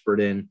real expert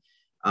in.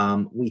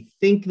 We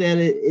think that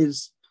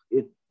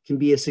it can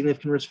be a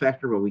significant risk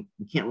factor, but we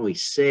can't really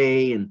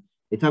say. And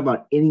they talk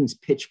about innings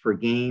pitched per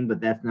game, but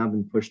that's now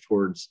been pushed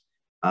towards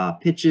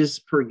pitches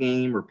per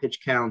game or pitch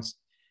counts.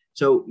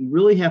 So you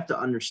really have to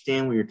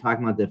understand when you're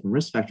talking about different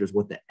risk factors,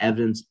 what the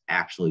evidence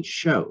actually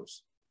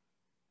shows.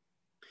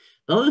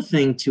 The other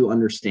thing to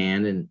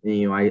understand,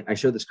 and I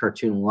show this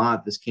cartoon a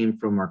lot, this came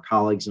from our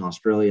colleagues in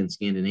Australia and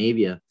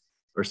Scandinavia,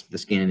 or the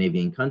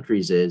Scandinavian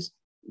countries, is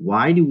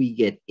why do we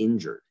get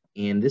injured?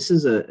 And this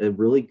is a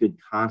really good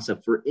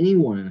concept for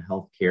anyone in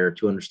healthcare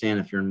to understand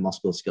if you're in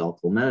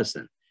musculoskeletal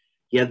medicine.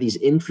 You have these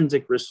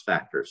intrinsic risk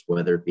factors,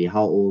 whether it be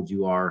how old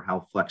you are,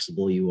 how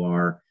flexible you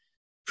are,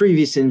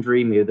 previous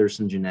injury, maybe there's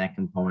some genetic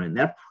component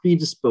that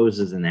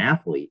predisposes an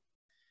athlete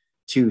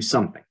to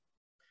something.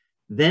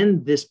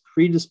 Then this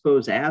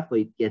predisposed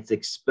athlete gets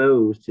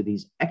exposed to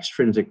these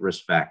extrinsic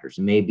risk factors.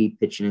 It may be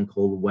pitching in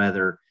cold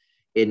weather.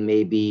 It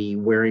may be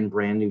wearing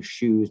brand new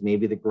shoes.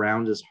 Maybe the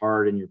ground is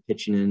hard and you're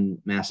pitching in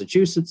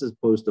Massachusetts as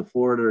opposed to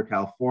Florida or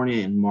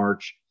California in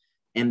March.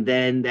 And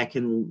then that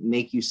can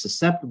make you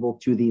susceptible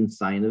to the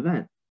inciting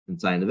event.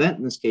 Inciting event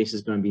in this case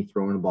is going to be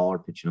throwing a ball or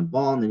pitching a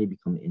ball, and then you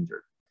become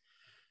injured.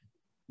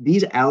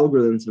 These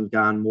algorithms have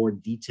gone more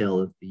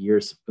detailed as the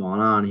years have gone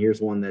on. Here's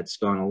one that's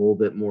gone a little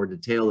bit more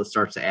detailed. That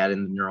starts to add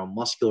in the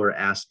neuromuscular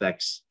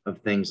aspects of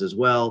things as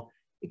well.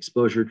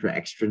 Exposure to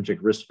extrinsic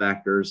risk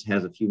factors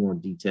has a few more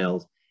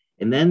details.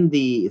 And then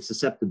the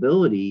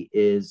susceptibility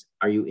is,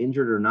 are you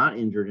injured or not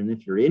injured? And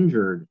if you're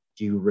injured,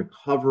 do you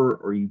recover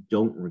or you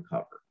don't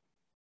recover?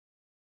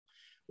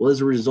 Well,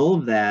 as a result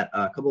of that,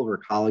 a couple of our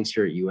colleagues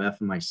here at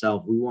UF and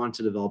myself, we want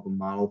to develop a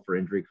model for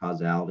injury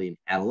causality in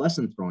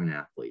adolescent throwing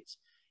athletes.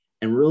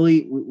 And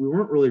really, we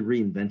weren't really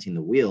reinventing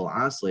the wheel.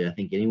 Honestly, I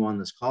think anyone on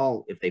this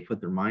call, if they put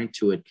their mind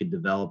to it, could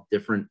develop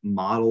different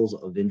models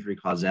of injury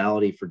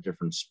causality for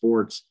different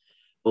sports.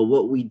 But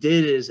what we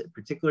did is,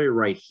 particularly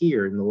right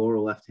here in the lower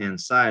left-hand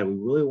side, we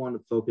really want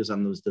to focus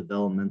on those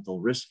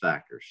developmental risk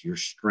factors, your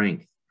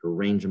strength, your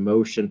range of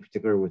motion,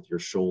 particularly with your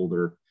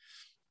shoulder.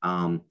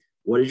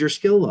 What is your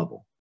skill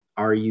level?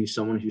 Are you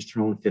someone who's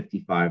thrown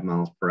 55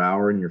 miles per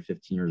hour and you're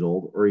 15 years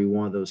old? Or are you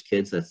one of those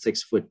kids that's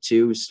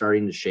 6'2",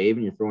 starting to shave,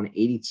 and you're throwing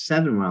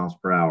 87 miles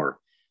per hour?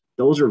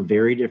 Those are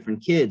very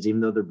different kids, even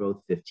though they're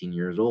both 15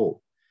 years old.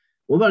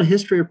 What about a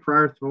history of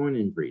prior throwing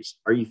injuries?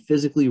 Are you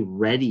physically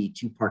ready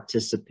to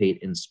participate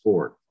in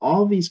sport?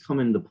 All of these come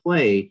into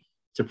play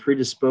to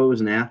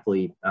predispose an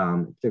athlete,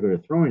 particularly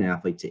a throwing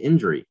athlete, to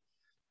injury.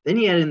 Then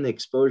you add in the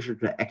exposure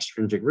to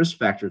extrinsic risk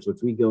factors,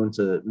 which we go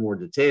into more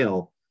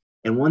detail.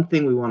 And one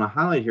thing we want to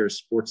highlight here is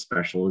sports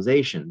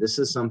specialization. This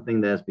is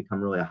something that has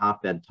become really a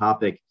hotbed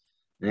topic.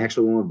 And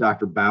actually, one of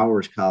Dr.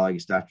 Bauer's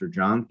colleagues, Dr.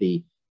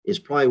 Jonthi, is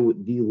probably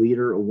the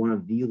leader or one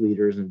of the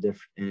leaders,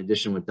 in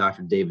addition with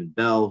Dr. David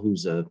Bell,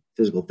 who's a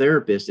physical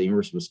therapist at the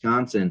University of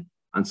Wisconsin,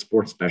 on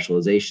sports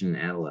specialization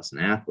in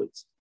adolescent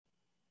athletes.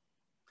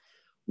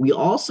 We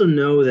also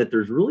know that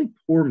there's really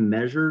poor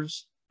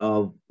measures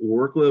of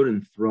workload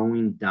in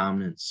throwing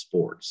dominant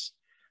sports.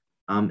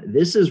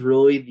 This is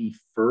really the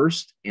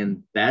first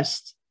and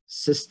best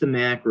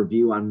systematic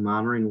review on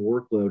monitoring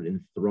workload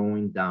in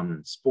throwing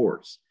dominant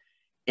sports.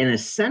 And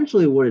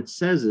essentially what it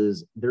says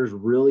is there's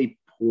really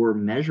poor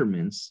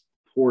measurements,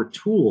 poor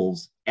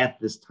tools at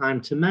this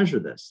time to measure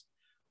this.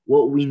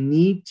 What we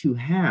need to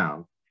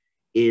have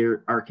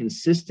are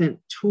consistent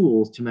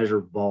tools to measure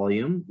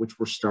volume, which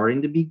we're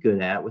starting to be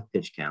good at with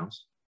pitch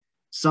counts,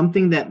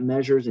 something that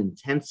measures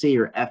intensity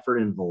or effort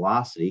and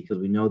velocity, because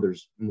we know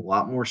there's a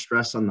lot more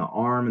stress on the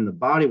arm and the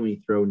body when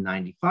you throw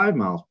 95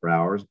 miles per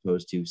hour as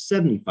opposed to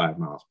 75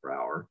 miles per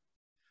hour.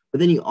 But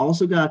then you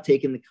also got to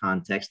take into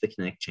context the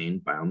connect chain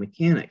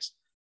biomechanics.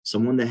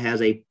 Someone that has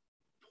a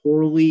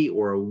poorly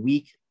or a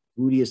weak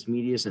gluteus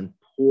medius and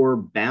poor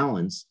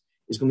balance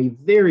is going to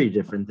be very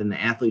different than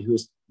the athlete who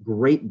has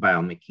great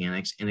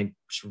biomechanics and a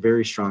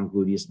very strong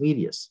gluteus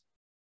medius.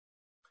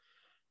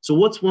 So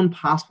what's one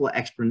possible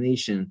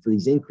explanation for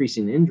these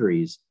increasing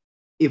injuries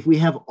if we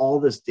have all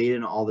this data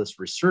and all this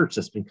research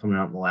that's been coming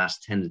out in the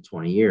last 10 to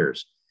 20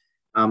 years?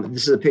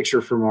 This is a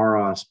picture from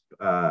our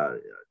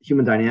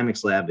human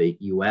dynamics lab at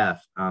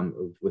UF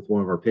with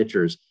one of our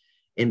pitchers.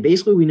 And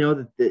basically we know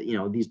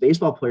that these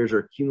baseball players are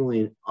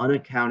accumulating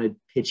unaccounted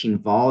pitching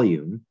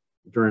volume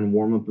during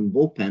warm-up and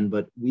bullpen,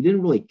 but we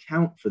didn't really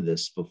count for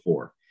this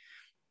before.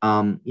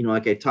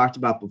 Like I talked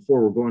about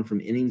before, we're going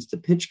from innings to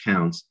pitch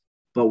counts,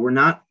 but we're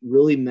not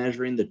really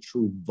measuring the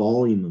true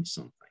volume of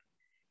something.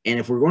 And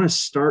if we're going to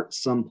start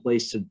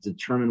someplace to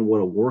determine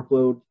what a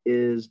workload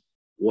is,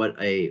 what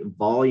a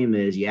volume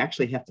is, you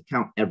actually have to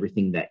count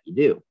everything that you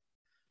do.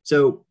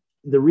 So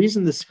the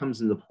reason this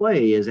comes into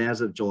play is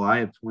as of July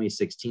of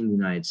 2016, the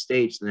United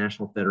States, the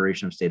National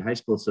Federation of State High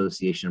School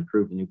Association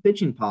approved a new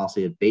pitching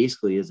policy that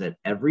basically is that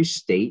every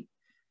state,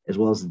 as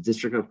well as the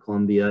District of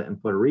Columbia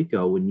and Puerto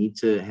Rico, would need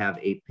to have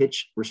a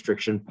pitch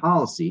restriction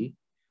policy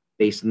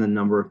based on the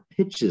number of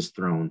pitches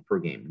thrown per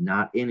game,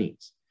 not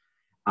innings.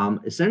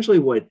 Essentially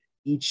what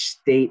each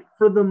state,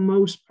 for the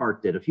most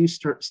part, did, a few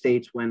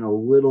states went a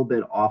little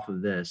bit off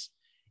of this,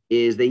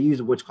 is they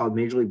use what's called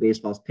Major League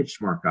Baseball's Pitch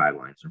Smart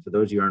Guidelines. And for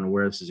those of you who aren't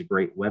aware, this is a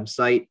great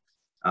website.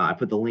 I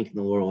put the link in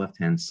the lower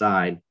left-hand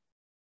side.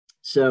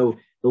 So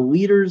the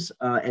leaders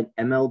at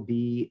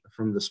MLB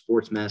from the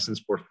sports medicine,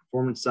 sports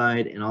performance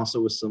side, and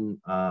also with some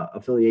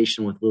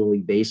affiliation with Little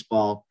League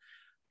Baseball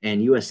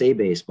and USA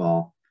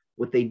Baseball,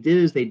 what they did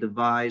is they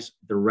devised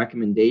the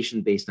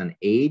recommendation based on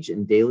age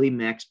and daily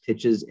max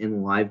pitches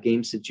in live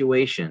game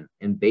situation.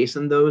 And based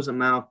on those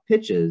amount of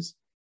pitches,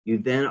 you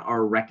then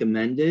are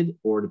recommended,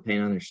 or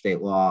depending on your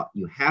state law,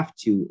 you have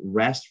to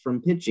rest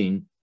from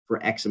pitching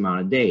for X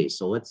amount of days.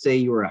 So let's say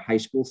you're a high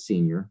school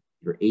senior,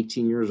 you're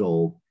 18 years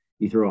old,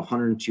 you throw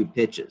 102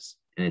 pitches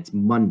and it's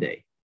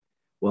Monday.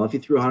 Well, if you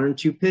threw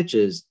 102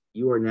 pitches,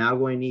 you are now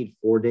going to need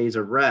 4 days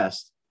of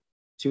rest,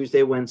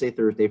 Tuesday, Wednesday,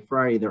 Thursday,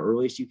 Friday, the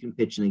earliest you can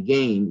pitch in a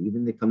game,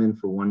 even to come in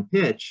for one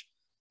pitch,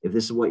 if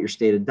this is what your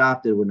state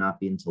adopted, would not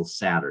be until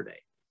Saturday.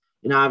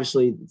 And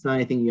obviously, it's not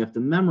anything you have to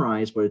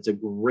memorize, but it's a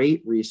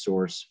great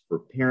resource for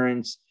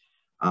parents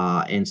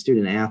and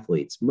student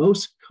athletes.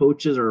 Most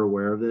coaches are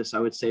aware of this, I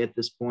would say, at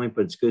this point,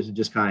 but it's good to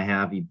just kind of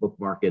have you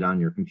bookmark it on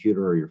your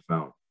computer or your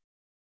phone.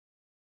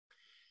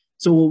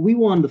 So what we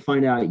wanted to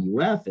find out at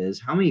UF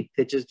is how many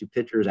pitches do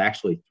pitchers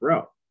actually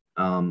throw?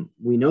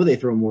 We know they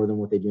throw more than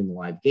what they do in the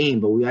live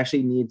game, but we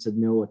actually need to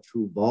know a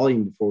true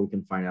volume before we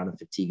can find out a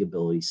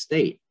fatigability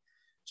state.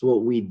 So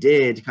what we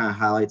did to kind of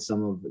highlight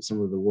some of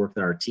the work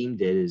that our team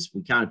did is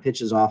we counted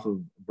pitches off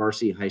of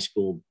varsity high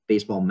school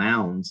baseball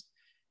mounds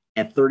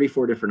at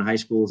 34 different high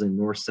schools in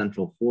North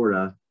Central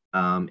Florida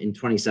in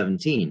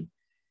 2017.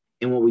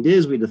 And what we did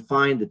is we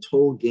defined the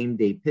total game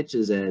day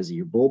pitches as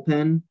your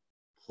bullpen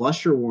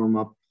plus your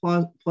warm-up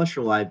plus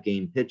your live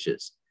game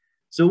pitches.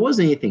 So it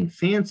wasn't anything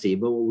fancy,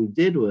 but what we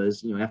did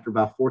was, after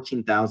about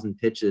 14,000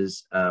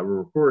 pitches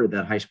were recorded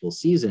that high school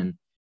season,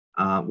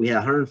 we had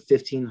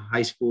 115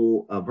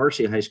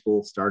 varsity high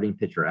school starting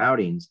pitcher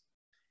outings.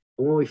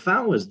 And what we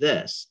found was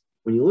this: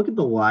 when you look at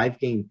the live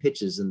game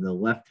pitches in the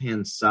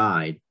left-hand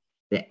side,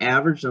 the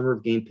average number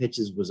of game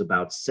pitches was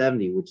about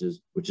 70,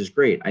 which is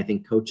great. I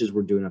think coaches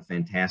were doing a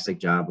fantastic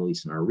job, at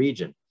least in our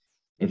region.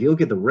 If you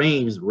look at the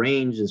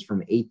range is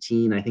from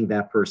 18. I think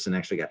that person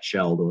actually got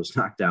shelled or was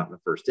knocked out in the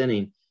first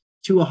inning,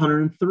 to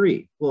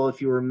 103. Well,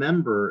 if you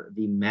remember,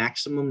 the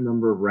maximum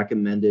number of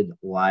recommended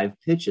live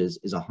pitches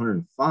is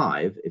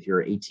 105 if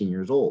you're 18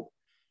 years old.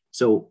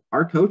 So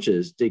our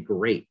coaches did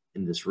great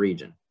in this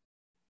region.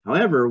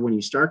 However, when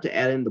you start to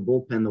add in the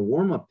bullpen, the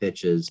warm-up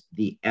pitches,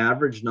 the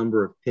average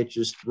number of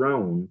pitches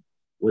thrown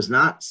was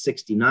not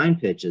 69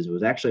 pitches. It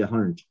was actually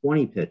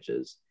 120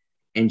 pitches.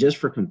 And just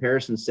for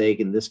comparison's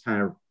sake, and this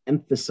kind of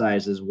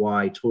emphasizes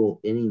why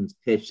total innings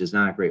pitched is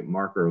not a great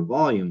marker of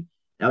volume,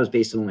 that was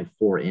based on only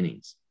 4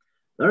 innings.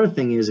 The other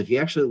thing is, if you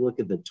actually look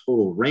at the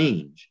total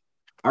range,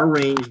 our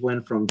range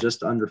went from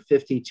just under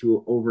 50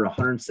 to over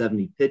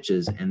 170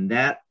 pitches, and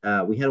that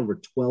we had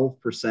over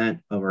 12%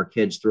 of our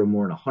kids throw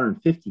more than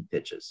 150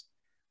 pitches.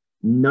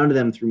 None of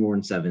them threw more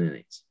than 7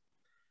 innings.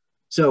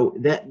 So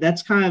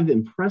that's kind of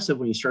impressive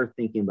when you start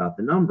thinking about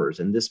the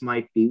numbers. And this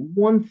might be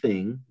one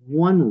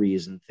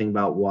reason to think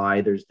about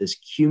why there's this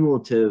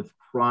cumulative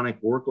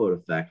chronic workload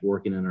effect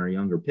working in our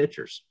younger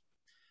pitchers.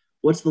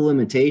 What's the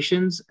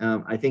limitations?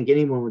 I think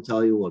anyone would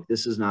tell you, look,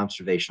 this is an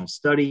observational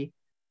study,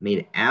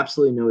 made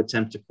absolutely no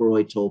attempt to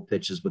correlate total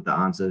pitches with the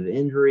onset of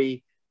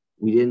injury.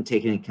 We didn't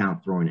take into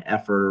account throwing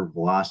effort,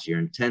 velocity, or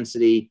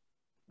intensity.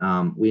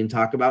 We didn't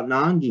talk about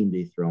non-game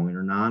day throwing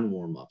or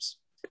non-warm-ups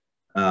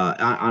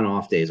on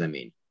off days, I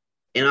mean.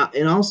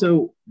 And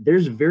also,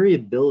 there's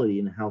variability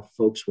in how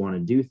folks want to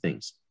do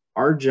things.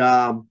 Our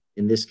job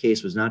in this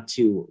case was not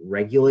to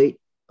regulate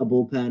a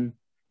bullpen,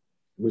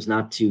 was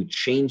not to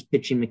change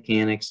pitching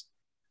mechanics.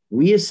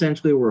 We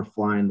essentially were a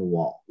fly in the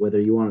wall.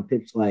 Whether you want to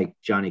pitch like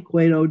Johnny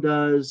Cueto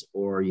does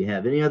or you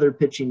have any other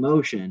pitching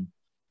motion,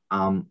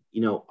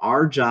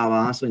 our job,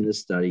 honestly, in this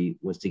study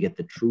was to get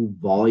the true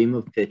volume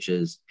of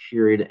pitches,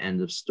 period,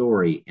 end of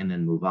story, and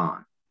then move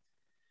on.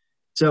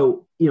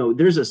 So,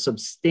 there's a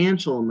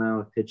substantial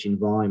amount of pitching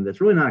volume that's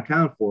really not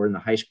accounted for in the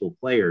high school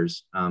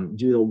players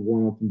due to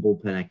warm-up and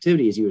bullpen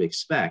activity, as you would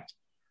expect.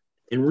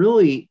 And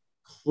really,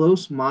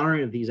 close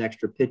monitoring of these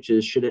extra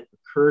pitches should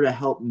occur to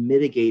help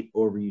mitigate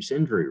overuse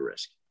injury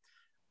risk.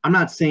 I'm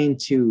not saying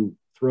to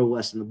throw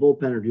less in the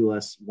bullpen or do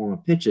less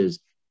warm-up pitches.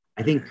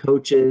 I think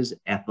coaches,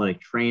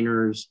 athletic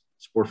trainers,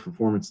 sports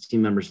performance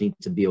team members need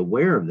to be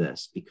aware of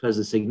this, because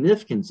the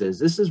significance is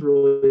this is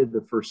really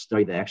the first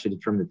study that actually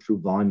determined the true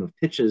volume of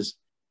pitches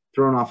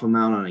thrown off a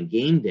mound on a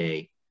game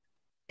day.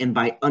 And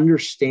by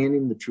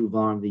understanding the true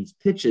volume of these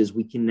pitches,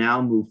 we can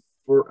now move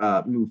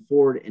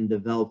forward and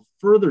develop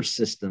further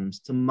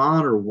systems to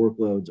monitor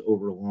workloads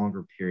over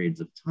longer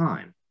periods of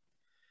time.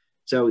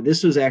 So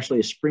this was actually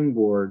a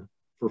springboard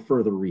for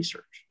further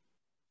research.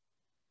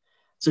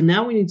 So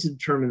now we need to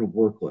determine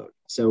workload.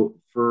 So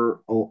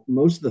for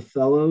most of the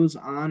fellows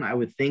on, I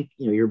would think,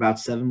 you're about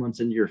 7 months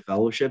into your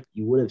fellowship,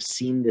 you would have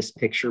seen this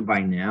picture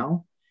by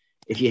now.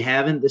 If you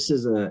haven't, this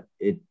is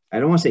I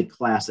don't want to say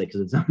classic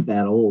because it's not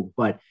that old,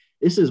 but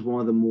this is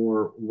one of the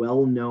more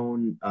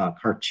well-known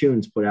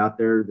cartoons put out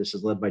there. This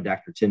is led by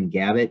Dr. Tim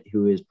Gavitt,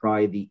 who is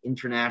probably the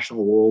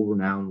international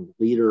world-renowned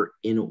leader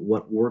in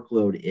what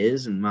workload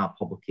is and the amount of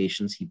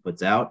publications he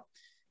puts out.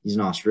 He's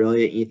in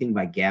Australia. Anything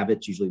by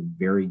Gavitt's usually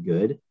very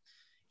good.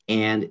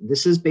 And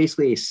this is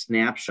basically a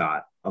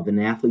snapshot of an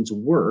athlete's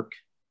work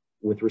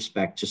with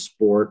respect to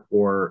sport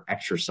or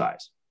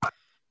exercise.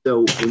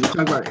 So when you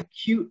talk about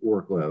acute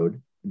workload,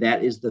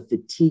 that is the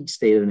fatigue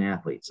state of an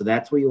athlete. So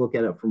that's where you look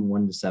at it from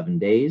 1 to 7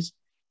 days,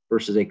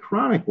 versus a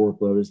chronic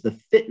workload is the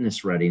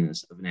fitness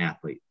readiness of an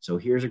athlete. So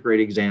here's a great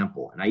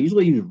example. And I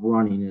usually use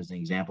running as an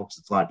example because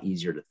it's a lot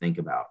easier to think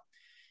about.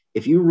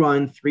 If you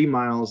run 3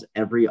 miles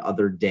every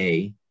other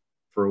day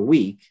for a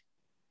week,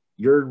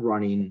 you're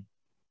running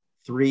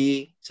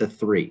 3 to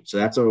 3. So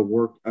that's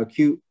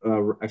acute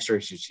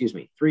exercise,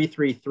 3,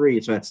 3,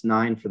 3. So that's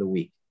 9 for the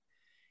week.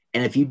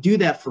 And if you do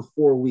that for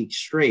 4 weeks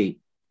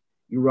straight,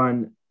 you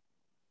run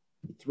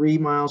 3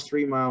 miles,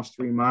 3 miles,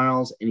 3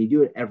 miles, and you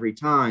do it every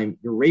time,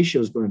 your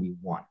ratio is going to be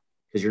 1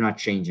 because you're not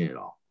changing it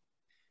all.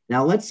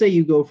 Now, let's say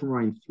you go from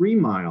running 3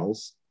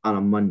 miles on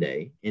a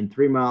Monday and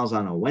 3 miles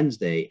on a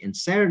Wednesday, and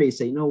Saturday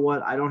say, you know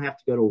what, I don't have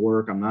to go to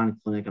work. I'm not in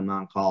clinic. I'm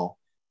not on call.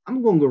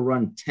 I'm going to go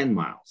run 10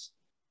 miles.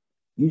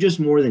 You just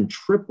more than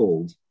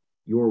tripled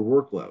your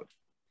workload.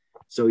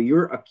 So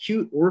your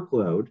acute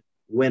workload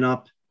went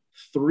up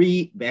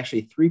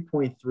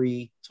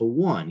 3.3 to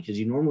 1 because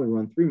you normally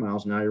run 3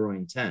 miles. Now you're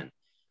running 10.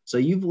 So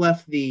you've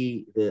left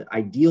the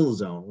ideal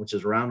zone, which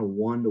is around a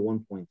 1 to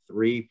 1.3,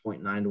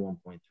 0.9 to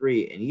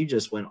 1.3, and you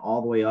just went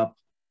all the way up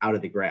out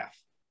of the graph.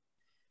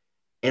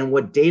 And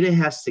what data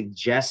has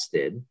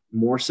suggested,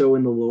 more so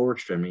in the lower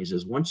extremities,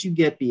 is once you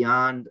get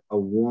beyond a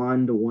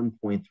 1 to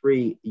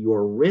 1.3,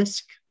 your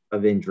risk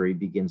of injury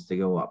begins to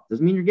go up.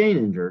 Doesn't mean you're getting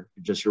injured,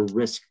 just your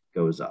risk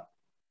goes up.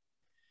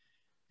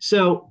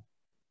 So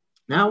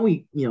now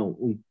we've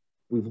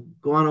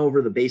gone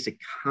over the basic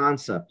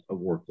concept of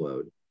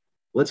workload.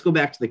 Let's go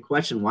back to the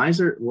question,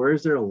 where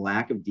is there a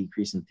lack of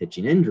decrease in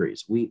pitching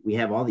injuries? We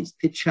have all these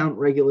pitch count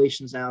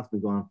regulations now. It's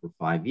been going on for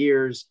 5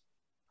 years.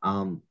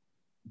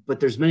 But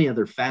there's many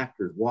other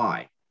factors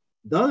why.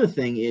 The other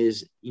thing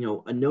is,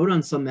 a note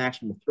on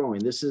submaximal throwing.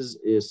 This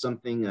is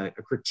something, a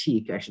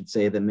critique, I should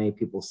say, that many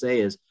people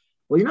say is,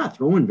 well, you're not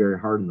throwing very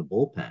hard in the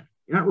bullpen.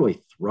 You're not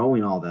really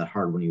throwing all that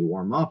hard when you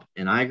warm up.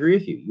 And I agree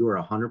with you. You are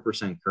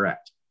 100%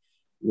 correct.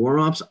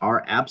 Warm-ups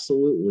are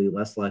absolutely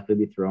less likely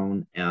to be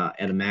thrown at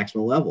a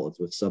maximal level. It's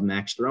with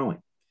submax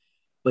throwing.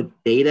 But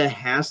data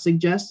has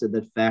suggested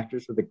that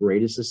factors with the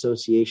greatest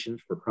associations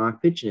for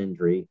chronic pitching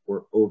injury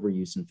were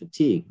overuse and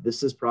fatigue.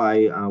 This is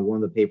probably one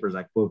of the papers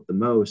I quote the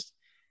most.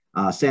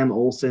 Sam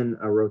Olson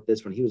wrote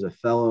this when he was a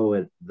fellow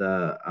at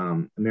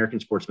the American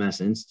Sports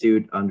Medicine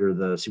Institute under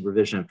the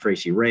supervision of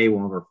Tracy Ray,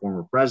 one of our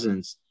former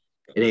presidents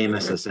at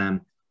AMSSM.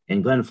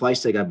 And Glenn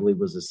Fleisig, I believe,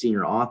 was the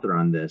senior author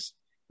on this.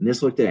 And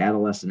this looked at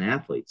adolescent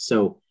athletes.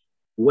 So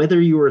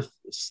whether you were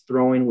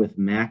throwing with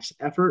max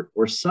effort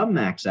or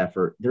submax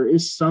effort, there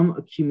is some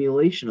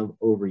accumulation of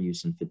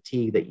overuse and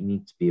fatigue that you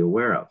need to be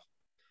aware of.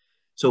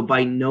 So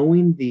by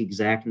knowing the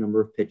exact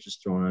number of pitches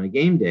thrown on a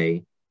game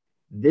day,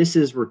 this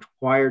is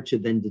required to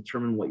then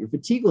determine what your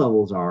fatigue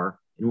levels are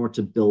in order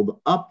to build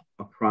up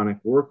a chronic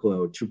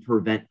workload to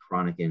prevent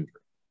chronic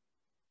injury.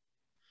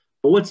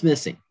 But what's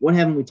missing? What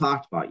haven't we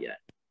talked about yet?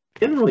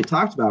 We haven't really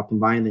talked about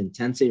combining the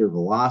intensity or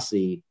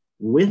velocity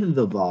with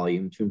the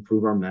volume to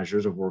improve our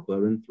measures of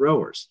workload in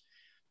throwers.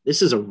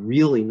 This is a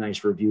really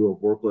nice review of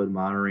workload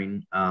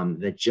monitoring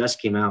that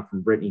just came out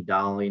from Brittany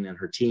Dowling and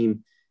her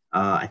team.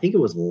 I think it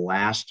was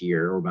last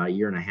year or about a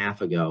year and a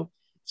half ago.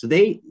 So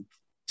they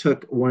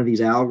took one of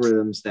these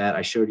algorithms that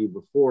I showed you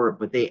before,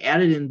 but they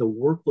added in the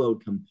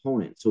workload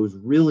component. So it was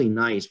really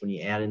nice when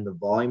you add in the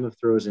volume of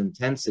throws and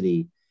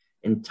intensity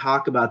and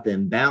talk about the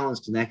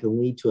imbalance, and that can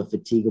lead to a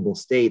fatigable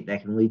state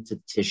that can lead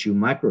to tissue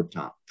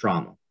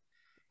microtrauma.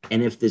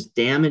 And if this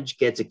damage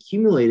gets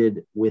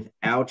accumulated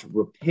without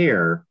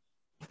repair,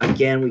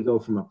 again, we go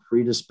from a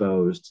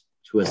predisposed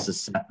to a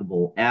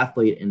susceptible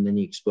athlete, and then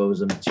you expose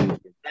them to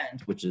the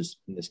event, which is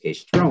in this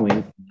case throwing,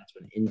 and that's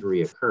when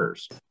injury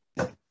occurs.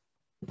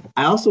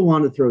 I also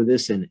want to throw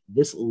this in.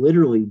 This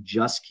literally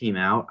just came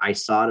out. I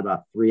saw it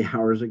about 3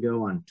 hours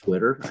ago on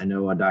Twitter. I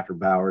know Dr.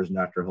 Bowers and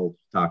Dr. Holtz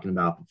were talking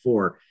about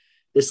before.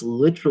 This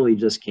literally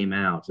just came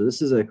out. So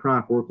this is a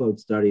chronic workload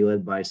study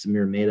led by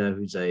Samir Mehta,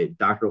 who's a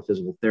doctoral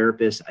physical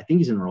therapist. I think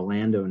he's in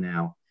Orlando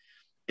now.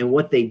 And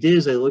what they did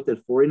is they looked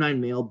at 49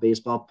 male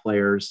baseball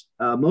players.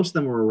 Most of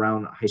them were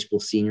around high school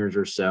seniors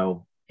or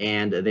so.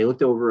 And they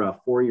looked over a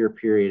 4-year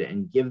period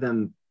and give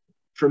them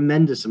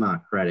tremendous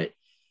amount of credit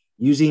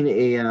using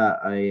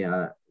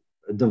a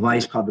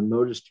device called the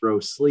Modus Throw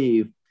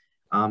Sleeve.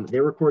 They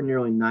recorded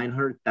nearly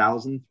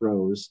 900,000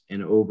 throws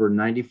and over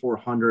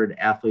 9,400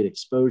 athlete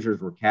exposures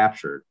were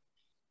captured.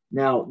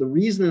 Now, the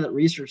reason that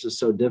research is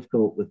so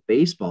difficult with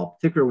baseball,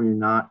 particularly when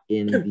you're not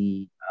in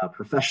the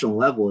professional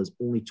level, is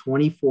only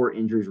 24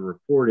 injuries were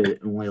reported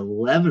and only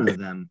 11 of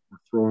them were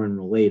throwing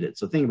related.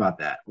 So think about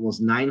that.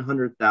 Almost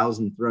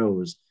 900,000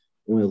 throws,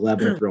 only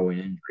 11 throwing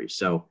injuries.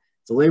 So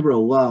it's a labor of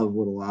love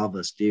what a lot of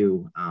us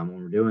do when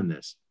we're doing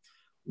this.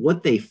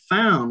 What they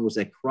found was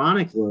that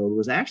chronic load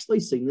was actually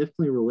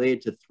significantly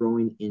related to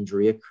throwing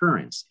injury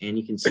occurrence. And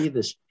you can see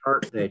this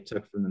chart that I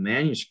took from the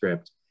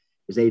manuscript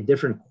is a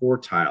different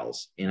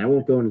quartiles. And I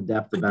won't go into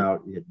depth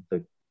about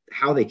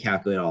how they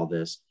calculate all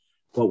this.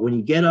 But when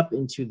you get up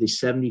into the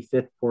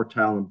 75th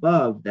quartile and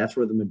above, that's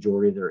where the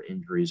majority of their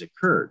injuries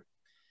occurred.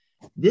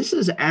 This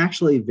is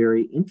actually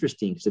very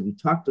interesting because if you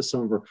talk to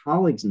some of our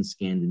colleagues in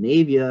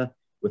Scandinavia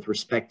with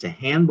respect to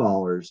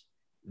handballers,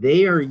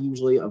 they are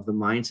usually of the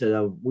mindset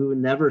of we would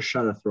never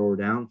shut a thrower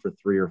down for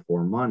 3 or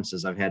 4 months,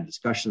 as I've had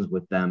discussions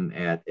with them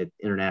at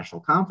international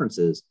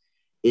conferences,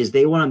 is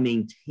they want to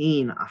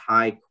maintain a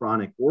high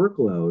chronic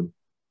workload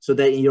so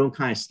that you don't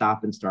kind of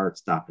stop and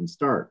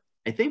start.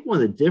 I think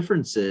one of the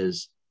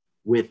differences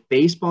with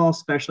baseball,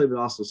 especially, but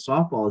also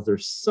softball, is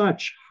there's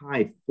such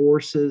high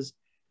forces,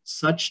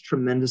 such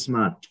tremendous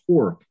amount of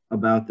torque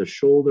about the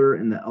shoulder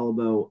and the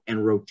elbow and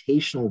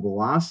rotational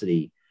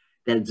velocity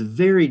that it's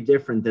very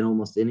different than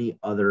almost any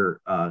other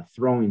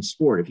throwing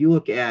sport. If you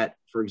look at,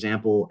 for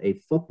example,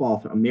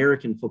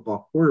 American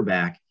football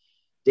quarterback,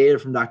 data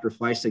from Dr.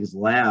 Fleisig's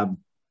lab,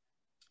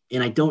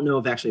 and I don't know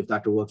if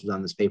Dr. Wilk was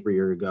on this paper a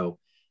year ago,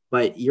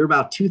 but you're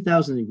about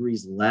 2,000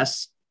 degrees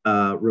less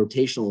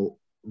rotational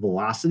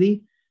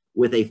velocity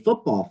with a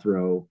football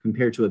throw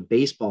compared to a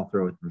baseball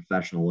throw at the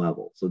professional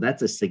level. So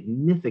that's a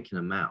significant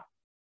amount.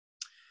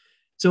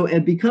 So,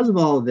 and because of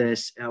all of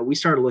this, we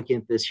started looking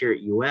at this here at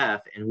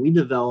UF, and we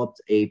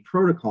developed a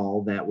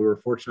protocol that we were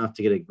fortunate enough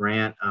to get a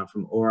grant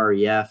from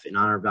OREF in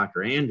honor of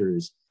Dr.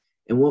 Andrews.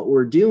 And what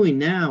we're doing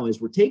now is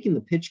we're taking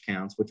the pitch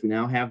counts, which we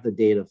now have the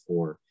data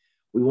for.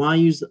 We want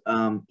to use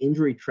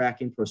injury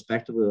tracking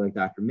prospectively like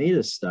Dr.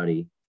 Mehta's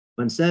study,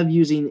 but instead of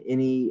using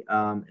any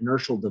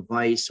inertial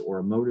device or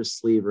a Modus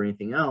sleeve or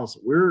anything else,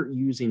 we're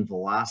using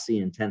velocity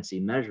intensity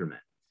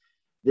measurement.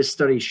 This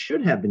study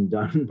should have been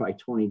done by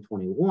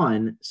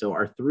 2021. So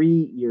our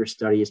 3-year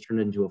study has turned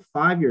into a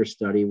 5-year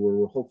study where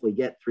we'll hopefully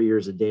get 3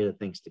 years of data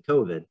thanks to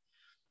COVID.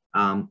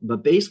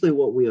 But basically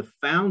what we have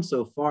found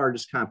so far,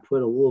 just kind of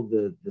put a little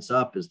bit of this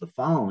up, is the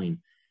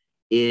following,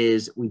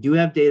 is we do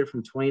have data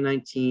from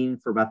 2019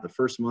 for about the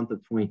first month of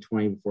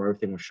 2020 before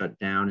everything was shut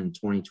down in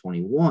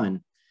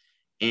 2021.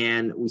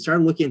 And we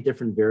started looking at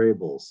different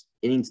variables,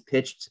 innings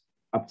pitched,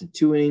 up to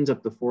 2 innings,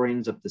 up to 4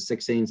 innings, up to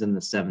 6 innings in the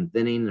 7th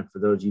inning. And for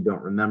those you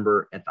don't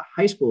remember, at the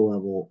high school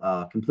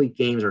level, complete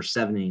games are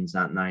 7 innings,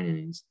 not 9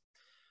 innings.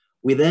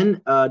 We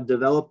then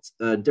developed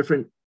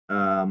different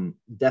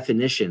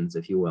definitions,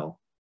 if you will,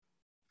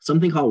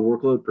 something called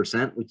workload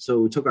percent. So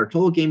we took our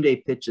total game day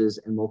pitches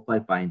and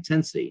multiplied by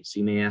intensity. So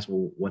you may ask,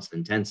 well, what's the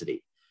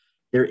intensity?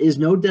 There is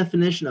no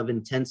definition of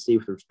intensity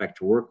with respect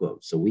to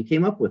workload. So we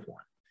came up with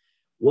one.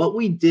 What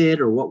we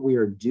did, or what we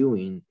are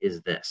doing,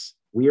 is this.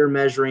 We are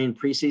measuring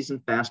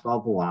preseason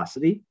fastball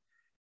velocity,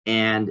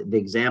 and the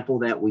example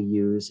that we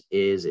use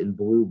is in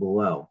blue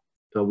below.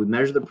 So we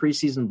measure the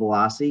preseason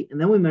velocity, and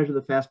then we measure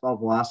the fastball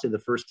velocity of the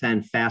first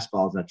 10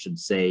 fastballs, that should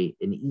say,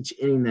 in each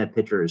inning that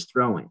pitcher is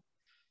throwing.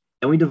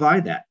 And we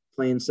divide that,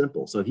 plain and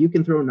simple. So if you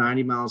can throw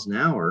 90 miles an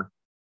hour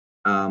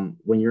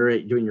when you're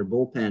doing your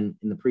bullpen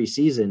in the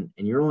preseason,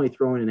 and you're only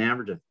throwing an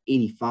average of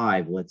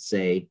 85, let's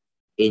say,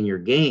 in your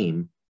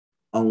game,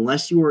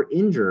 unless you are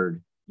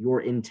injured,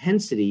 your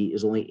intensity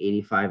is only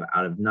 85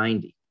 out of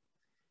 90.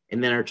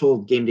 And then our total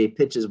game day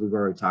pitches we've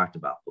already talked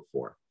about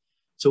before.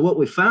 So what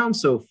we found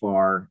so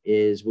far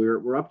is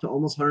we're up to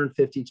almost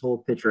 150 total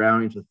pitcher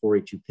outings with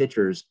 42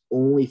 pitchers,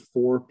 only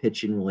 4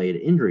 pitching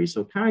related injuries.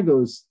 So it kind of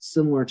goes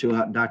similar to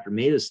how Dr.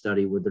 Maida's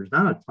study, where there's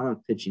not a ton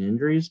of pitching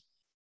injuries,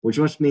 which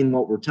must mean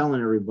what we're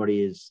telling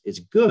everybody is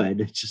good.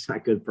 It's just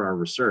not good for our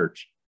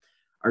research.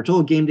 Our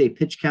total game day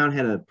pitch count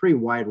had a pretty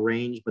wide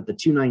range, but the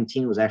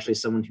 219 was actually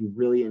someone who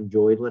really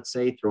enjoyed, let's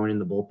say, throwing in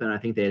the bullpen. I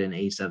think they had an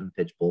 87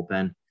 pitch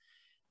bullpen.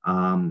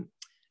 The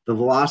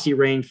velocity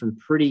range from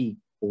pretty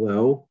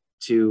low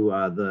to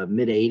the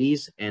mid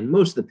 80s, and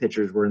most of the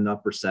pitchers were in the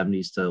upper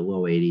 70s to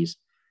low 80s.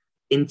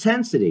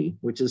 Intensity,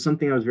 which is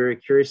something I was very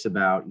curious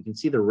about, you can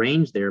see the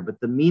range there, but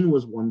the mean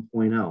was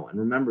 1.0. And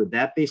remember,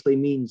 that basically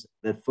means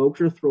that folks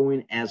are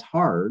throwing as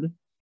hard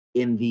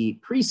in the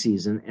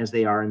preseason as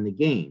they are in the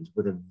games,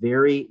 with a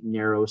very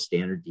narrow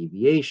standard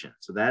deviation.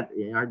 So that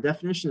our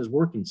definition is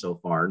working so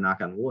far,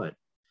 knock on wood.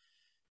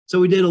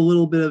 So we did a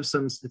little bit of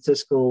some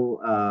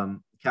statistical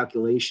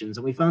calculations,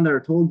 and we found that our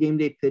total game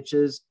day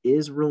pitches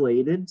is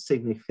related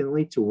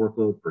significantly to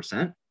workload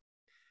percent.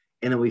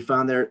 And then we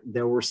found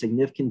there were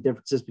significant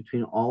differences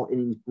between all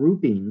innings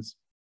groupings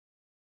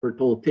for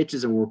total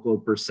pitches and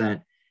workload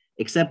percent,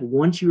 except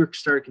once you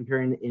start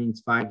comparing the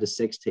innings 5 to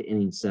 6 to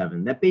inning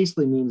 7. That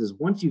basically means is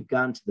once you've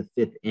gotten to the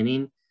 5th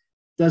inning, it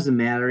doesn't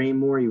matter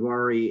anymore. You've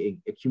already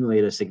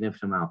accumulated a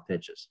significant amount of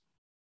pitches.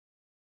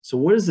 So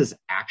what does this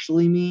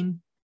actually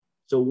mean?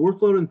 So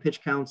workload and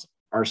pitch counts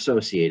are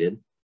associated.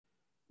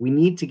 We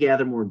need to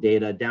gather more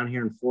data. Down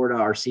here in Florida,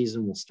 our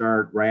season will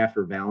start right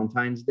after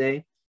Valentine's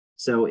Day.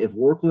 So if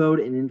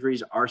workload and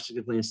injuries are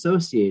significantly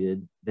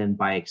associated, then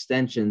by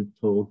extension,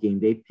 total game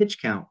day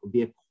pitch count would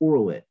be a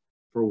correlate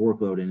for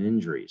workload and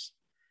injuries.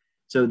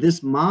 So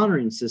this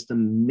monitoring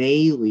system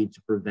may lead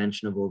to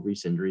prevention of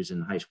overuse injuries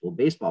in high school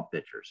baseball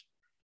pitchers.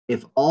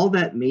 If all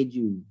that made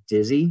you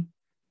dizzy,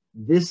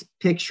 this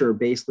picture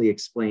basically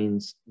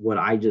explains what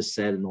I just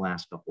said in the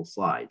last couple of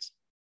slides.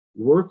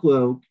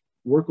 Workload,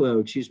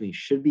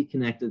 should be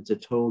connected to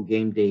total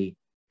game day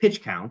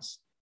pitch counts,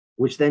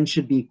 which then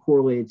should be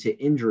correlated to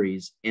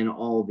injuries and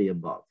all of the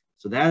above.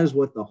 So that is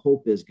what the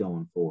hope is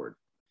going forward.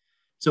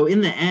 So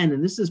in the end,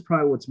 and this is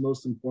probably what's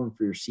most important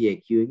for your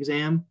CAQ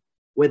exam,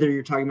 whether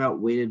you're talking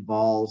about weighted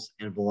balls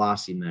and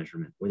velocity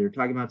measurement, whether you're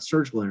talking about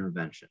surgical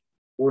intervention,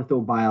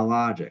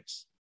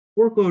 orthobiologics,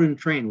 workload and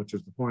train, which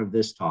was the point of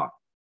this talk,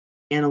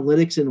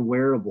 analytics and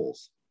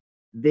wearables,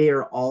 they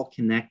are all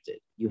connected.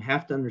 You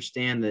have to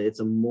understand that it's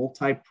a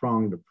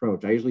multi-pronged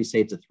approach. I usually say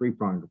it's a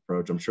 3-pronged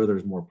approach. I'm sure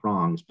there's more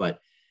prongs, but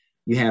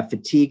you have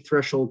fatigue,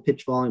 threshold,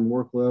 pitch volume,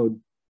 workload,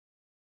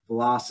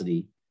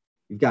 velocity.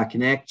 You've got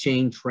connect,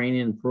 chain,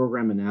 training, and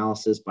program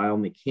analysis,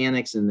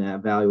 biomechanics, and the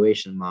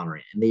evaluation and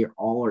monitoring. And they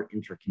all are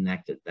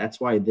interconnected. That's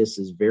why this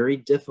is very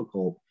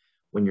difficult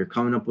when you're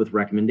coming up with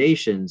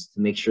recommendations to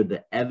make sure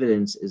the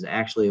evidence is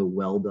actually a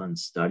well-done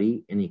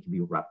study and it can be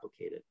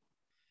replicated.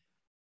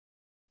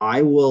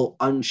 I will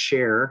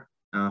unshare.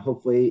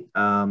 Hopefully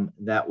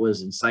that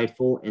was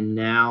insightful. And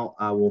now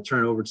we'll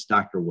turn it over to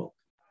Dr. Wilk.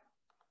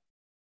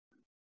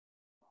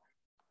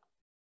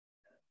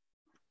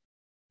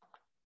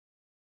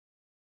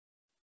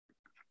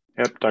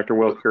 Yep, Dr.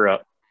 Wilk, you're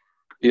up.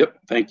 Yep,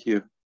 thank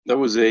you. That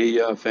was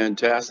a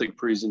fantastic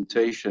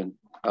presentation,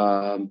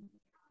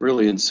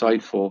 really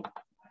insightful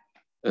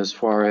as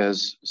far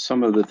as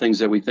some of the things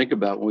that we think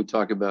about when we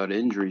talk about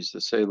injuries, to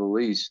say the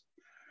least.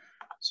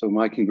 So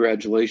my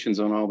congratulations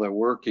on all that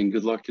work and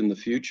good luck in the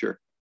future.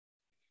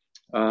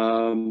 So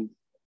I'm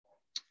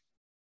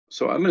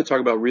going to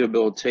talk about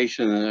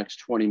rehabilitation in the next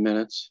 20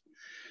 minutes.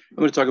 I'm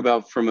going to talk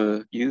about from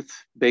a youth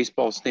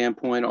baseball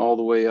standpoint all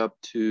the way up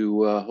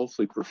to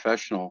hopefully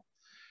professional,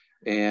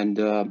 and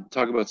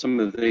talk about some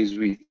of the things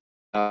we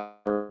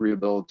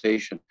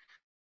rehabilitation.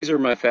 These are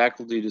my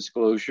faculty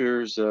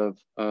disclosures of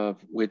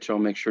which I'll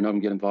make sure none of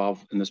them get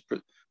involved in this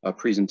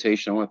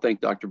presentation. I want to thank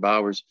Dr.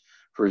 Bowers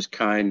for his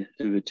kind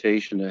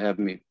invitation to have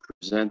me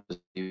present this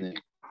evening.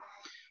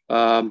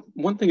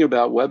 One thing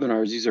about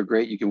webinars, these are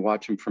great. You can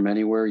watch them from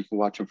anywhere. You can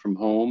watch them from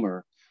home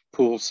or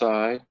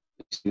poolside.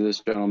 See this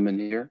gentleman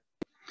here.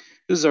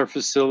 This is our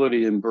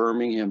facility in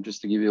Birmingham,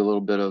 just to give you a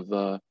little bit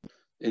of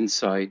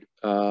insight.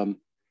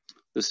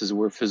 This is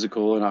where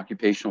physical and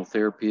occupational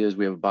therapy is.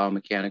 We have a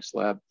biomechanics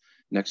lab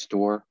next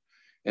door.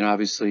 And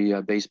obviously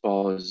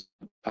baseball is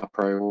a top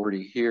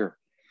priority here.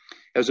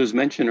 As was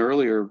mentioned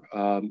earlier,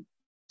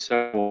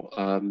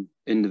 several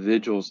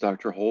individuals,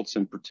 Dr. Holtz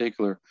in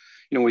particular,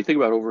 you know, when we think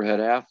about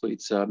overhead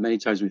athletes, many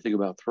times we think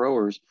about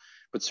throwers,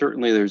 but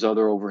certainly there's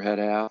other overhead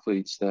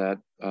athletes that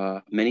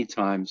many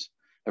times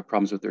have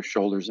problems with their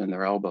shoulders and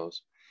their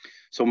elbows.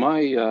 So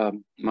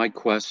my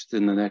quest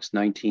in the next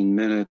 19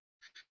 minutes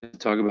is to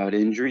talk about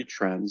injury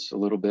trends, a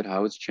little bit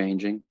how it's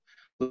changing,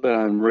 a little bit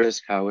on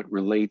risk, how it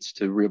relates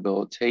to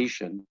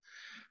rehabilitation.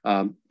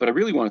 But I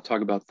really want to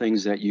talk about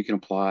things that you can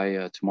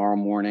apply tomorrow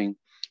morning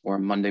or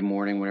Monday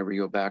morning, whenever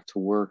you go back to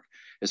work,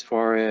 as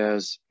far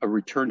as a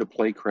return to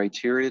play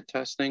criteria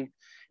testing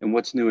and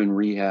what's new in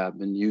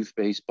rehab and youth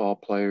baseball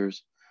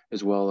players,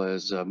 as well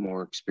as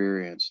more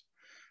experience.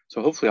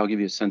 So hopefully I'll give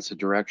you a sense of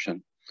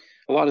direction.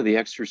 A lot of the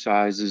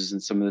exercises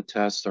and some of the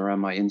tests are on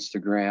my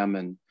Instagram,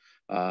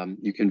 and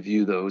you can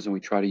view those, and we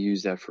try to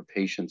use that for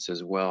patients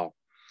as well.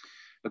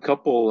 A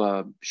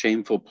couple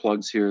shameful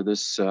plugs here.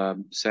 This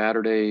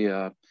Saturday,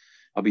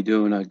 I'll be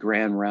doing a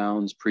Grand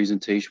Rounds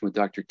presentation with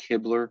Dr.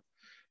 Kibler,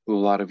 who a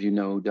lot of you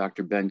know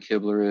Dr. Ben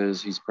Kibler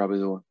is. He's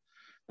probably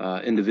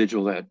the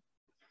individual that,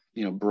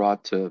 you know,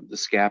 brought the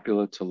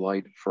scapula to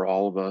light for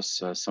all of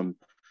us some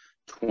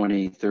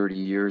 20, 30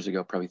 years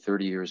ago, probably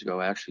 30 years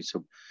ago, actually.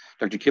 So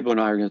Dr. Kibler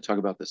and I are going to talk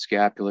about the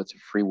scapula. It's a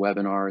free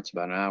webinar. It's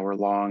about an hour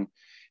long.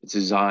 It's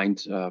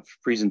designed for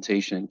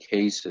presentation in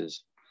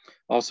cases.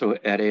 Also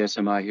at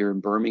ASMI here in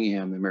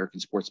Birmingham, the American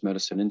Sports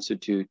Medicine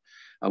Institute,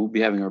 we'll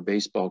be having our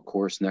baseball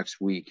course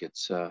next week.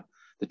 It's the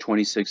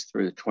 26th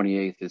through the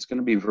 28th. It's going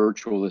to be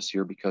virtual this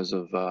year because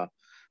of the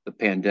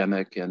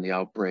pandemic and the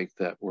outbreak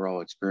that we're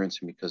all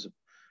experiencing because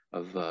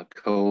of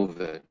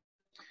COVID.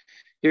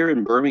 Here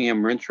in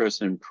Birmingham, we're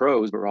interested in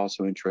pros, but we're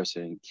also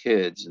interested in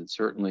kids. And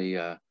certainly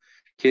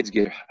kids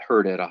get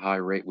hurt at a high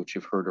rate, which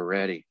you've heard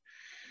already.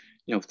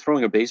 You know,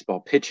 throwing a baseball,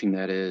 pitching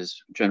that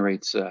is,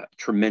 generates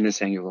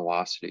tremendous angular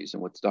velocities.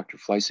 And what Dr.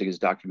 Fleissig has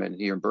documented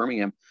here in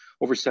Birmingham,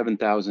 over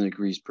 7,000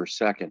 degrees per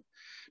second,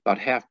 about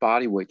half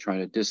body weight trying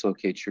to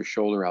dislocate your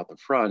shoulder out the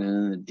front.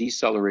 And in the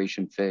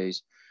deceleration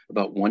phase,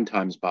 about 1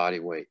 times body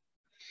weight.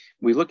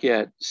 We look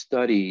at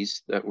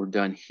studies that were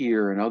done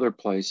here and other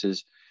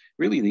places,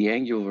 really the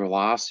angular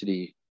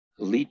velocity,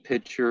 elite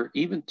pitcher,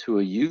 even to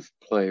a youth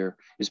player,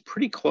 is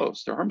pretty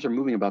close. Their arms are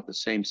moving about the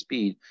same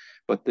speed,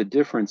 but the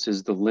difference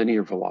is the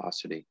linear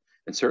velocity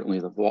and certainly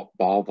the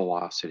ball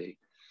velocity.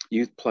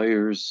 Youth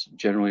players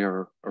generally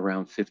are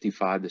around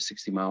 55 to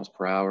 60 miles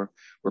per hour.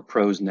 We're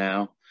pros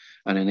now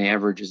on an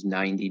average is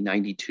 90,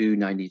 92,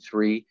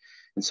 93,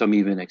 and some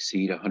even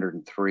exceed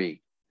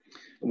 103.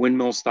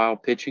 Windmill style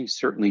pitching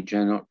certainly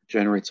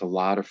generates a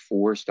lot of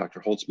force.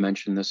 Dr. Holtz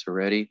mentioned this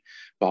already.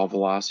 Ball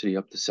velocity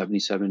up to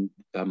 77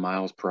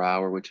 miles per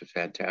hour, which is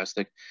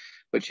fantastic.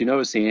 But you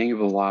notice the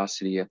angular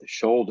velocity at the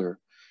shoulder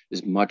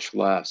is much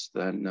less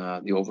than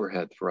the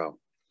overhead throw.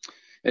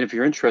 And if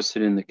you're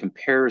interested in the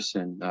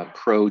comparison,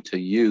 pro to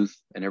youth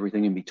and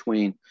everything in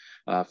between,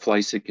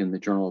 Fleissig in the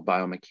Journal of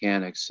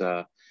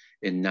Biomechanics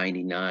in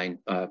 '99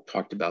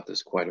 talked about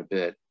this quite a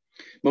bit.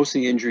 Most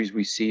of the injuries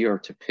we see are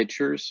to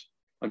pitchers,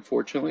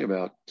 unfortunately,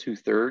 about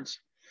 2/3.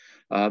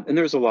 And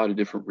there's a lot of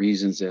different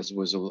reasons, as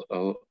was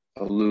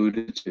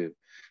alluded to.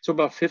 So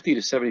about 50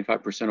 to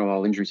 75% of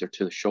all injuries are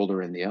to the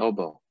shoulder and the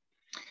elbow.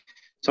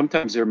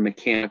 Sometimes they're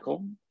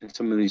mechanical, and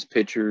some of these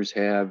pitchers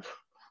have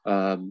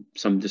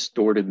some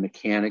distorted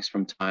mechanics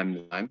from time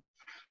to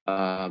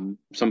time.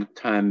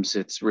 Sometimes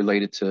it's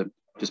related to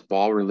just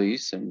ball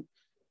release and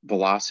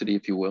velocity,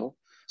 if you will.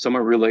 Some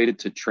are related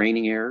to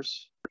training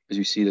errors, as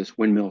you see this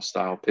windmill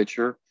style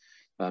pitcher.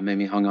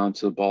 Maybe hung on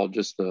to the ball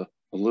just a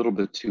little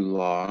bit too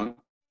long.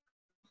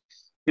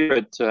 Here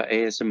at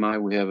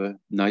ASMI, we have a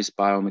nice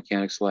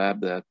biomechanics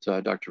lab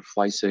that Dr.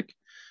 Fleissig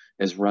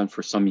has run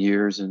for some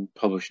years and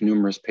published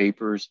numerous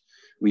papers.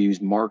 We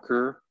use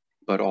marker,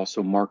 but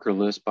also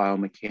markerless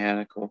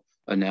biomechanical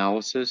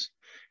analysis.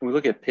 And we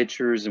look at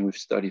pitchers, and we've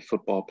studied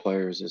football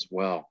players as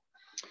well.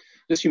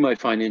 This you might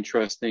find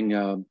interesting.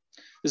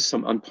 This is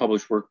some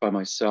unpublished work by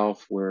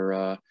myself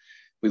where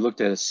we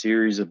looked at a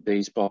series of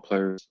baseball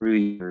players,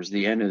 3 years.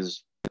 The end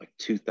is like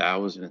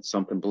 2000 and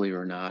something, believe it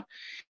or not.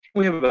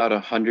 We have about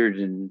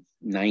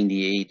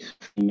 198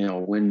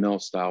 female windmill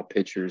style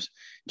pitchers,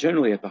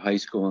 generally at the high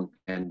school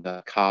and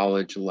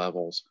college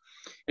levels.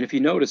 And if you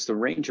notice, the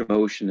range of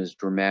motion is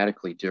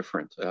dramatically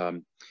different.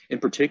 In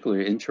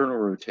particular, internal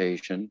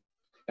rotation,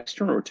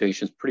 external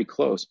rotation is pretty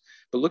close,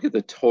 but look at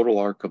the total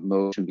arc of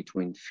motion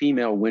between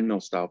female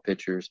windmill style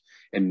pitchers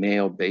and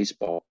male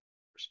baseball.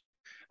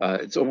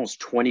 It's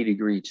almost 20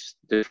 degrees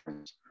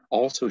difference.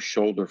 Also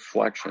shoulder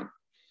flexion,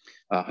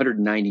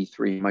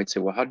 193. You might say,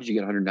 well, how did you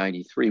get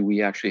 193?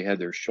 We actually had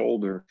their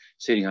shoulder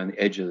sitting on the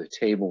edge of the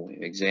table when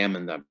we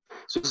examined them.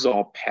 So this is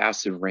all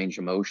passive range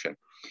of motion.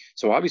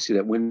 So obviously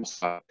that windmill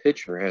style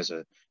pitcher has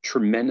a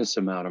tremendous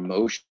amount of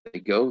motion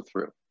they go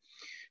through.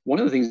 One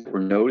of the things that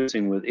we're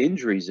noticing with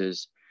injuries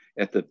is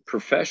at the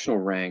professional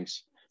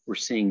ranks, we're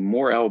seeing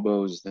more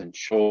elbows than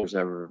shoulders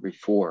ever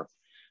before.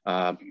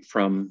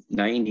 From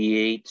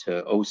 98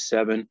 to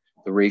 07,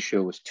 the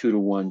ratio was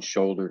 2-to-1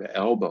 shoulder to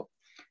elbow.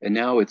 And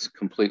now it's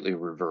completely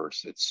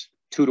reversed. It's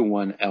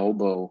 2-to-1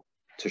 elbow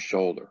to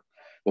shoulder.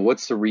 Well,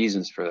 what's the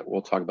reasons for that?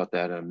 We'll talk about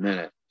that in a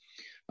minute.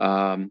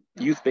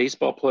 Youth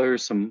baseball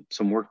players, some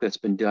work that's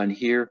been done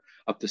here,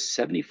 up to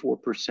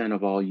 74%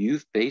 of all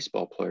youth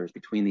baseball players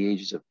between the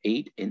ages of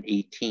 8 and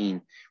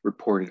 18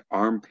 reported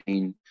arm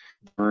pain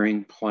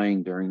during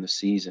playing during the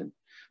season.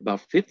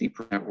 About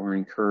 50% were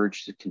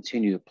encouraged to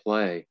continue to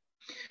play.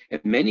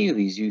 And many of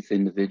these youth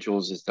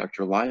individuals, as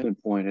Dr. Lyman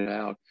pointed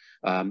out,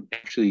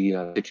 actually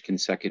pitched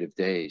consecutive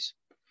days.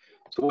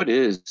 So what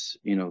is,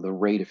 the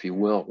rate, if you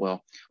will?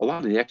 Well, a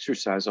lot of the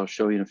exercise I'll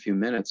show you in a few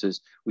minutes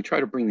is we try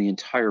to bring the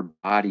entire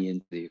body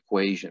into the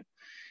equation.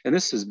 And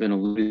this has been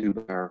alluded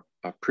to by our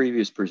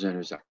previous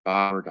presenters, Dr.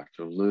 Bauer,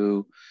 Dr.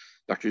 Liu,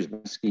 Dr.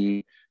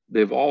 Zaremski.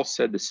 They've all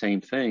said the same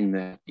thing,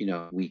 that,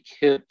 weak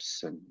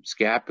hips and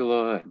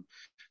scapula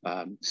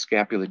and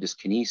scapular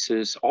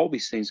dyskinesis, all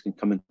these things can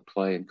come into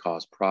play and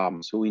cause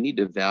problems. So we need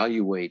to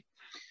evaluate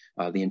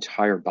the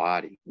entire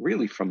body,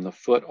 really from the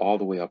foot all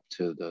the way up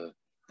to the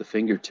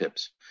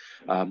fingertips.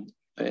 And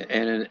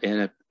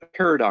a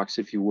paradox,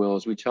 if you will,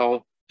 is we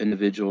tell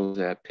individuals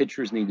that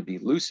pitchers need to be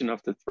loose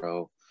enough to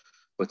throw,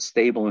 but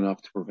stable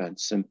enough to prevent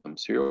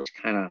symptoms. So you're always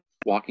kind of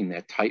walking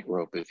that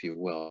tightrope, if you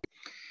will.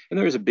 And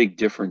there's a big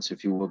difference,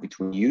 if you will,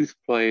 between youth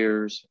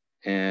players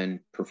and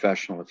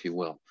professional, if you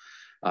will.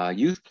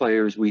 Youth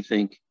players, we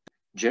think,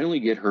 generally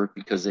get hurt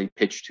because they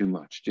pitch too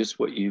much, just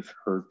what you've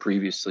heard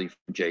previously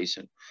from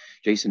Jason.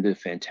 Jason did a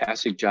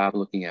fantastic job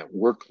looking at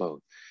workload,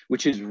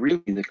 which is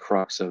really the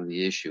crux of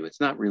the issue.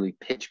 It's not really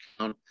pitch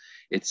count,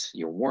 it's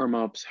your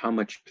warm-ups, how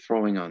much you're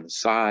throwing on the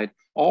side.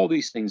 All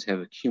these things have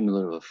a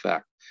cumulative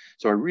effect.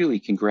 So I really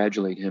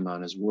congratulate him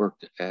on his work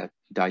at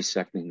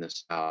dissecting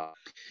this out.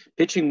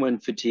 Pitching when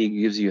fatigued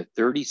gives you a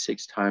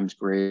 36 times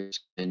greater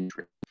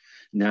injury.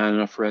 Not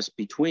enough rest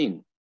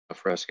between a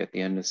rest at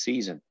the end of the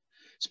season.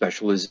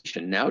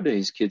 Specialization.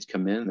 Nowadays, kids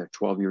come in, they're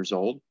 12 years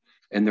old,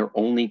 and they're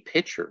only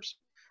pitchers.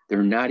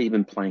 They're not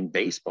even playing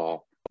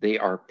baseball. They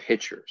are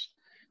pitchers.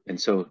 And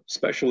so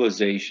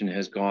specialization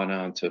has gone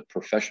on to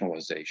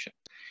professionalization.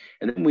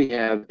 And then we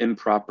have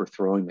improper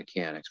throwing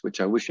mechanics, which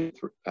I wish I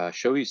could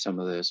show you some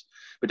of this,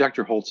 but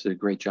Dr. Holtz did a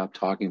great job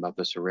talking about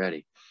this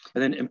already.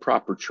 And then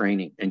improper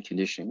training and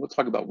conditioning. We'll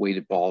talk about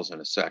weighted balls in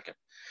a second.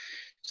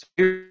 So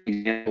here's an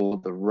example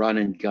of the run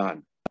and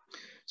gun.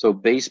 So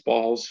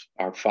baseballs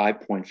are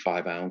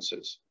 5.5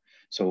 ounces.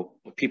 So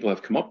what people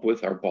have come up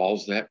with are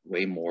balls that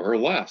weigh more or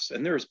less.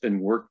 And there's been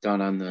work done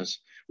on this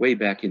way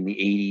back in the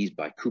 80s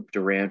by Coop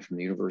Durant from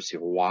the University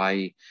of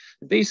Hawaii.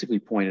 Basically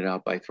pointed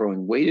out by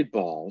throwing weighted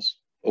balls,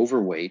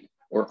 overweight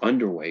or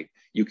underweight,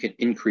 you can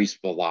increase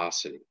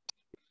velocity.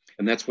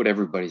 And that's what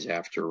everybody's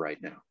after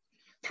right now.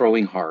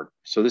 Throwing hard.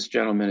 So this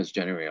gentleman is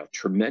generating a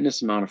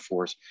tremendous amount of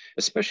force,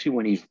 especially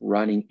when he's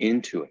running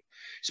into it,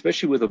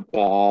 especially with a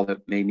ball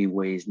that maybe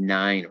weighs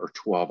 9 or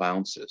 12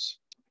 ounces.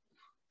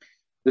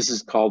 This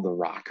is called the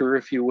rocker,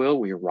 if you will.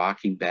 We are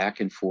rocking back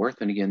and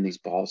forth. And again, these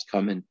balls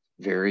come in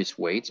various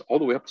weights, all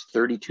the way up to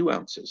 32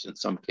 ounces in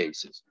some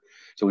cases.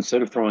 So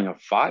instead of throwing a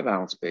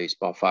 5-ounce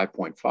baseball,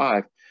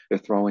 5.5, they're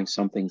throwing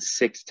something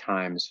 6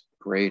 times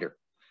greater.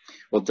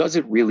 Well, does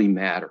it really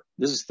matter?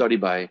 This is a study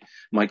by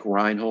Mike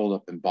Reinhold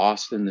up in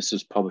Boston. This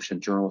is published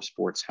in Journal of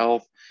Sports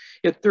Health.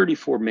 He had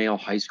 34 male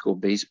high school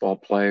baseball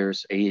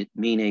players,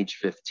 mean age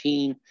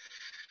 15,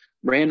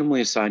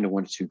 randomly assigned to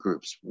 1 to 2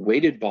 groups,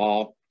 weighted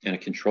ball and a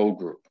control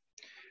group.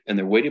 And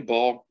their weighted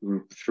ball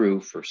group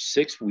threw for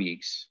 6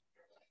 weeks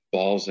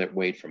balls that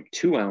weighed from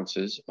 2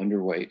 ounces,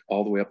 underweight,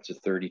 all the way up to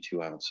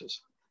 32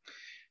 ounces.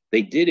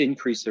 They did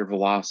increase their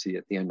velocity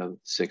at the end of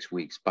 6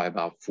 weeks by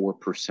about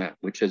 4%,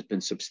 which has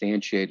been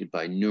substantiated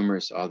by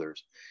numerous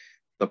others.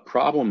 The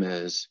problem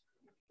is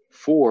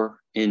 4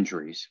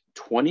 injuries,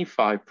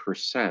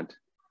 25%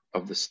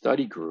 of the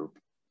study group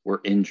were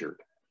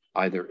injured,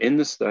 either in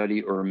the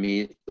study or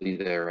immediately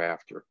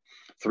thereafter.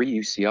 3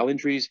 UCL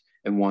injuries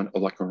and 1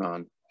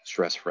 olecranon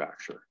stress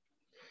fracture.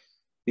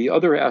 The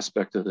other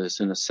aspect of this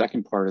in the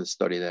second part of the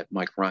study that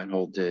Mike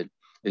Reinhold did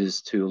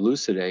is to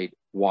elucidate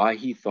why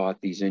he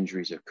thought these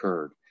injuries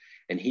occurred.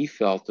 And he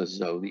felt as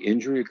though the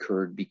injury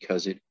occurred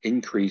because it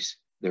increased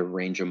their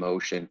range of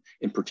motion,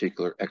 in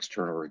particular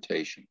external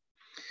rotation.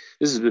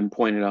 This has been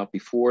pointed out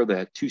before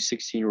that 2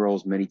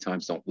 16-year-olds many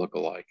times don't look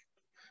alike.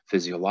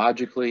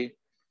 Physiologically,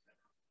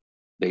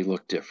 they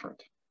look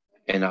different.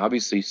 And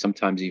obviously,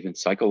 sometimes even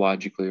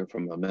psychologically or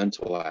from a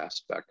mental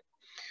aspect.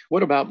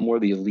 What about more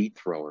the elite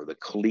thrower, the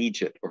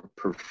collegiate or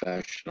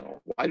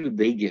professional? Why do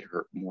they get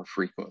hurt more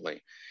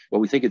frequently? Well,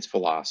 we think it's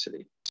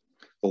velocity.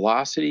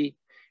 Velocity,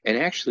 and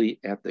actually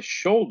at the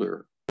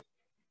shoulder,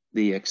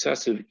 the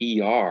excessive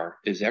ER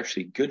is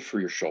actually good for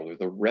your shoulder,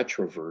 the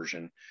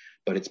retroversion,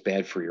 but it's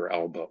bad for your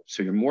elbow.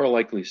 So you're more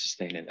likely to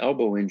sustain an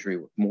elbow injury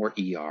with more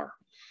ER.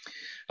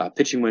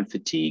 Pitching when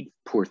fatigued,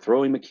 poor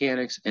throwing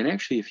mechanics, and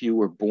actually if you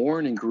were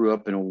born and grew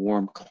up in a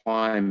warm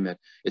climate,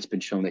 it's been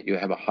shown that you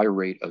have a higher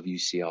rate of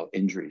UCL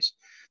injuries.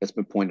 That's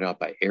been pointed out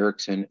by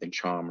Erickson and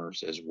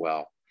Chalmers as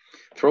well.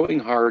 Throwing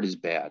hard is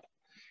bad.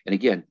 And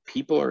again,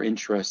 people are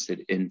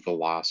interested in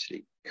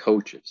velocity.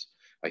 Coaches,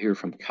 I hear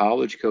from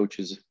college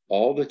coaches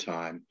all the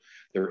time,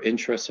 they're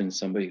interested in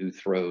somebody who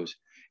throws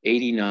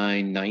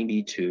 89,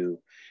 92,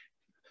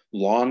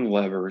 long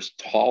levers,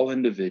 tall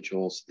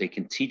individuals. They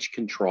can teach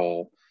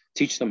control,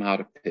 teach them how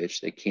to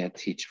pitch. They can't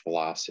teach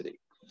velocity.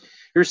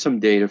 Here's some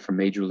data from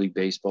Major League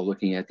Baseball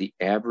looking at the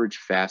average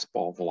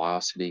fastball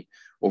velocity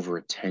over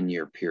a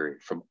 10-year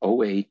period from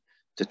 2008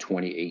 to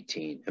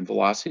 2018. And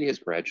velocity has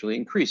gradually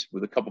increased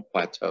with a couple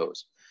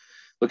plateaus.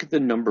 Look at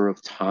the number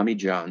of Tommy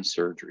John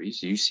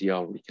surgeries,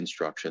 UCL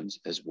reconstructions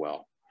as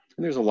well.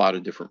 And there's a lot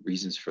of different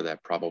reasons for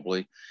that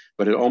probably,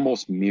 but it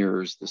almost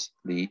mirrors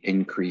the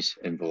increase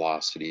in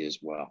velocity as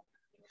well.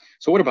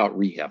 So what about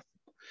rehab?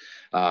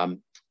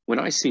 When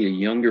I see a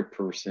younger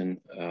person,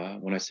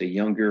 when I say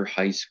younger,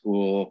 high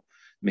school,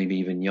 maybe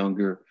even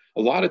younger,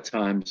 a lot of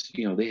times,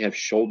 you know, they have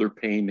shoulder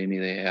pain. Maybe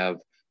they have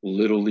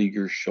little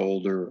leaguer's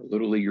shoulder,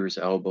 little leaguer's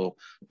elbow,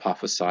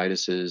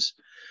 apophysitis.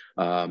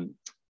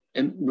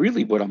 And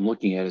really what I'm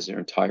looking at is their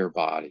entire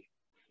body.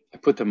 I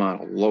put them on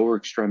a lower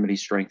extremity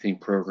strengthening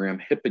program,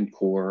 hip and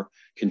core,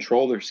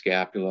 control their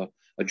scapula,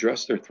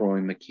 address their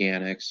throwing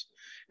mechanics,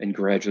 and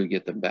gradually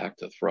get them back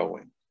to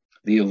throwing.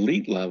 The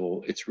elite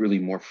level, it's really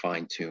more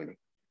fine tuning.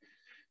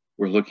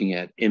 We're looking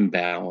at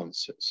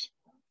imbalances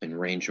in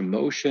range of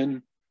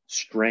motion,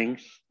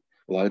 strength.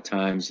 A lot of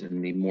times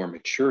in the more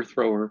mature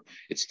thrower,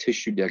 it's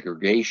tissue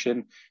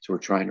degradation. So we're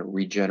trying to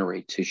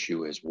regenerate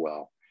tissue as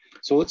well.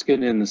 So let's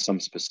get into some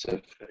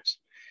specifics.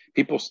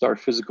 People start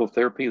physical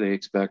therapy, they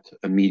expect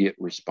immediate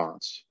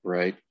response,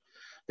 right?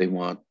 They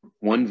want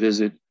one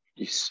visit,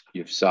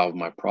 you've solved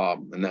my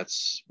problem, and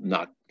that's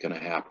not going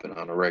to happen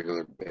on a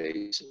regular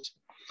basis.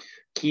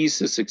 Keys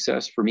to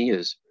success for me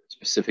is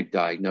specific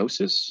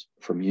diagnosis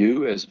from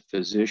you as a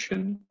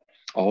physician,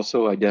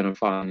 also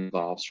identifying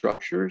involved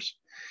structures,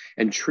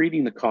 and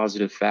treating the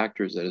causative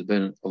factors that have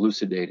been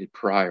elucidated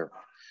prior,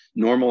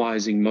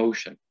 normalizing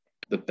motion,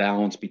 the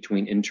balance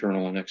between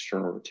internal and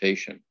external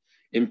rotation,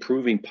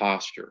 improving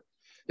posture.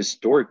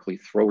 Historically,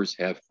 throwers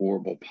have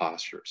horrible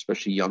posture,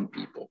 especially young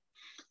people.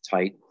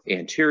 Tight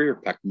anterior,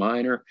 pec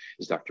minor,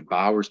 as Dr.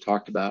 Bowers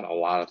talked about, a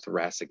lot of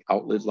thoracic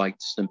outlet-like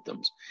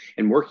symptoms,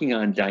 and working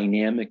on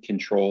dynamic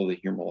control of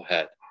the humeral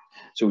head.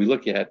 So we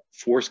look at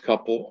force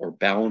couple or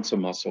balance of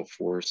muscle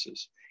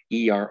forces,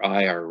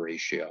 ER-IR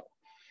ratio,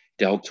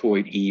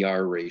 deltoid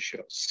ER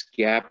ratio,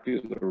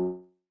 scapular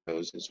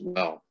ratios as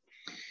well,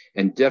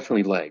 and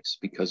definitely legs,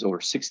 because over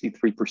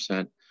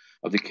 63%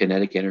 of the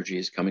kinetic energy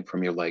is coming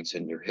from your legs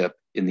and your hip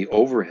in the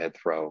overhead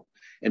throw,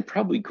 and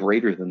probably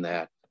greater than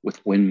that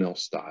with windmill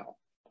style.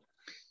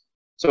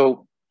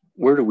 So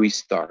where do we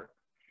start?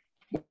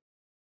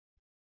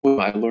 Well,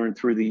 I learned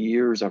through the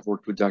years, I've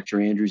worked with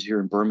Dr. Andrews here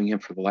in Birmingham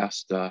for the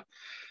last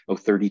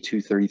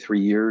 32,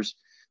 33 years.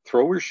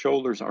 Throwers'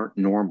 shoulders aren't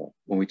normal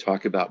when we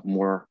talk about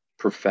more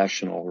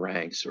professional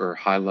ranks or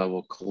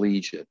high-level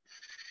collegiate.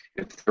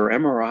 If their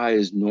MRI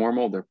is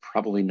normal, they're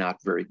probably not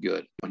very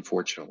good,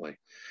 unfortunately.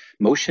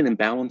 Motion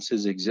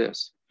imbalances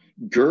exist.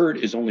 GERD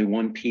is only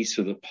one piece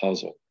of the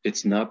puzzle.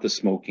 It's not the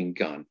smoking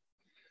gun.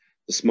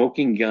 The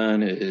smoking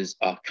gun is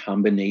a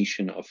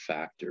combination of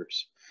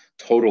factors: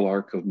 total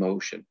arc of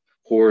motion,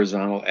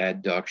 horizontal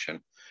adduction,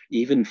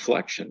 even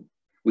flexion.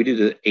 We did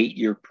an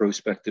 8-year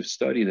prospective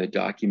study that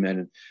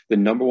documented the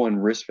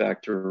 #1 risk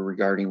factor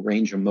regarding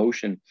range of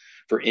motion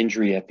for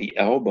injury at the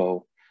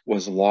elbow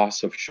was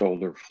loss of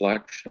shoulder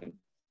flexion.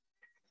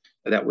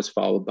 That was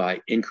followed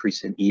by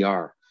increase in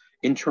ER.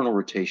 Internal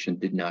rotation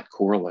did not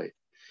correlate.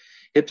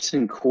 Hips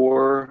and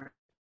core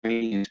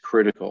training is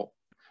critical,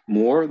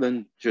 more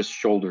than just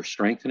shoulder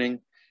strengthening,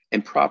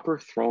 and proper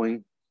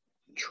throwing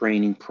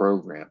training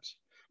programs.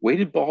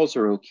 Weighted balls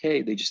are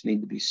okay, they just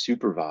need to be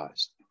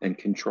supervised and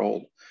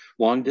controlled.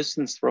 Long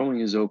distance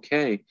throwing is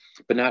okay,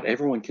 but not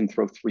everyone can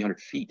throw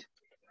 300 feet.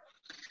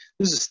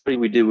 This is a study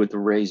we did with the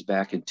Rays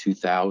back in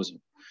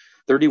 2000.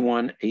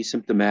 31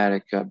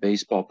 asymptomatic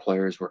baseball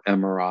players were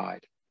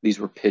MRI'd. These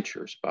were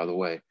pitchers, by the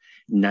way.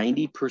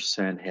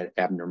 90% had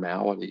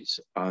abnormalities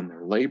on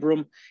their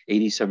labrum,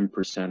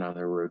 87% on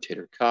their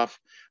rotator cuff,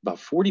 about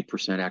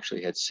 40%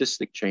 actually had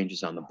cystic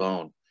changes on the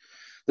bone.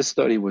 This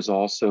study was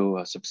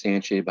also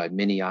substantiated by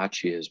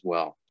Miniaci as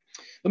well.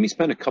 Let me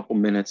spend a couple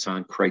minutes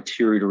on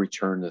criteria to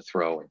return to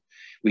throwing.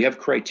 We have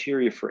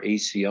criteria for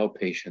ACL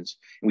patients,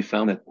 and we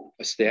found that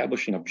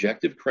establishing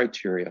objective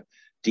criteria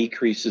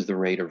decreases the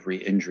rate of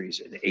re-injuries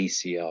in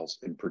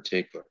ACLs in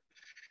particular.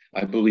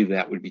 I believe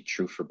that would be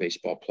true for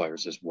baseball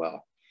players as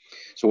well.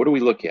 So what do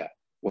we look at?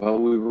 Well,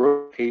 we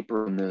wrote a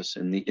paper on this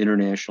in the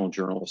International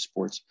Journal of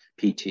Sports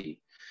PT.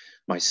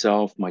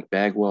 Myself, Mike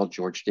Bagwell,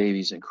 George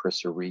Davies, and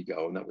Chris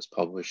Arrigo, and that was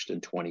published in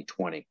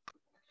 2020.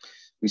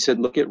 We said,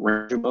 look at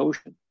range of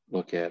motion,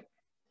 look at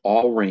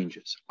all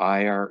ranges,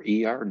 IR,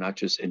 ER, not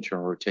just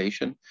internal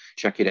rotation.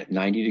 Check it at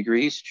 90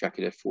 degrees, check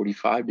it at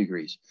 45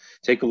 degrees.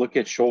 Take a look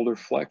at shoulder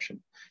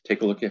flexion.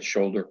 Take a look at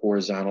shoulder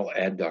horizontal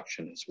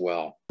adduction as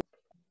well.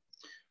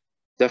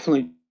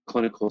 Definitely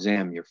clinical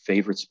exam, your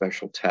favorite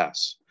special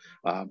tests.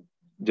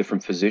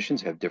 Different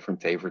physicians have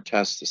different favorite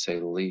tests, to say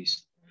the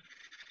least.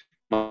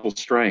 Muscle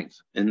strength.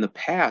 In the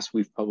past,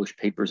 we've published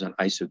papers on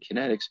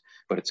isokinetics,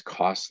 but it's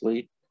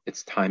costly,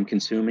 it's time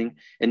consuming.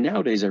 And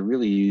nowadays I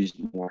really use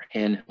more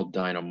handheld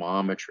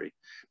dynamometry,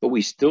 but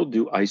we still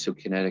do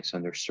isokinetics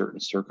under certain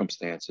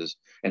circumstances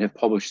and have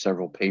published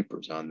several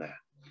papers on that.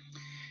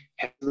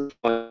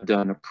 Have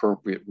done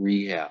appropriate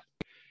rehab.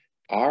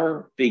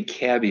 Our big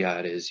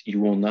caveat is you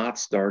will not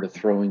start a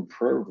throwing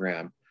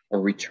program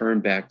or return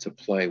back to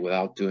play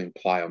without doing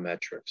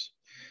plyometrics.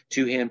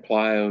 2-hand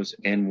plyos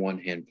and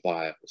 1-hand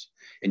plyos.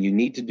 And you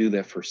need to do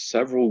that for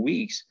several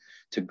weeks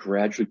to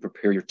gradually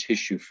prepare your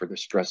tissue for the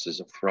stresses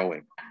of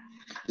throwing.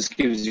 This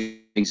gives you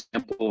an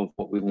example of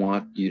what we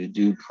want you to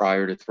do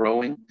prior to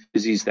throwing.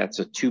 That's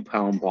a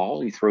 2-pound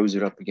ball. He throws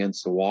it up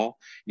against the wall,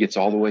 gets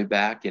all the way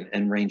back in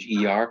end range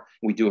ER.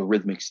 We do a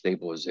rhythmic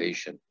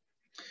stabilization.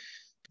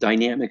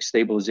 Dynamic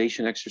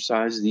stabilization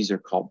exercises, these are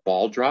called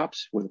ball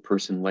drops, where the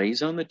person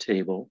lays on the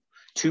table,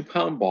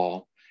 2-pound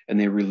ball, and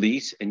they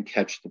release and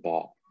catch the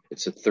ball.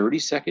 It's a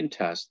 30-second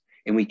test,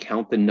 and we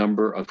count the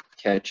number of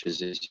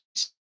catches as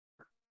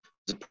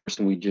the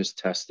person we just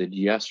tested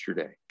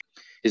yesterday.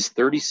 His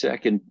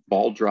 30-second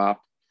ball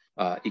drop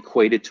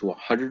equated to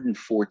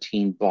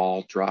 114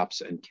 ball drops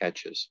and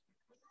catches.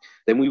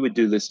 Then we would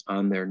do this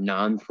on their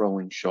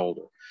non-throwing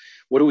shoulder.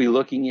 What are we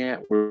looking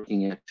at? We're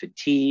looking at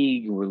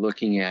fatigue. We're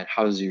looking at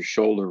how does your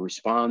shoulder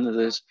respond to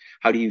this?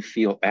 How do you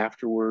feel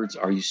afterwards?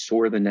 Are you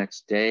sore the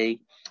next day?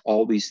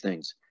 All these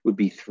things would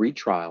be 3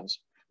 trials.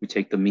 We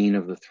take the mean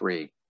of the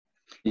 3.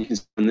 You can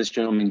see when this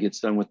gentleman gets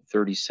done with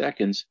 30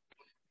 seconds,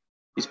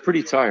 he's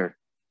pretty tired.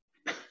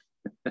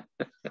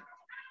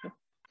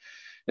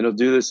 And he'll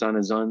do this on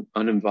his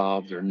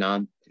uninvolved or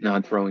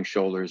non-throwing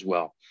shoulder as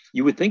well.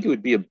 You would think it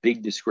would be a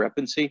big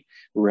discrepancy.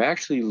 We're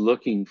actually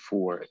looking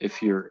for,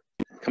 if you're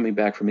coming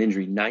back from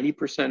injury,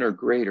 90% or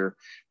greater,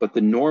 but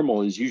the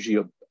normal is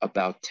usually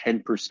about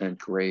 10%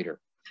 greater.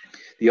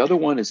 The other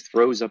one is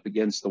throws up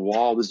against the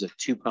wall. This is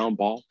a 2-pound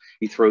ball.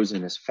 He throws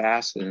in as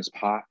fast and as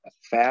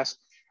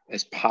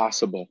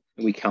possible.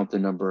 And we count the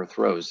number of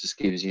throws. This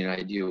gives you an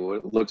idea of what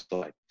it looks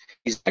like.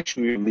 He's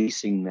actually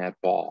releasing that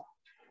ball.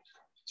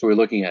 So we're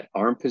looking at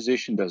arm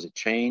position. Does it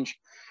change?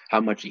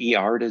 How much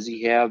ER does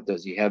he have?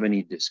 Does he have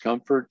any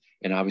discomfort?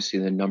 And obviously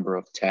the number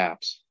of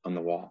taps on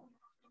the wall.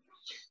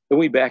 Then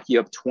we back you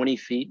up 20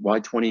 feet. Why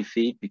 20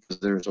 feet? Because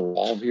there's a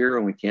wall here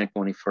and we can't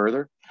go any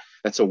further.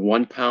 That's a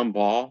 1-pound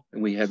ball,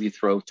 and we have you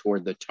throw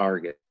toward the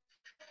target.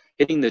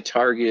 Hitting the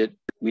target,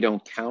 we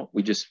don't count.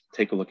 We just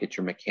take a look at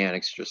your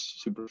mechanics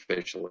just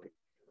superficially.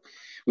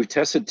 We've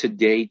tested to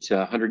date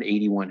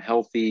 181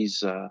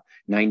 healthies,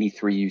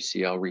 93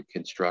 UCL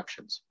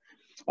reconstructions.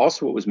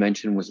 Also, what was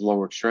mentioned was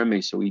lower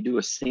extremity. So we do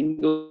a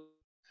single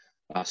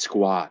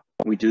squat.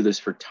 We do this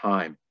for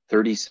time,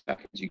 30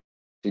 seconds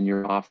in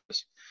your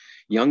office.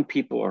 Young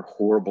people are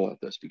horrible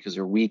at this because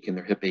they're weak in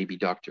their hip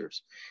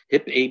abductors.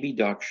 Hip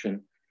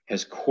abduction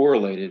has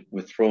correlated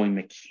with throwing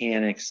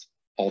mechanics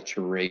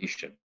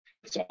alteration.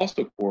 It's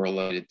also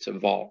correlated to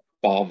ball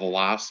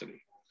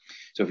velocity.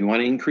 So if you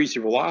want to increase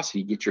your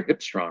velocity, get your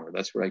hips stronger.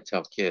 That's what I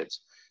tell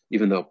kids,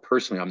 even though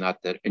personally I'm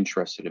not that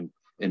interested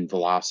in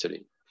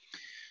velocity.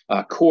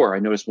 Core, I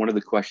noticed one of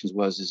the questions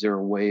was, is there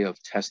a way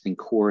of testing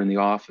core in the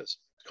office?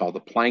 It's called the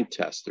plank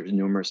test. There's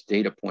numerous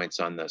data points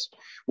on this.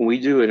 When we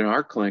do it in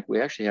our clinic, we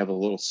actually have a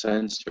little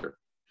sensor.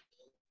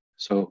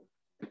 So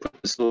we put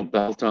this little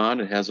belt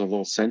on, it has a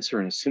little sensor,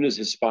 and as soon as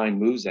his spine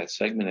moves that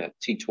segment at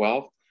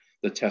T12,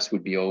 the test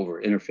would be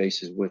over.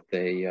 Interfaces with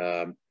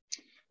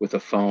a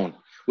phone.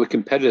 With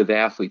competitive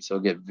athletes, they'll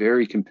get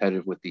very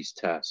competitive with these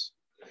tests.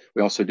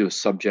 We also do a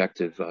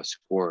subjective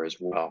score as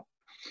well.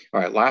 All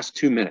right, last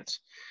 2 minutes.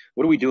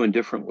 What are we doing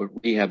different with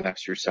rehab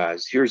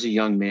exercise? Here's a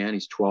young man,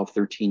 he's 12,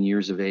 13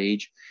 years of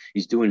age.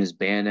 He's doing his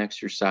band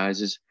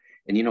exercises.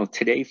 And you know,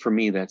 today for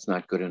me, that's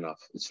not good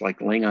enough. It's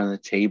like laying on the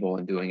table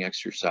and doing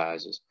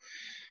exercises.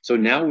 So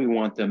now we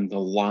want them to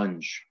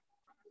lunge.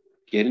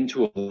 Get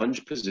into a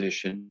lunge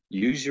position,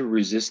 use your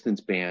resistance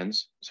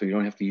bands so you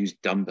don't have to use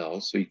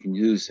dumbbells. So you can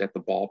use at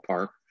the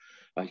ballpark.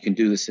 You can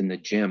do this in the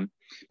gym,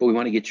 but we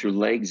want to get your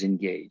legs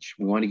engaged.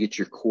 We want to get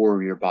your core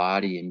of your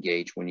body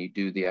engaged when you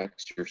do the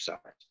exercise.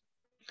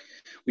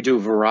 We do a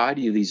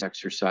variety of these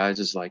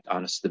exercises like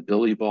on a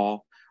stability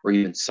ball or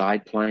even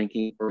side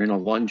planking or in a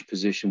lunge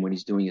position when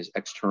he's doing his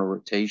external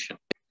rotation.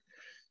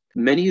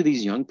 Many of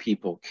these young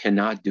people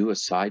cannot do a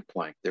side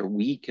plank. They're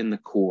weak in the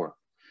core.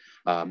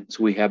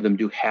 So we have them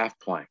do half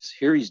planks.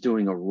 Here he's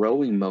doing a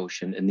rowing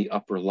motion in the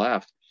upper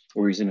left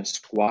where he's in a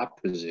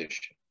squat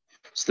position.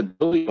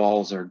 Stability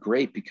balls are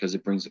great because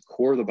it brings the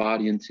core of the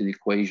body into the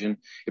equation.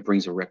 It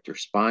brings erector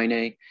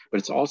spinae, but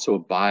it's also a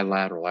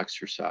bilateral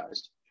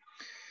exercise.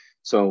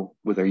 So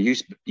with our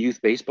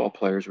youth baseball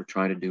players, we're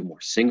trying to do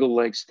more single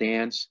leg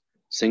stance,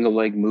 single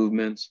leg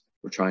movements.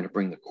 We're trying to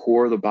bring the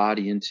core of the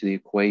body into the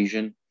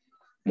equation,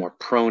 more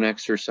prone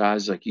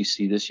exercise like you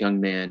see this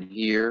young man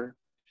here.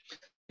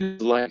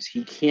 His legs,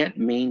 he can't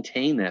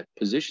maintain that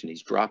position.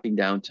 He's dropping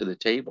down to the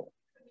table.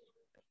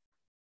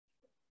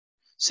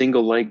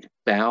 Single leg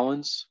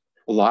balance.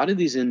 A lot of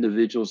these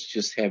individuals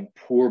just have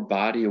poor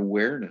body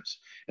awareness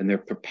and they're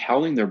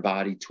propelling their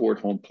body toward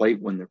home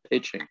plate when they're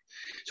pitching.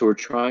 So we're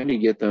trying to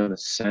get them to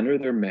center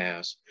their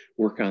mass,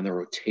 work on the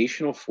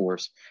rotational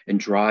force, and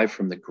drive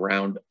from the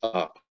ground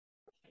up.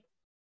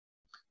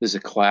 This is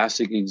a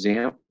classic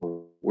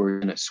example. We're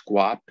in a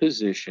squat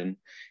position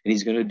and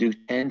he's going to do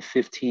 10,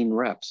 15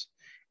 reps.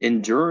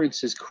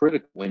 Endurance is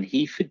critical. When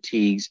he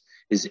fatigues,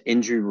 his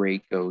injury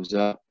rate goes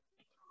up.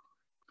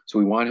 So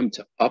we want him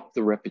to up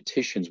the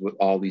repetitions with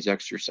all these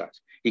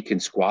exercises. He can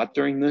squat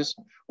during this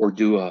or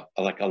do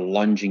like a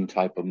lunging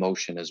type of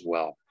motion as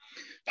well.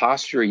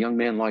 Posture, a young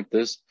man like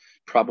this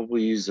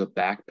probably uses a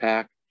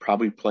backpack,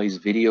 probably plays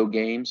video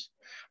games,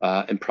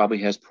 and probably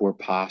has poor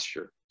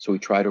posture. So we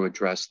try to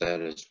address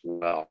that as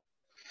well.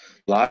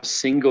 A lot of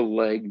single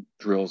leg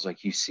drills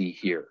like you see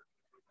here.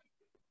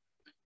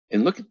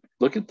 And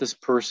look at this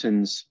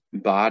person's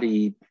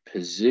body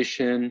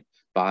position,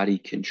 body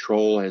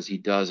control as he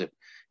does it.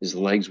 His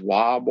legs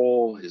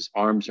wobble, his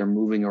arms are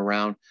moving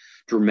around,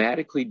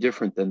 dramatically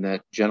different than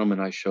that gentleman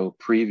I showed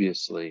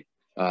previously,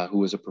 who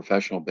was a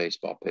professional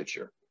baseball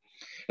pitcher.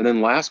 And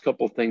then last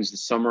couple of things to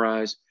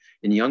summarize,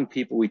 in young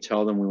people, we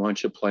tell them we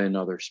want you to play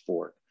another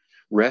sport.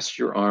 Rest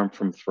your arm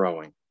from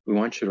throwing. We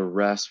want you to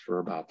rest for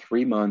about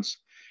 3 months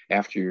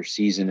after your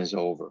season is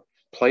over.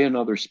 Play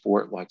another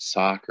sport like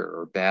soccer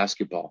or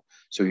basketball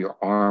so your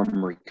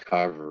arm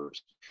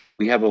recovers.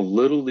 We have a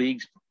Little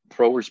League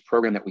Throwers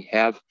program that we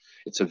have.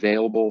 It's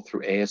available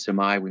through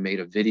ASMI. We made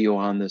a video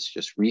on this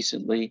just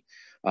recently.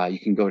 You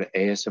can go to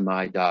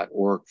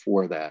asmi.org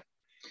for that.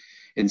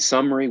 In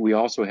summary, we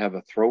also have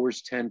a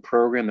Throwers 10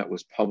 program that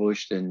was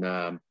published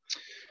in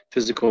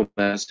Physical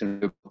Medicine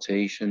and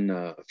Rehabilitation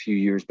a few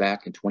years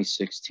back in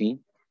 2016.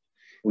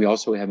 We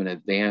also have an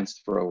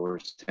advanced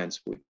Throwers 10,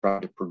 so we try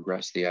to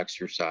progress the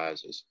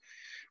exercises.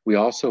 We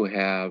also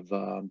have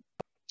a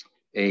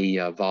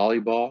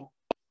volleyball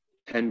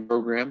 10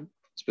 program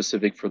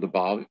specific for the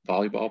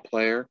volleyball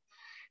player.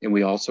 And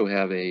we also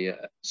have a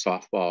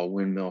softball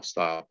windmill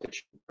style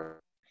pitch.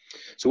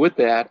 So with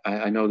that,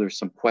 I know there's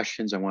some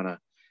questions. I want to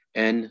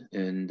end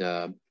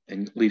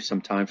and leave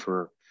some time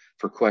for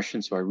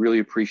questions. So I really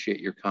appreciate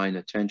your kind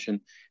attention,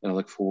 and I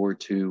look forward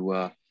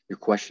to your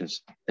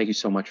questions. Thank you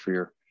so much for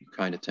your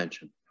kind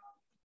attention.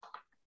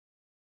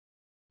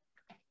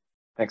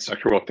 Thanks,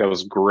 Dr. Wilk. That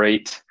was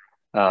great.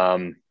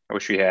 I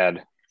wish we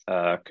had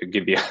could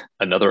give you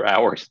another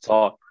hour to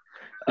talk.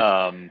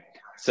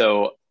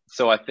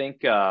 So I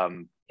think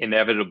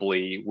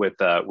inevitably with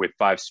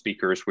 5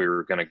 speakers, we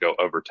were going to go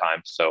over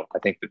time. So I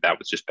think that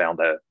was just bound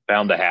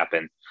to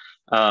happen.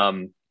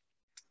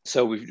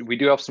 So we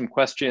do have some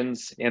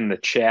questions in the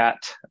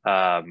chat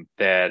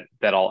that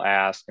I'll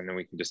ask, and then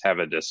we can just have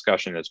a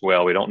discussion as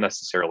well. We don't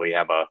necessarily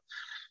have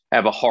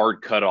a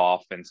hard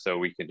cutoff, and so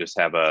we can just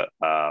have a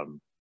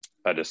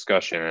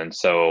discussion. And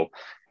so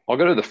I'll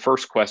go to the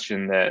first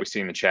question that we see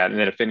in the chat, and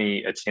then if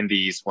any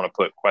attendees want to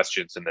put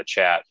questions in the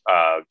chat,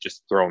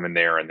 just throw them in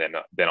there, and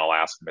then I'll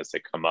ask them as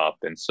they come up.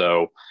 And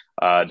so,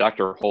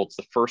 Dr. Holtz,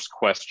 the first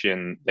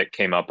question that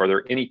came up: are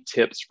there any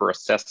tips for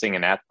assessing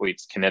an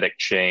athlete's kinetic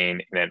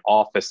chain in an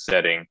office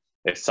setting,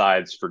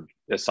 aside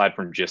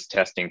from just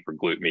testing for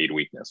glute med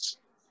weakness?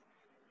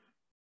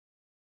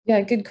 Yeah,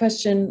 good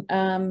question.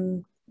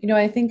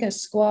 I think a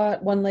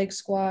squat, one leg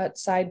squat,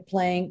 side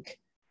plank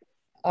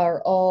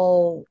are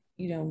all,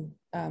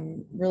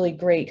 really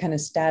great kind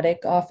of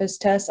static office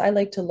tests. I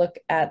like to look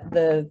at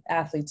the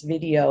athlete's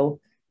video,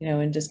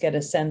 and just get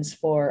a sense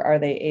for, are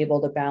they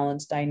able to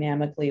balance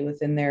dynamically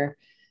within their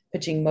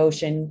pitching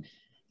motion?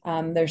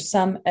 There's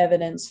some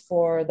evidence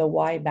for the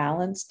Y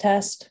balance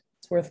test.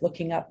 It's worth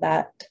looking up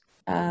that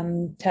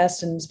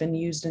test, and it's been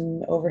used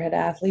in overhead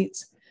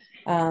athletes.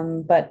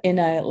 But in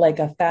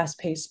a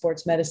fast-paced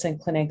sports medicine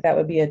clinic, that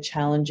would be a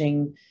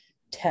challenging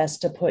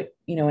test to put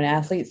an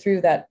athlete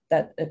through. That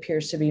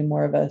appears to be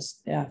more of a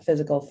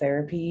physical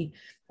therapy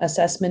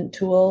assessment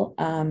tool.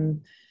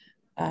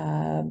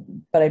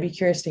 But I'd be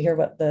curious to hear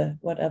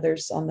what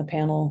others on the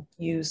panel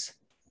use.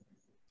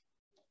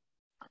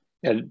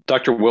 And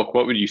Dr. Wilk,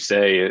 what would you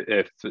say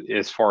if,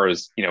 as far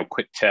as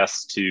quick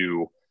tests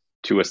to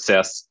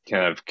assess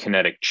kind of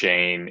kinetic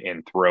chain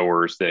in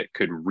throwers that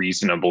could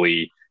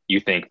reasonably, you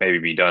think, maybe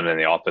be done in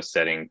the office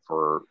setting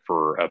for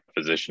a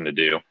physician to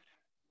do?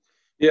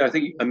 Yeah, I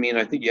think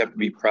you have to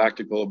be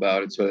practical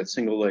about it. So that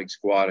single leg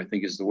squat, I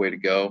think, is the way to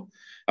go.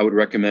 I would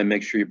recommend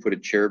make sure you put a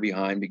chair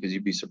behind, because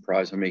you'd be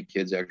surprised how many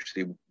kids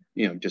actually,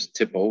 just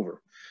tip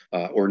over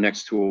or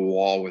next to a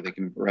wall where they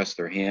can rest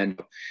their hand.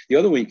 The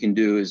other one you can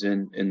do is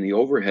in the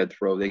overhead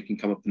throw, they can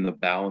come up in the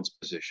balance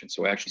position.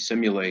 So actually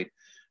simulate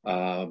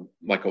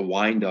like a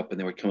wind up, and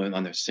they would come in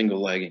on their single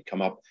leg and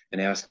come up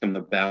and ask them to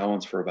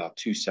balance for about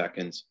 2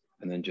 seconds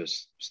and then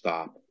just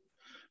stop.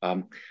 I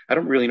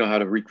don't really know how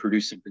to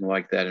reproduce something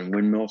like that in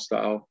windmill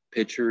style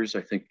pitchers.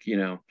 I think,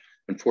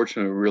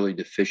 unfortunately, we're really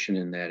deficient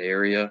in that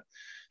area.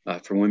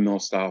 For windmill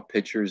style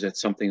pitchers, that's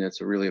something that's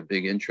really a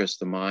big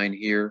interest of mine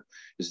here,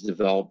 is to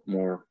develop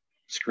more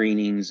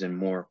screenings and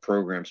more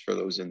programs for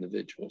those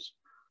individuals.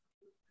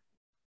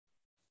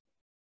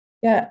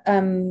 Yeah,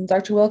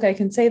 Dr. Wilk, I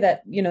can say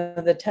that,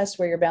 the test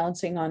where you're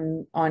balancing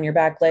on your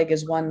back leg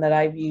is one that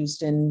I've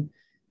used in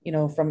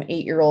from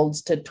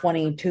 8-year-olds to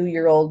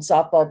 22-year-old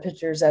softball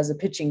pitchers as a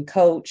pitching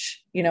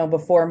coach,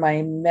 before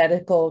my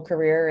medical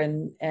career.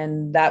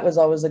 And that was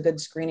always a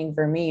good screening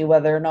for me,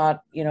 whether or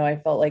not, I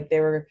felt like they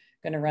were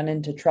going to run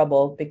into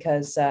trouble,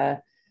 because,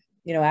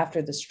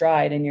 after the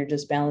stride and you're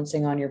just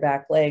balancing on your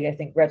back leg, I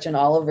think Gretchen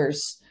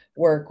Oliver's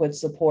work would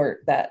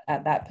support that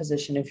at that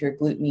position. If your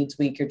glute med's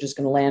weak, you're just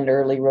going to land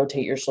early,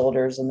 rotate your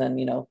shoulders, and then,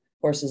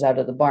 horses out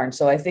of the barn.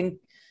 So I think,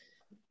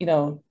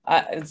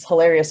 it's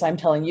hilarious. I'm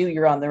telling you,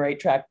 you're on the right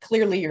track.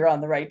 Clearly you're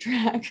on the right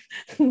track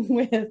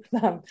with,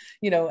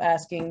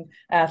 asking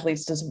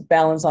athletes to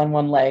balance on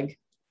one leg.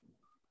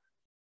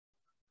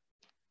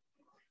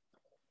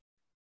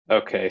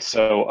 Okay,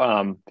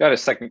 so got a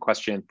second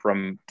question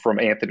from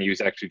Anthony,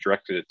 who's actually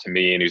directed it to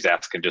me, and who's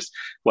asking just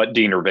what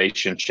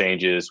denervation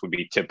changes would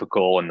be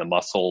typical in the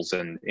muscles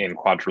and in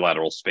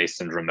quadrilateral space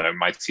syndrome that we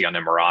might see on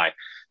MRI.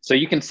 So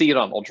you can see it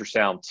on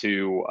ultrasound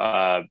too.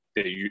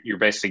 You're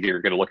going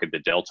to look at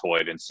the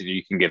deltoid, and so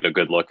you can get a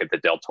good look at the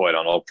deltoid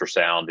on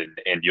ultrasound,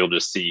 and you'll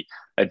just see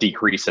a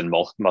decrease in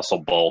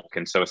muscle bulk.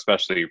 And so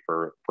especially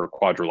for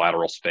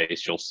quadrilateral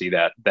space, you'll see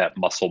that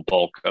muscle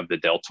bulk of the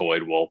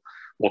deltoid will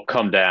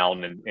come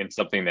down, and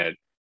something that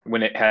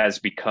when it has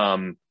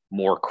become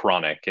more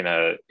chronic in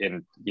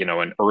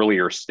an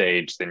earlier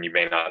stage, then you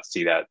may not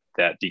see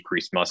that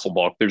decreased muscle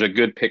bulk. There's a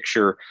good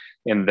picture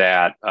in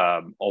that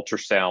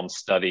ultrasound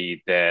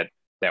study that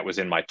was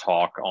in my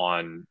talk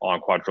on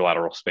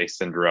quadrilateral space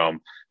syndrome,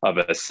 of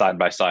a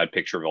side-by-side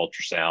picture of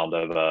ultrasound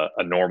of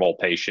a normal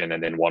patient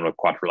and then one with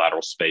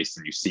quadrilateral space,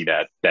 and you see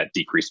that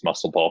decreased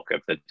muscle bulk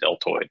of the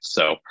deltoid.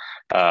 So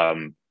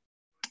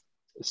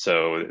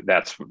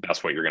that's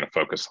what you're going to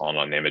focus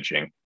on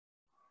imaging.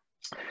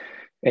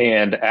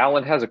 And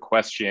Alan has a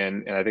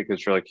question, and I think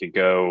this really could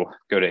go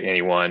to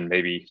anyone,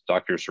 maybe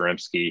Dr.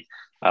 Zaremski,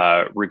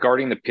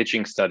 regarding the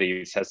pitching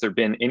studies. Has there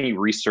been any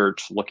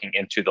research looking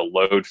into the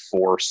load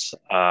force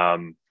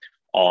on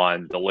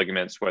the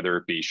ligaments, whether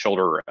it be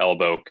shoulder or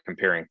elbow,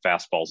 comparing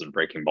fastballs and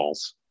breaking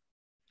balls?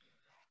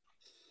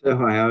 So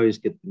I always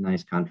get the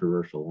nice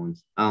controversial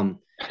ones.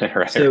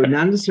 Right. So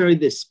not necessarily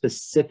the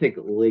specific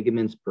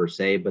ligaments per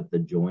se, but the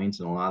joints,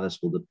 and a lot of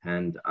this will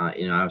depend.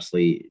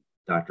 Obviously,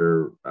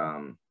 Dr.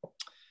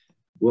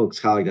 Wilk's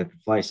colleague, Dr.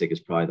 Fleisig, is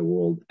probably the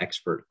world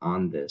expert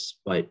on this.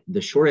 But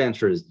the short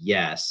answer is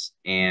yes.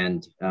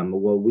 And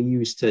what we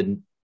used to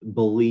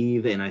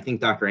believe, and I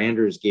think Dr.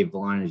 Andrews gave the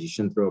line, is you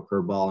shouldn't throw a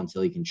curveball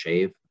until you can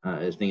shave.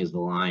 I think is the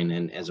line.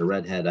 And as a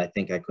redhead, I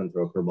think I couldn't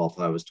throw a curveball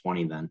until I was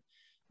 20 then.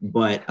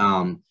 But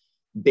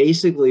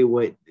basically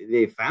what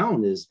they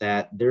found is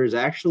that there's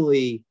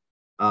actually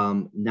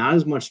not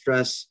as much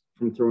stress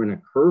from throwing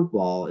a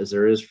curveball as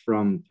there is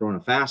from throwing a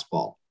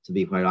fastball, to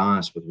be quite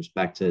honest, with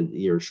respect to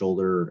your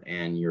shoulder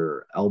and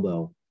your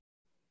elbow.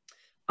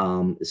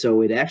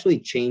 So it actually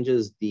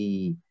changes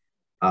the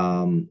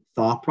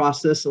thought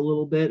process a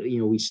little bit.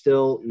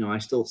 I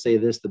still say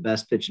this: the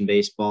best pitch in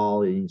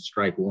baseball, in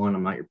strike one.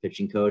 I'm not your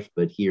pitching coach,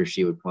 but he or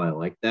she would probably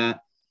like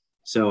that.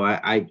 So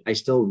I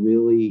still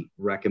really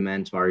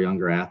recommend to our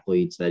younger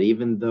athletes that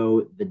even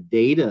though the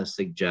data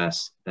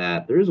suggests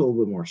that there's a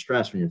little bit more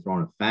stress when you're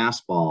throwing a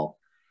fastball,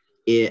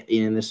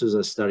 and this was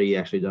a study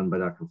actually done by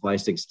Dr.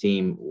 Fleisig's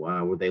team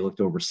where they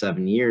looked over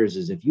 7 years,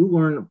 is if you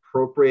learn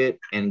appropriate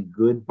and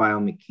good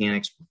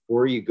biomechanics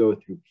before you go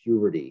through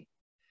puberty,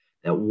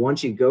 that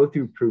once you go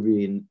through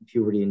puberty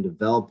and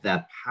develop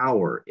that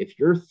power, if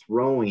you're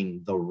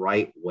throwing the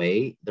right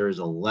way, there's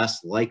a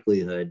less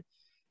likelihood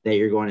that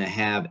you're going to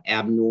have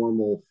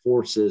abnormal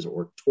forces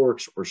or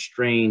torques or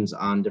strains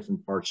on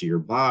different parts of your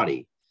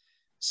body.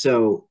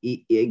 So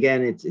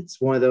again, it's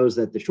one of those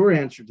that the short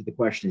answer to the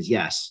question is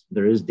yes,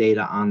 there is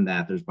data on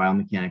that. There's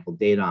biomechanical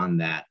data on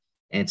that.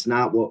 And it's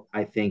not what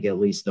I think at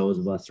least those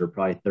of us that are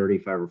probably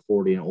 35 or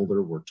 40 and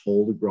older were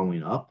told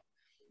growing up.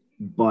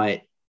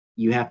 But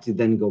you have to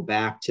then go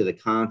back to the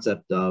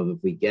concept of, if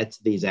we get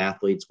to these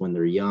athletes when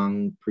they're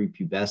young,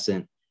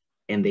 prepubescent,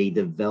 and they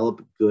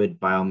develop good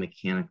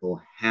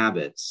biomechanical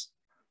habits,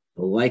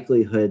 the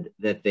likelihood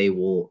that they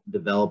will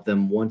develop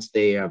them once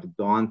they have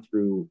gone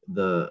through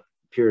the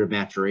period of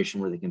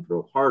maturation where they can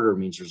throw harder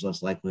means there's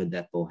less likelihood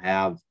that they'll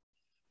have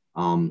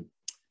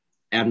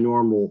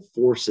abnormal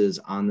forces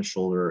on the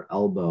shoulder or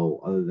elbow,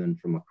 other than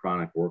from a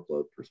chronic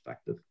workload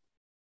perspective.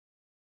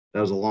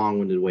 That was a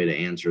long-winded way to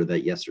answer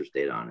that. Yes, there's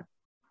data on it.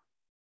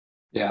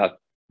 Yeah,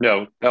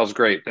 no, that was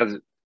great. That's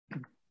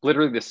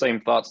literally the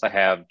same thoughts I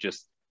have,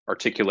 just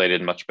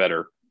articulated much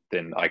better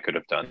than I could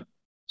have done.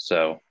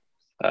 So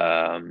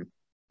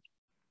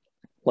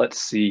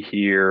let's see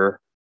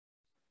here.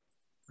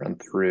 Run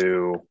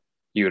through.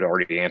 You had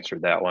already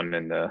answered that one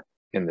in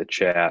the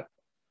chat.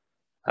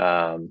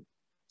 And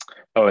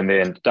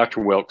then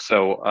Dr. Wilk.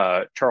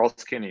 So Charles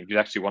Kinney, who's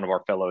actually one of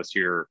our fellows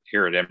here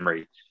at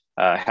Emory,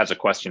 has a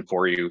question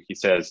for you. He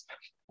says,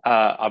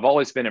 I've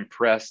always been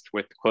impressed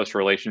with the close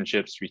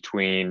relationships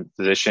between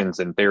physicians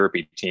and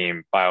therapy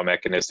team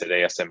biomechanists at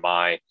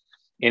ASMI.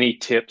 Any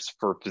tips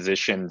for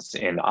physicians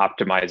in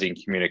optimizing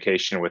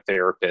communication with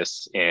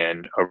therapists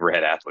and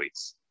overhead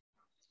athletes?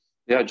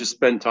 Yeah, just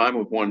spend time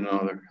with one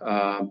another.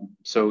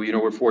 So,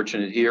 we're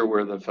fortunate here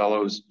where the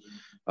fellows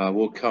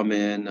will come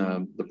in,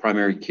 the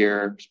primary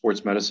care,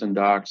 sports medicine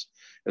docs,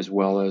 as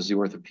well as the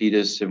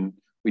orthopedists, and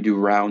we do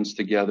rounds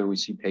together. We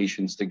see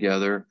patients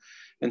together.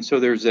 And so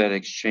there's that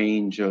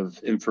exchange of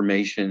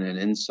information and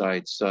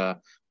insights.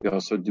 We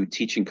also do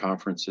teaching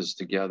conferences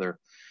together.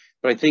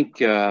 But I think,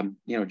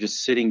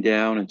 just sitting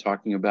down and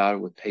talking about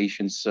it with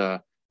patients,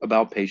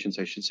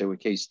 with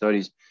case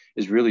studies,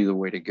 is really the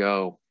way to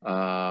go.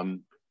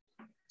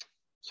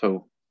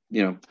 So,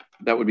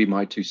 that would be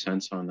my 2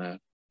 cents on that.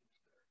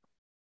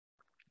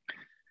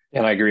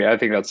 And I agree. I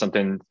think that's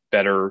something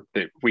better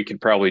that we could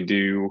probably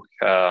do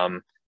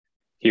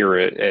here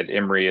at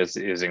Emory is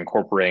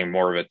incorporating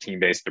more of a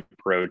team-based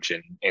approach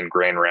in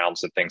grand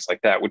rounds and things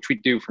like that, which we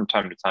do from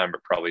time to time,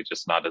 but probably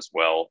just not as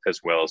well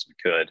as we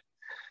could.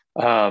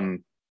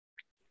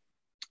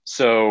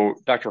 So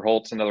Dr.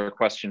 Holtz, another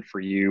question for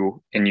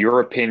you. In your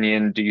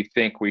opinion, do you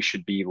think we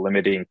should be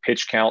limiting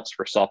pitch counts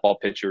for softball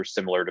pitchers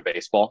similar to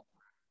baseball?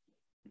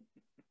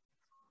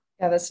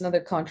 Yeah, that's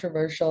another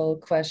controversial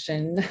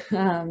question.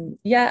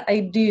 Yeah, I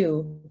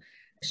do.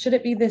 Should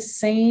it be the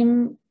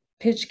same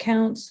pitch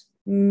counts?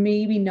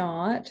 Maybe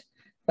not,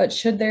 but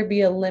should there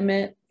be a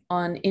limit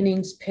on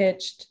innings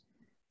pitched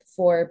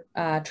for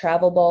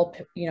travel ball,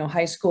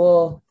 high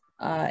school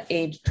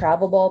age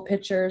travel ball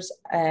pitchers,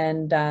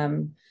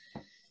 and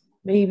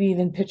maybe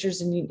even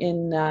pitchers in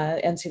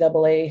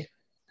NCAA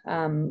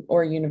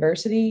or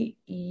university?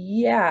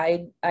 Yeah,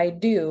 I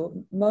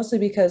do, mostly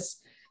because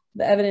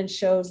the evidence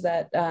shows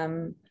that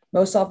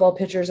most softball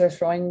pitchers are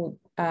throwing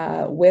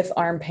with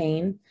arm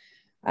pain.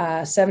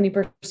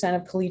 70%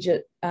 of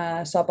collegiate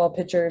softball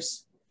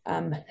pitchers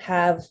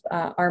have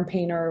arm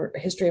pain or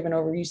history of an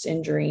overuse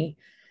injury.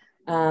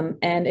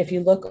 And if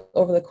you look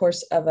over the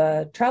course of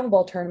a travel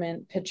ball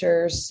tournament,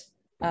 pitchers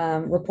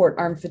report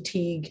arm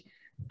fatigue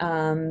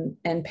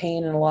and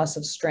pain and a loss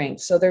of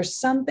strength. So there's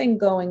something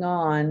going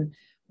on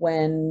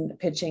when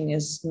pitching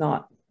is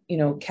not,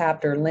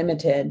 capped or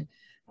limited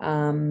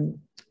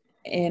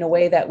in a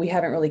way that we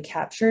haven't really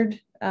captured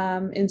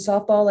in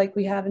softball like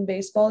we have in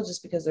baseball,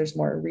 just because there's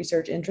more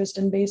research interest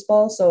in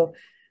baseball. So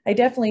I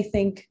definitely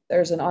think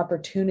there's an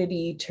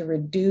opportunity to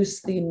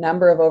reduce the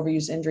number of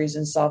overuse injuries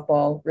in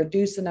softball,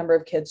 reduce the number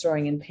of kids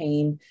throwing in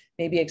pain,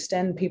 maybe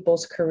extend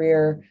people's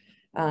career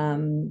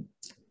and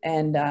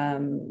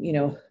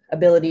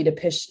ability to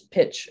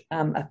pitch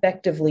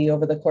effectively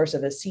over the course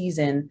of a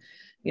season.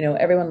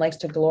 Everyone likes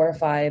to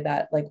glorify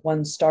that like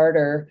one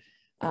starter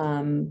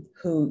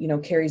who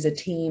carries a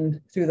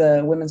team through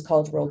the Women's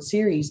College World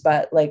Series,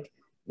 but like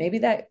maybe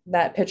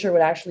that pitcher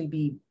would actually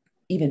be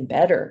even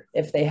better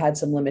if they had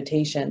some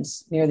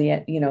limitations near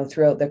the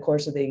throughout the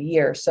course of the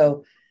year.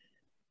 So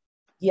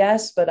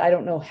yes, but I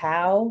don't know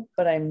how,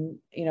 but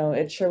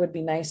it sure would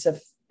be nice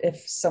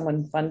if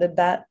someone funded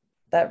that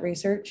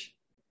research.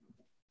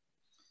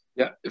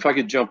 Yeah, if I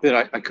could jump in,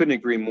 I couldn't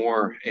agree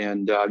more.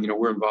 And,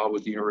 we're involved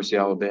with the University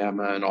of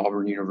Alabama and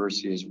Auburn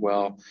University as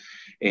well.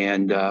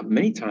 And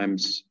many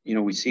times,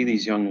 we see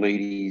these young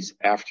ladies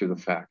after the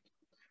fact.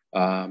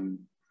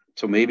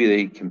 So maybe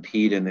they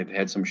compete and they've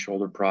had some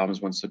shoulder problems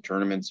once the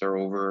tournaments are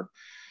over.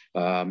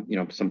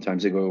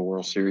 Sometimes they go to a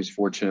World Series,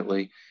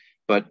 fortunately.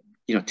 But,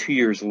 2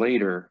 years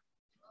later,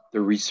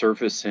 they're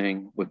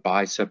resurfacing with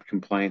bicep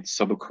complaints,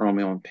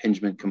 subacromial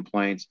impingement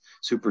complaints,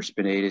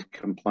 supraspinatus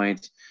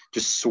complaints,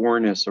 just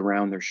soreness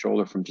around their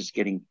shoulder from just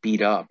getting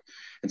beat up.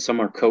 And some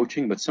are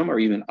coaching, but some are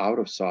even out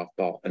of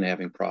softball and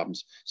having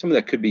problems. Some of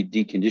that could be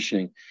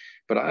deconditioning.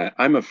 But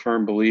I'm a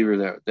firm believer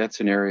that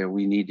that's an area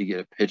we need to get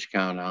a pitch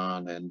count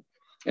on. And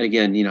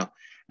again,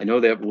 I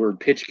know that word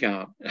pitch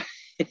count,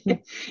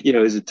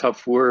 is a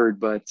tough word,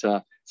 but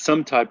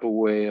some type of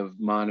way of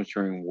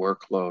monitoring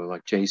workload,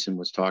 like Jason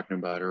was talking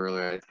about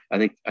earlier, I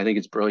think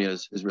it's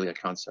brilliant is really a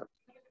concept.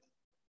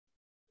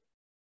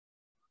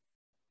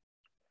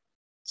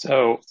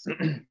 So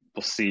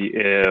we'll see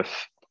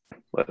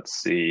let's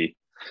see.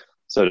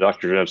 So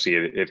Dr. Zaremski,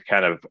 it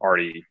kind of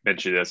already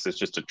mentioned this. It's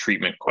just a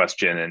treatment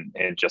question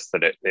and just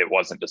that it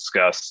wasn't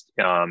discussed.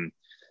 And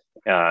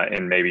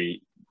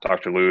maybe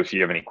Dr. Liu, if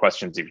you have any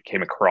questions, if you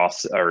came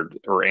across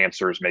or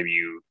answers, maybe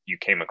you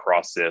came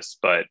across this,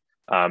 but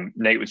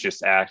Nate was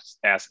just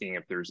asking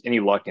if there's any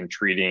luck in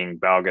treating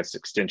valgus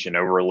extension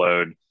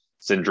overload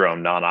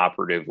syndrome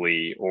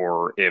non-operatively,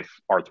 or if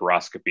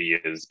arthroscopy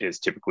is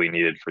typically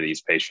needed for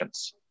these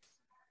patients.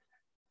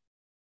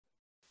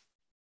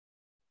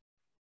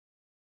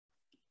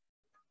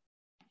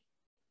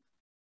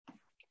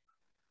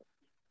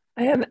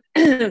 I haven't,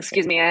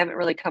 excuse me, I haven't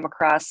really come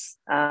across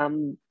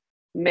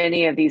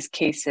many of these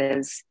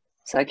cases,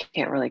 so I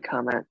can't really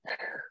comment.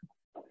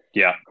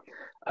 Yeah.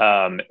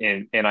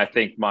 And I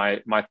think my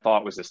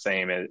thought was the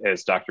same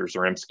as Dr.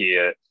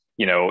 Zaremski.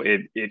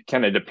 It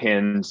kind of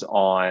depends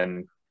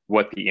on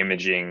what the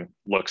imaging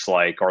looks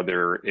like.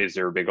 Is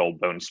there a big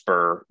old bone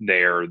spur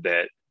there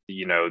that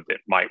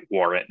might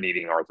warrant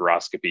needing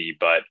arthroscopy?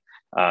 But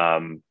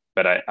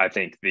I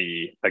think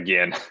the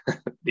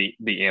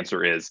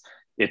answer is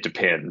it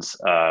depends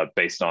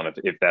based on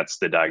if that's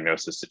the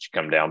diagnosis that you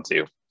come down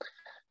to.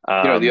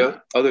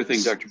 The other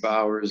thing, Dr.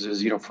 Bowers,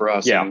 is, for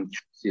us, yeah.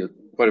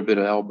 Quite a bit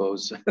of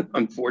elbows,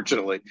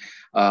 unfortunately.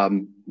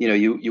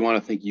 You want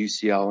to think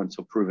UCL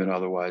until proven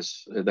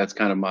otherwise. That's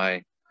kind of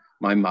my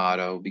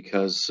motto,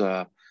 because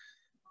the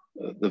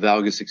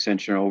valgus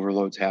extension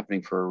overload's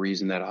happening for a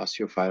reason, that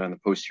osteophyte on the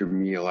posterior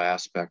medial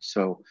aspect.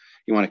 So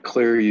you want to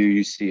clear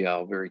your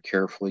UCL very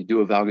carefully,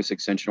 do a valgus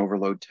extension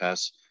overload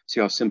test,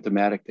 see how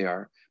symptomatic they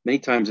are. Many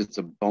times it's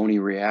a bony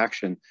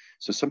reaction.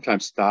 So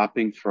sometimes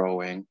stopping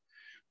throwing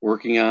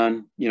working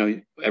on,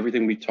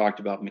 everything we talked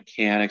about,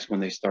 mechanics when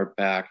they start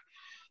back,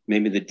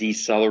 maybe the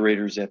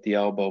decelerators at the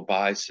elbow,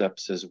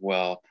 biceps as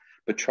well.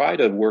 But try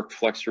to work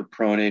flexor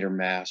pronator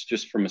mass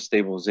just from a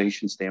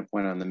stabilization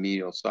standpoint on the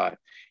medial side.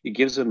 It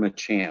gives them a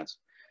chance.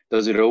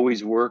 Does it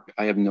always work?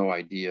 I have no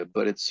idea,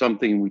 but it's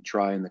something we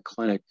try in the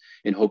clinic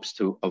in hopes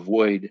to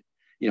avoid,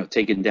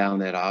 taking down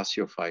that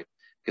osteophyte.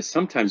 Because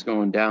sometimes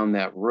going down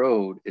that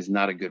road is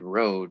not a good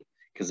road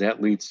because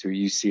that leads to a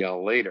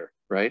UCL later,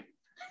 right?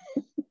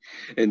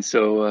 And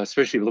so,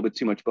 especially if a little bit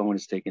too much bone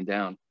is taken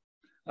down.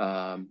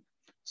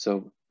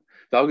 So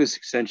valgus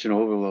extension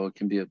overload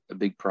can be a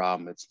big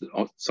problem. It's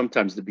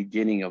sometimes the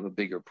beginning of a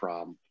bigger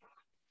problem.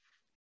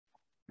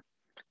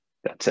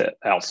 That's an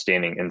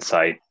outstanding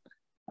insight.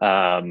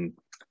 Eddie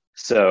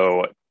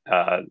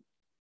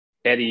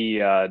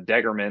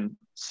Degerman.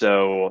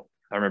 So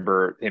I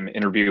remember him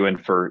interviewing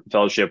for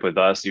fellowship with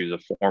us. He was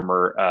a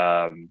former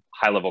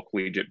high-level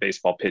collegiate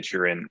baseball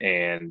pitcher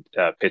and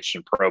pitched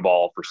in pro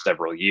ball for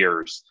several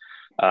years.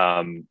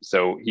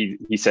 So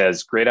he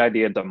says, great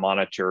idea to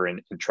monitor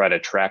and try to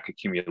track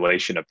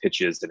accumulation of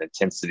pitches and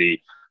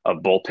intensity of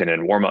bullpen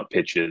and warm-up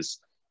pitches.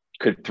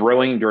 Could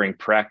throwing during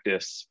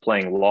practice,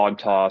 playing log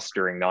toss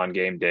during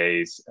non-game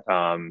days,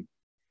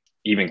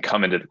 even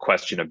come into the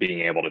question of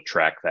being able to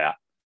track that?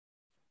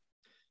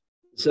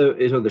 So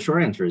the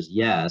short answer is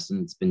yes,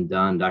 and it's been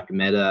done. Dr.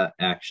 Mehta,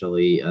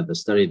 actually, the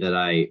study that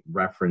I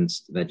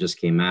referenced that just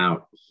came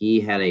out, he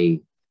had I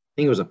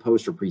think it was a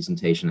poster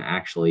presentation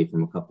actually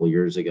from a couple of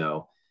years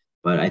ago,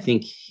 but I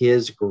think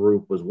his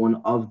group was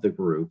one of the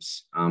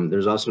groups.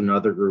 There's also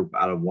another group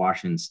out of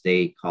Washington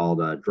State called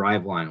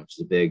Driveline, which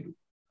is a big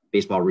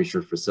baseball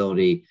research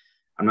facility.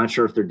 I'm not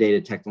sure if their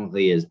data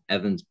technically is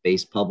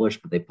evidence-based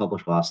published, but they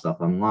publish a lot of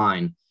stuff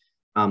online.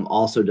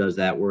 Also does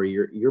that where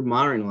you're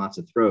monitoring lots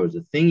of throws.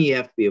 The thing you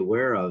have to be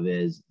aware of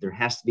is there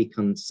has to be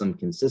some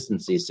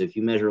consistency. So if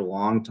you measure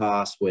long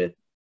toss with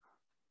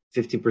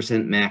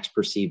 50% max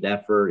perceived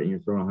effort and you're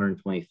throwing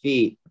 120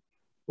 feet,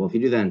 well, if you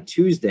do that on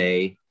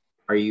Tuesday,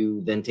 are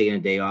you then taking a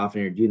day off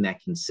and you're doing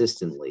that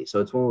consistently?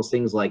 So it's one of those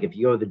things like if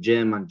you go to the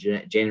gym on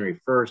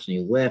January 1st and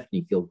you lift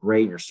and you feel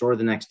great and you're sore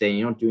the next day and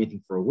you don't do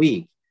anything for a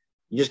week,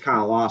 you just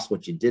kind of lost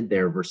what you did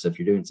there versus if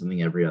you're doing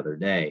something every other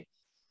day.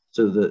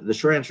 So the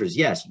short answer is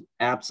yes, you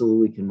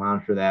absolutely can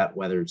monitor that,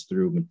 whether it's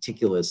through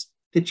meticulous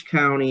pitch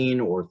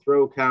counting or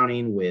throw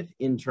counting with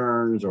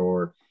interns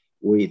or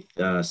with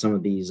some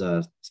of these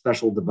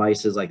special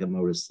devices like a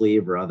Motus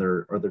Sleeve or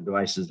other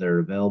devices that are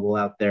available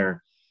out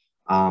there.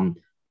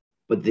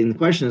 But then the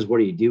question is, what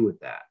do you do with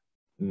that?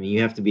 I mean,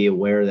 you have to be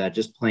aware that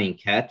just playing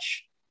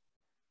catch,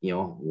 you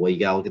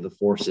got to look at the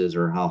forces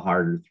or how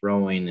hard you're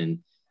throwing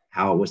and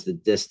what's the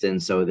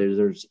distance. So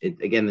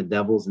again, the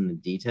devil's in the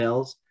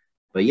details.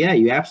 But yeah,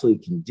 you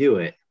absolutely can do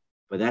it.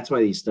 But that's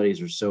why these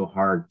studies are so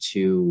hard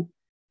to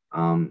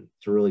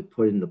really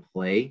put into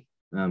play,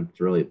 to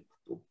really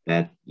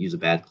use a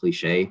bad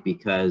cliche,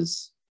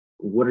 because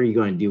what are you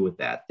going to do with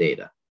that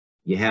data?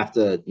 You have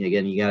to,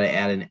 again, you got to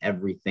add in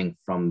everything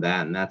from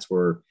that. And that's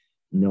where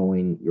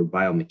knowing your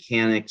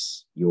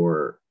biomechanics,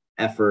 your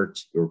effort,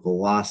 your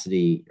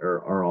velocity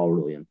are all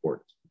really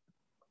important.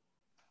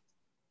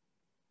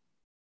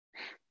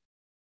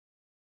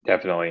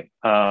 Definitely.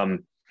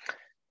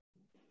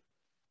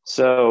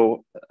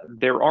 So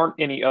there aren't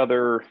any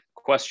other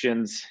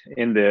questions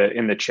in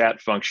the chat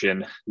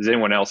function. Does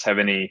anyone else have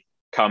any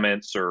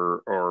comments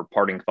or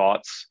parting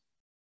thoughts?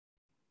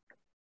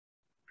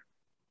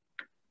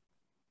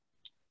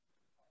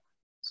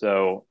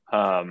 So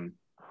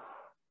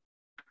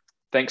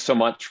thanks so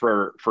much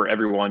for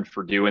everyone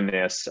for doing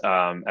this.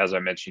 As I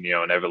mentioned,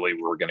 inevitably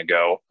we're going to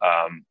go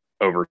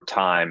over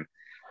time.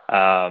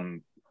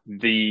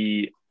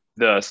 The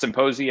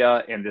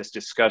symposia and this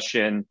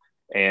discussion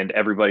and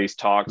everybody's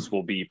talks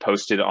will be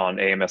posted on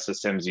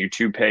AMSSM's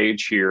YouTube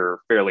page here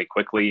fairly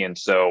quickly. And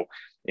so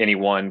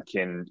anyone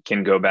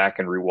can go back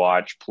and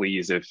rewatch.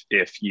 Please,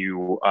 if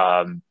you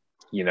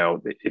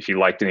if you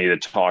liked any of the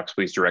talks,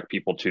 please direct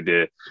people to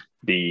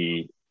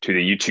the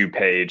YouTube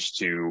page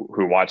who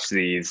watch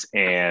these.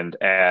 And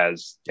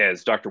as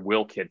Dr.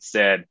 Wilk had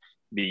said,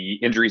 the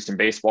Injuries in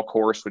Baseball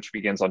course, which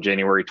begins on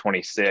January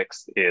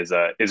 26th, is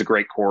a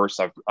great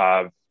course.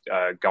 I've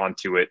gone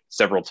to it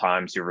several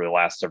times over the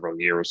last several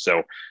years.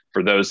 So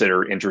for those that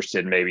are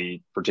interested,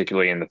 maybe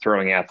particularly in the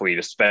throwing athlete,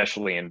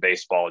 especially in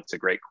baseball, it's a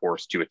great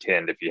course to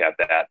attend if you have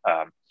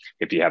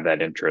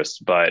that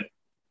interest. But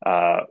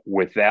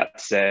with that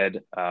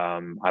said,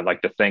 I'd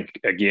like to thank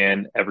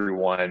again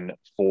everyone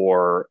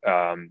for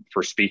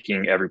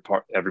speaking,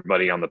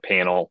 everybody on the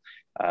panel.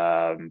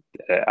 I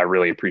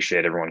really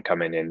appreciate everyone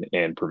coming in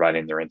and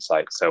providing their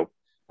insight. So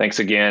thanks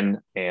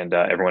again, and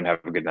everyone have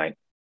a good night.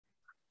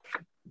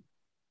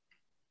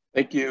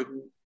 Thank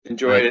you.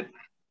 Enjoyed it.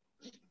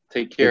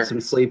 Take care. Get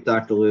some sleep,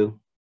 Dr. Lou.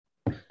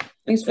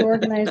 Thanks for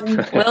organizing.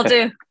 Will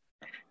do.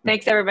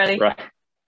 Thanks, everybody. Right.